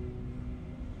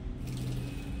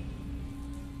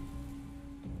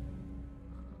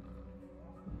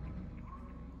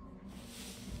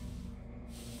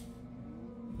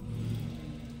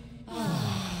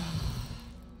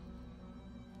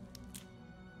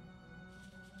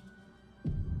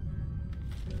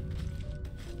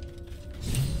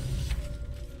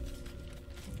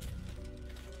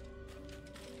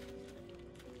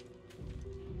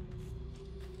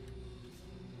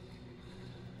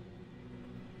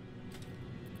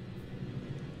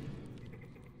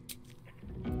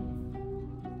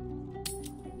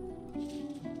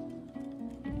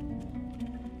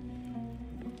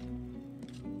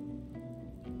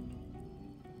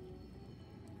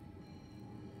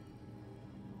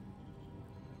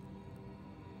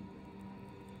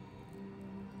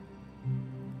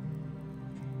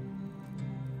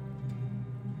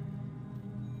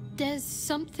 There's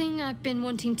something I've been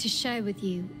wanting to share with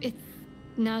you, if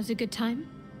now's a good time.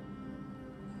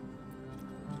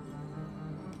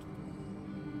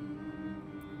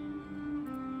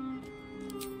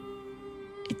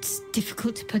 It's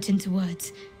difficult to put into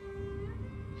words.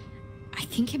 I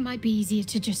think it might be easier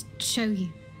to just show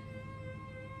you.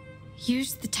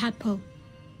 Use the tadpole,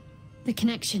 the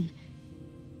connection.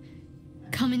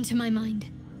 Come into my mind.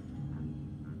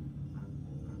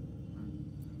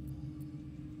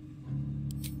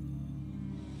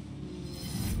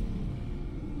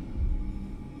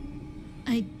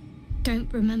 I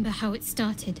don't remember how it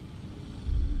started,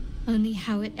 only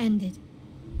how it ended.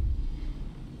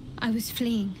 I was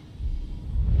fleeing.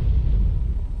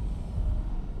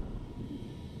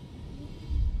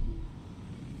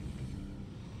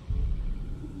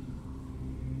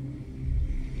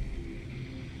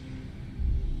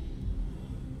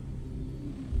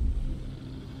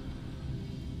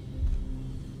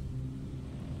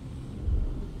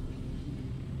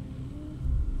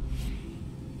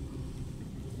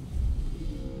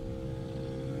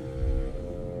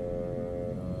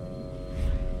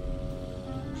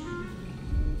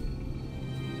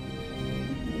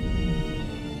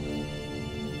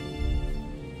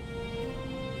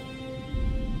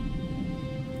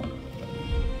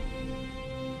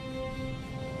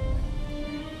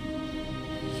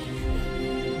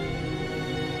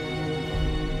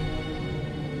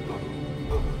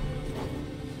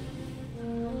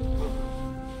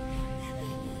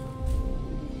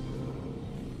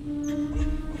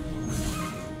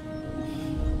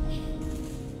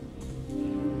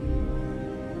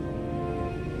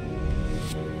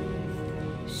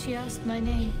 She asked my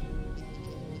name.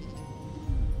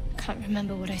 Can't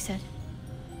remember what I said.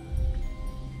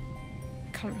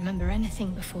 Can't remember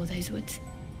anything before those words.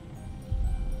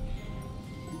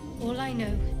 All I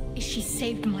know is she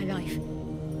saved my life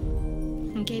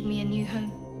and gave me a new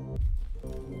home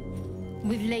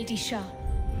with Lady Shah.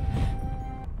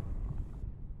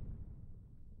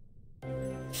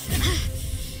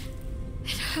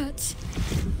 It hurts.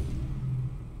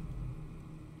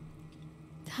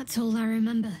 That's all I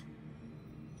remember.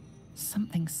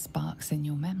 Something sparks in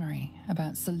your memory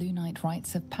about Selûnite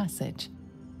rites of passage.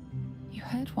 You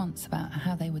heard once about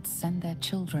how they would send their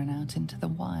children out into the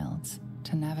wilds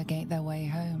to navigate their way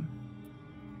home.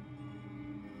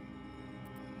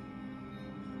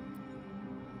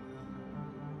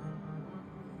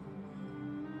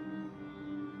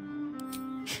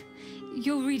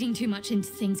 You're reading too much into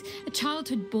things. A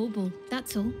childhood bauble,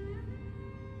 that's all.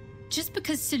 Just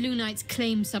because Selûnites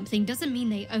claim something doesn't mean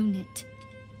they own it.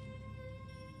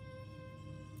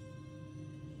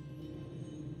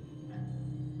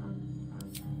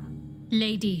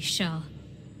 Lady Shah.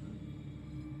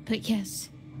 But yes,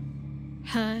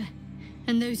 her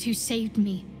and those who saved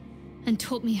me and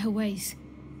taught me her ways.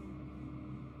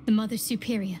 The Mother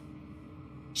Superior.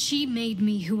 She made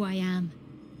me who I am.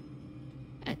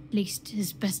 At least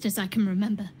as best as I can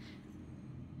remember.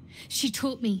 She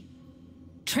taught me,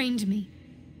 trained me,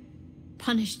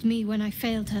 punished me when I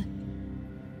failed her,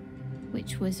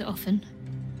 which was often.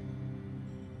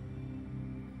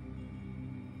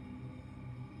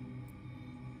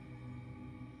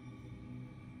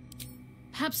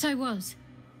 Perhaps I was.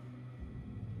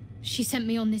 She sent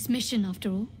me on this mission after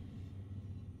all.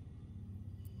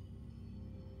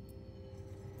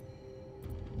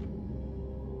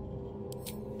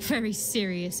 Very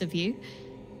serious of you,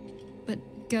 but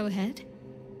go ahead.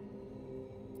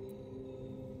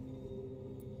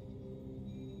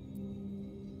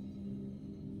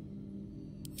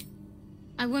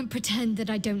 I won't pretend that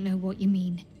I don't know what you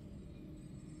mean.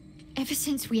 Ever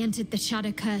since we entered the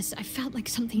Shadow Curse, I felt like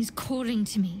something's calling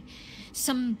to me.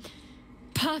 Some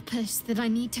purpose that I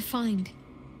need to find.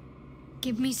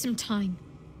 Give me some time.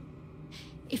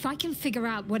 If I can figure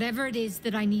out whatever it is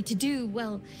that I need to do,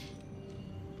 well,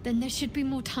 then there should be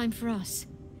more time for us.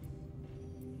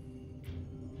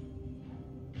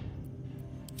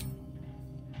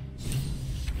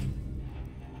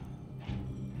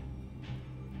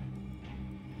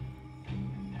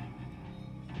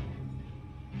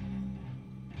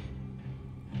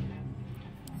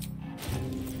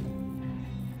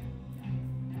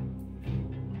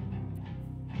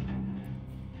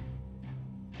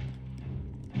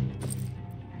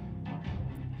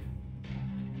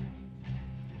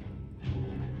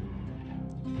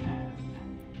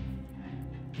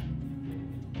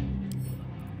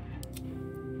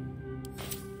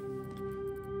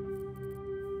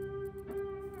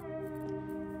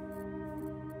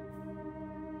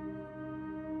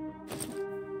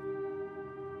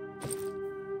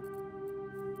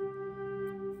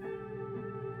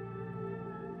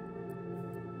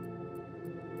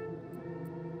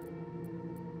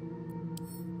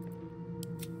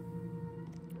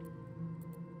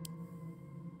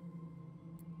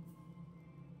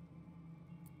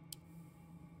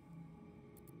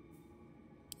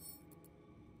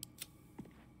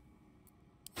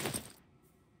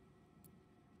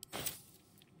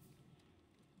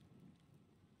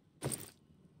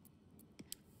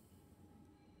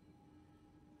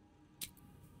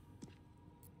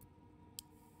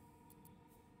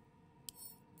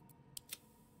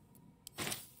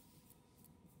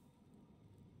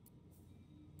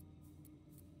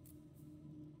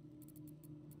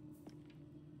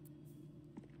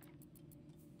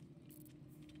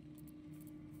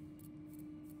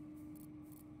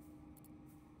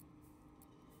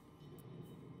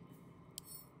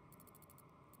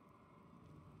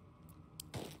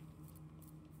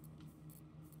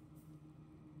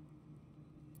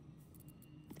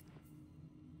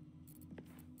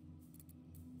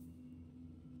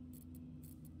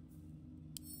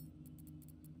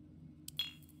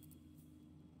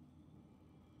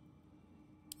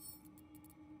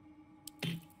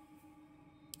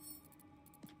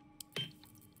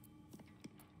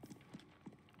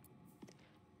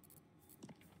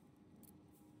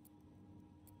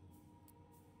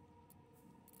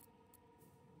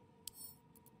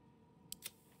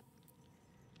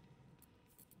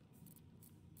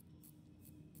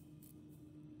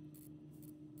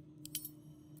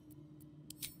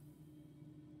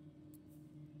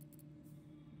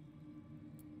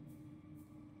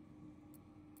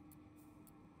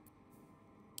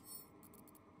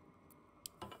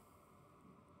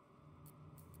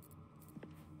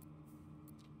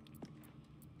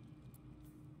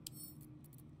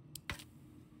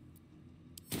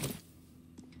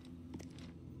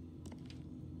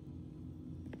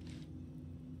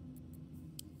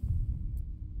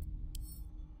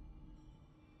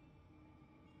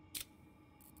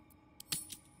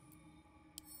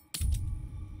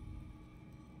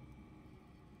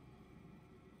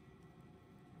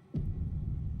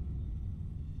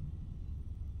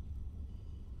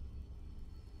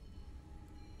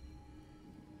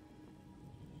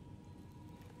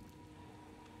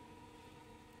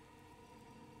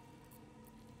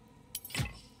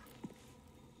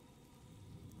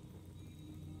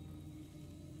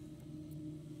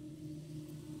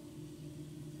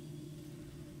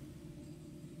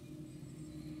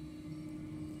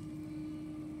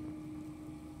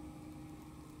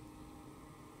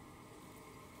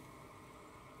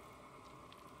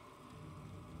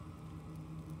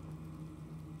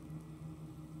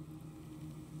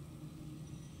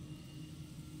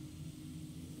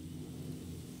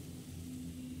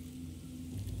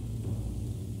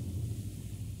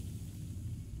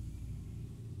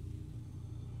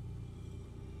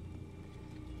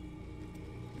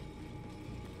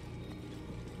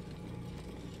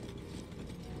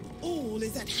 ritual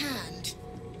is at hand.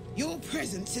 Your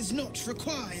presence is not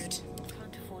required.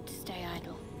 Can't afford to stay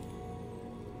idle.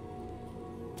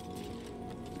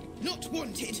 Not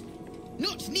wanted.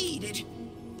 Not needed.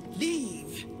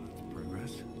 Leave.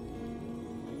 Progress.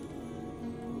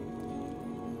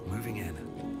 Moving in.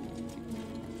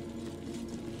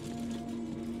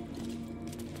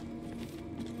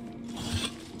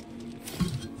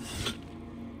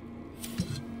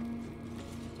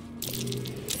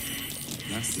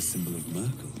 That's the symbol of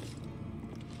Merkel.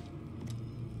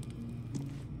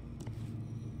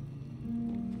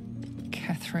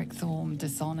 Ketheric Thorm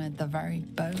dishonored the very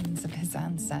bones of his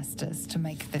ancestors to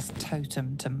make this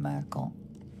totem to Merkel.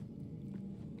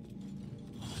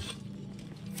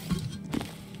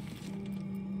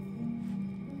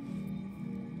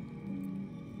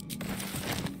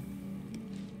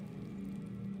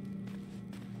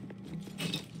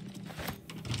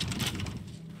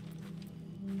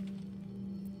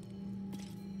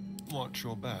 Watch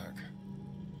your back.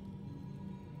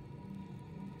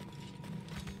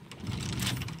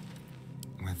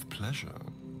 With pleasure.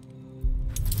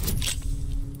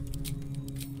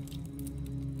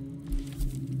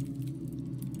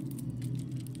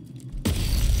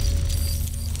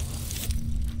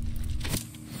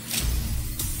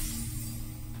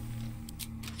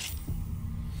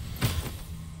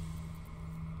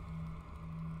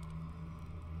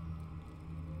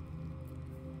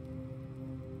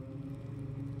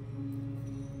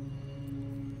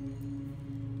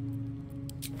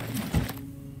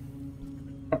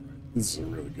 This is a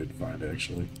really good find,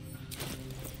 actually.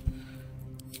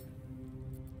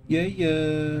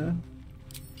 Yeah.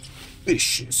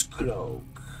 Vicious cloak.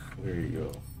 There you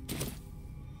go.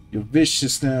 You're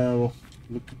vicious now.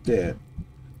 Look at that.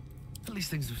 At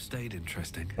least things have stayed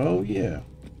interesting. Oh, yeah.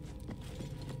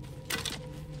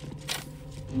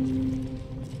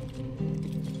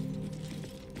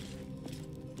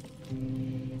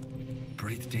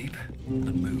 Breathe deep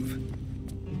and move.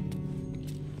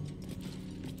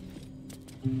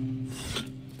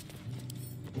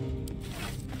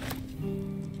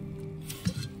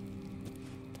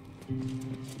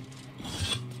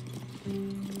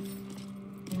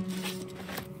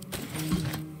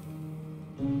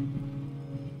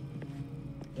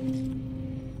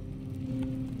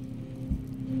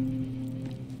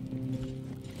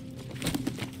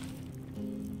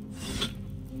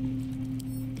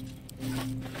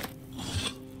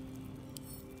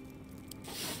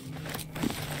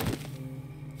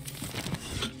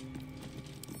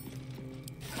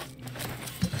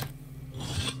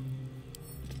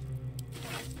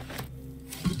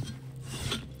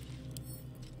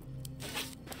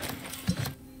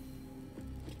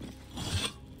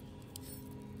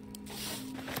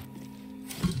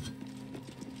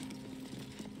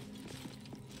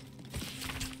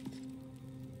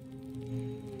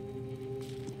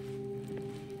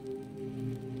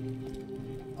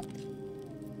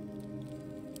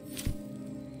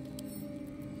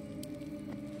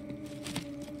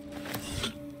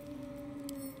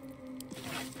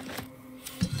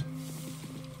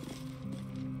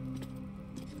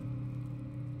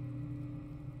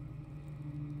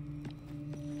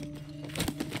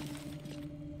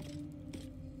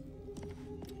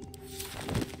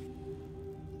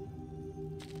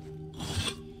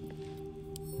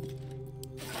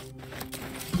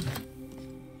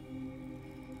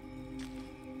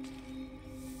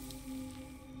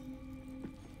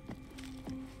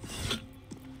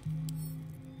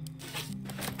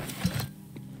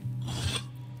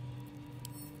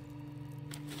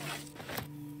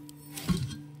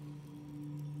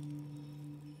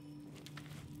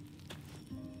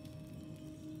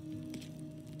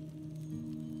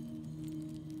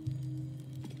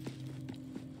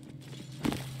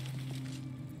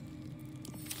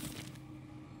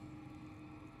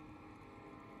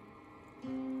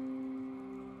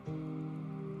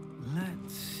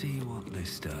 Let's see what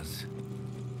this does.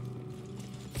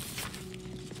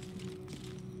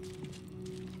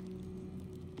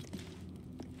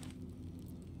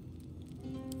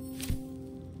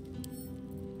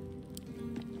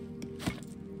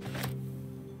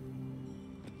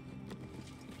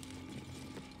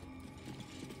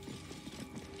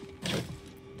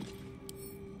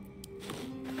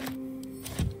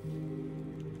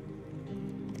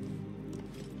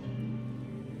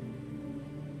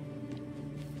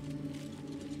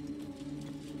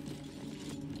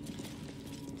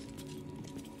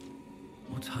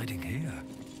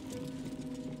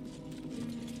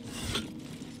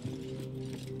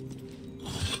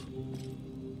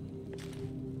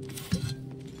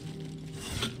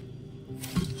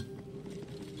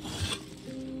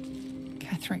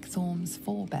 Cedric Thorm's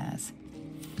forebears.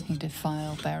 He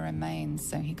defiled their remains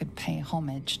so he could pay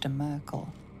homage to Merkel.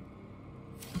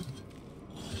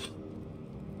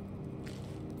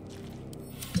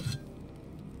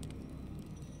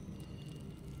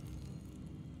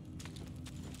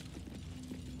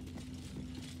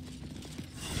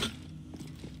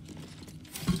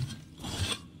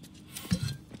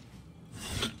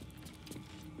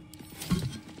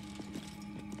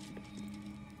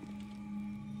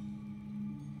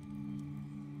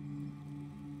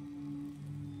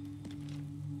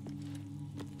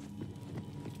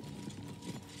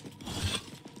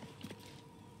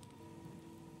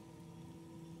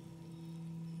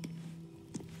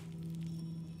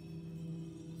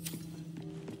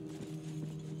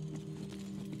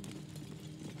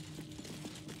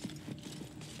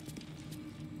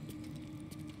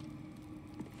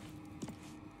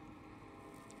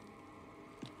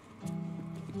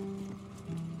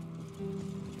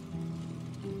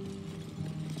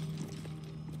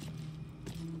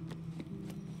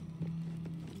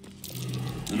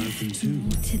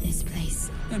 To this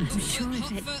place. I'm sure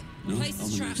of it.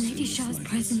 Lady Shah's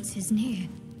presence is near.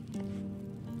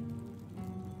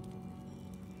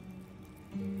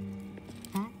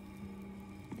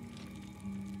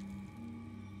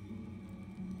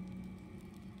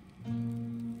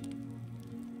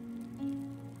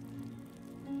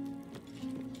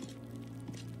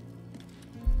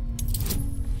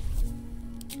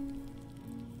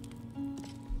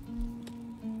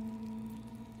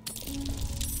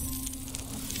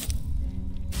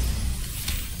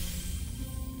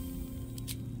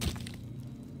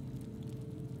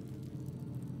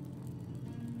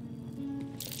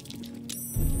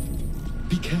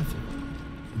 Be careful.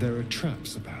 There are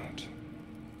traps about.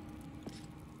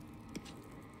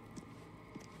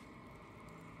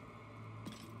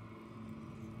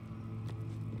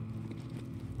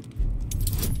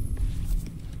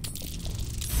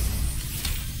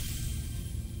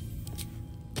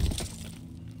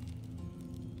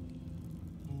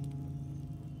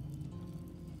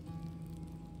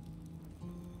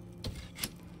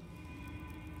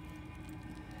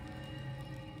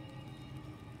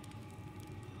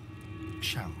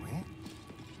 Shall we?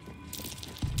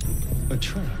 A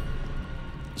trap.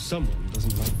 Someone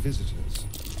doesn't like visitors.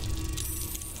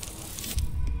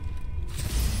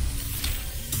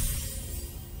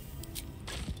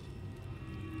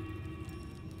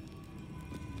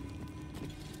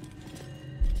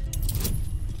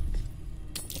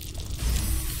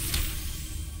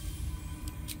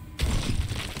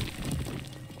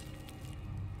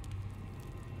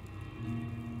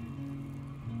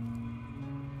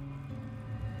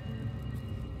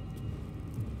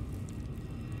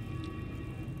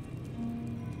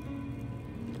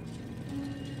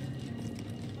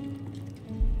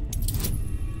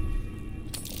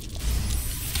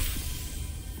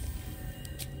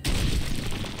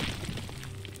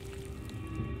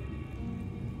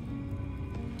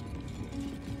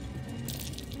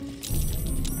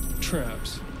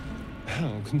 Traps.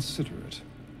 How considerate.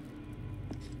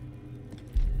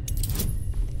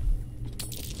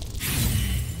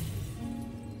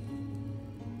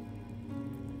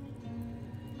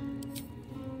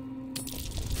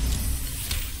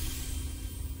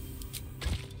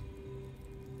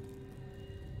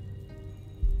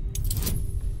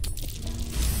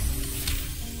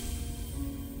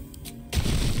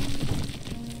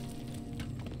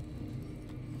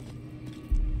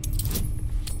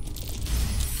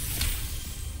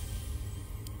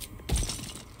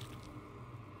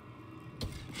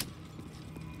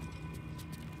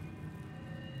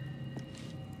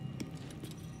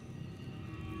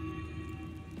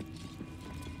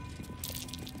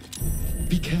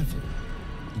 Be careful.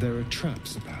 There are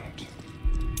traps about.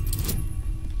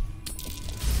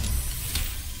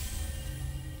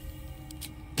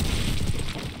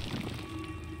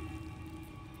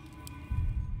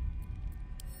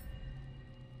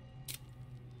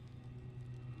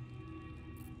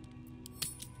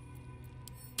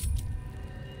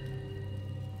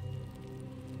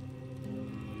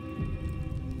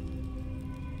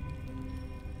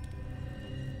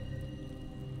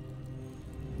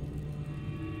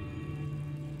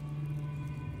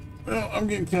 Well, I'm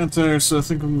getting kind of tired, so I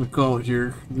think I'm going to call it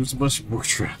here. There's a bunch more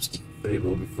traps to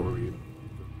enable before we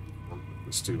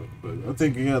this too. But I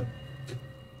think we got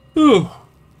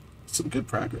some good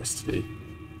progress today.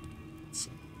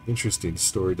 Some interesting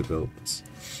story developments.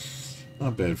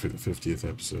 Not bad for the 50th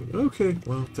episode. Okay,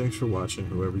 well, thanks for watching,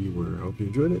 whoever you were. I hope you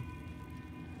enjoyed it.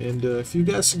 And if you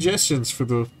got suggestions for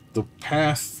the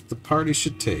path the party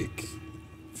should take,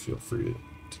 feel free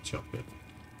to jump in.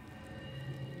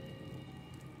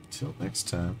 until next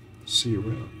time, see you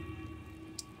around.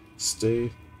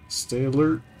 Stay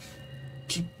alert.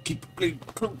 Keep playing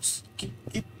close.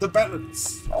 Keep the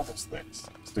balance. All those things.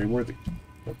 Stay worthy.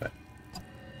 Bye-bye.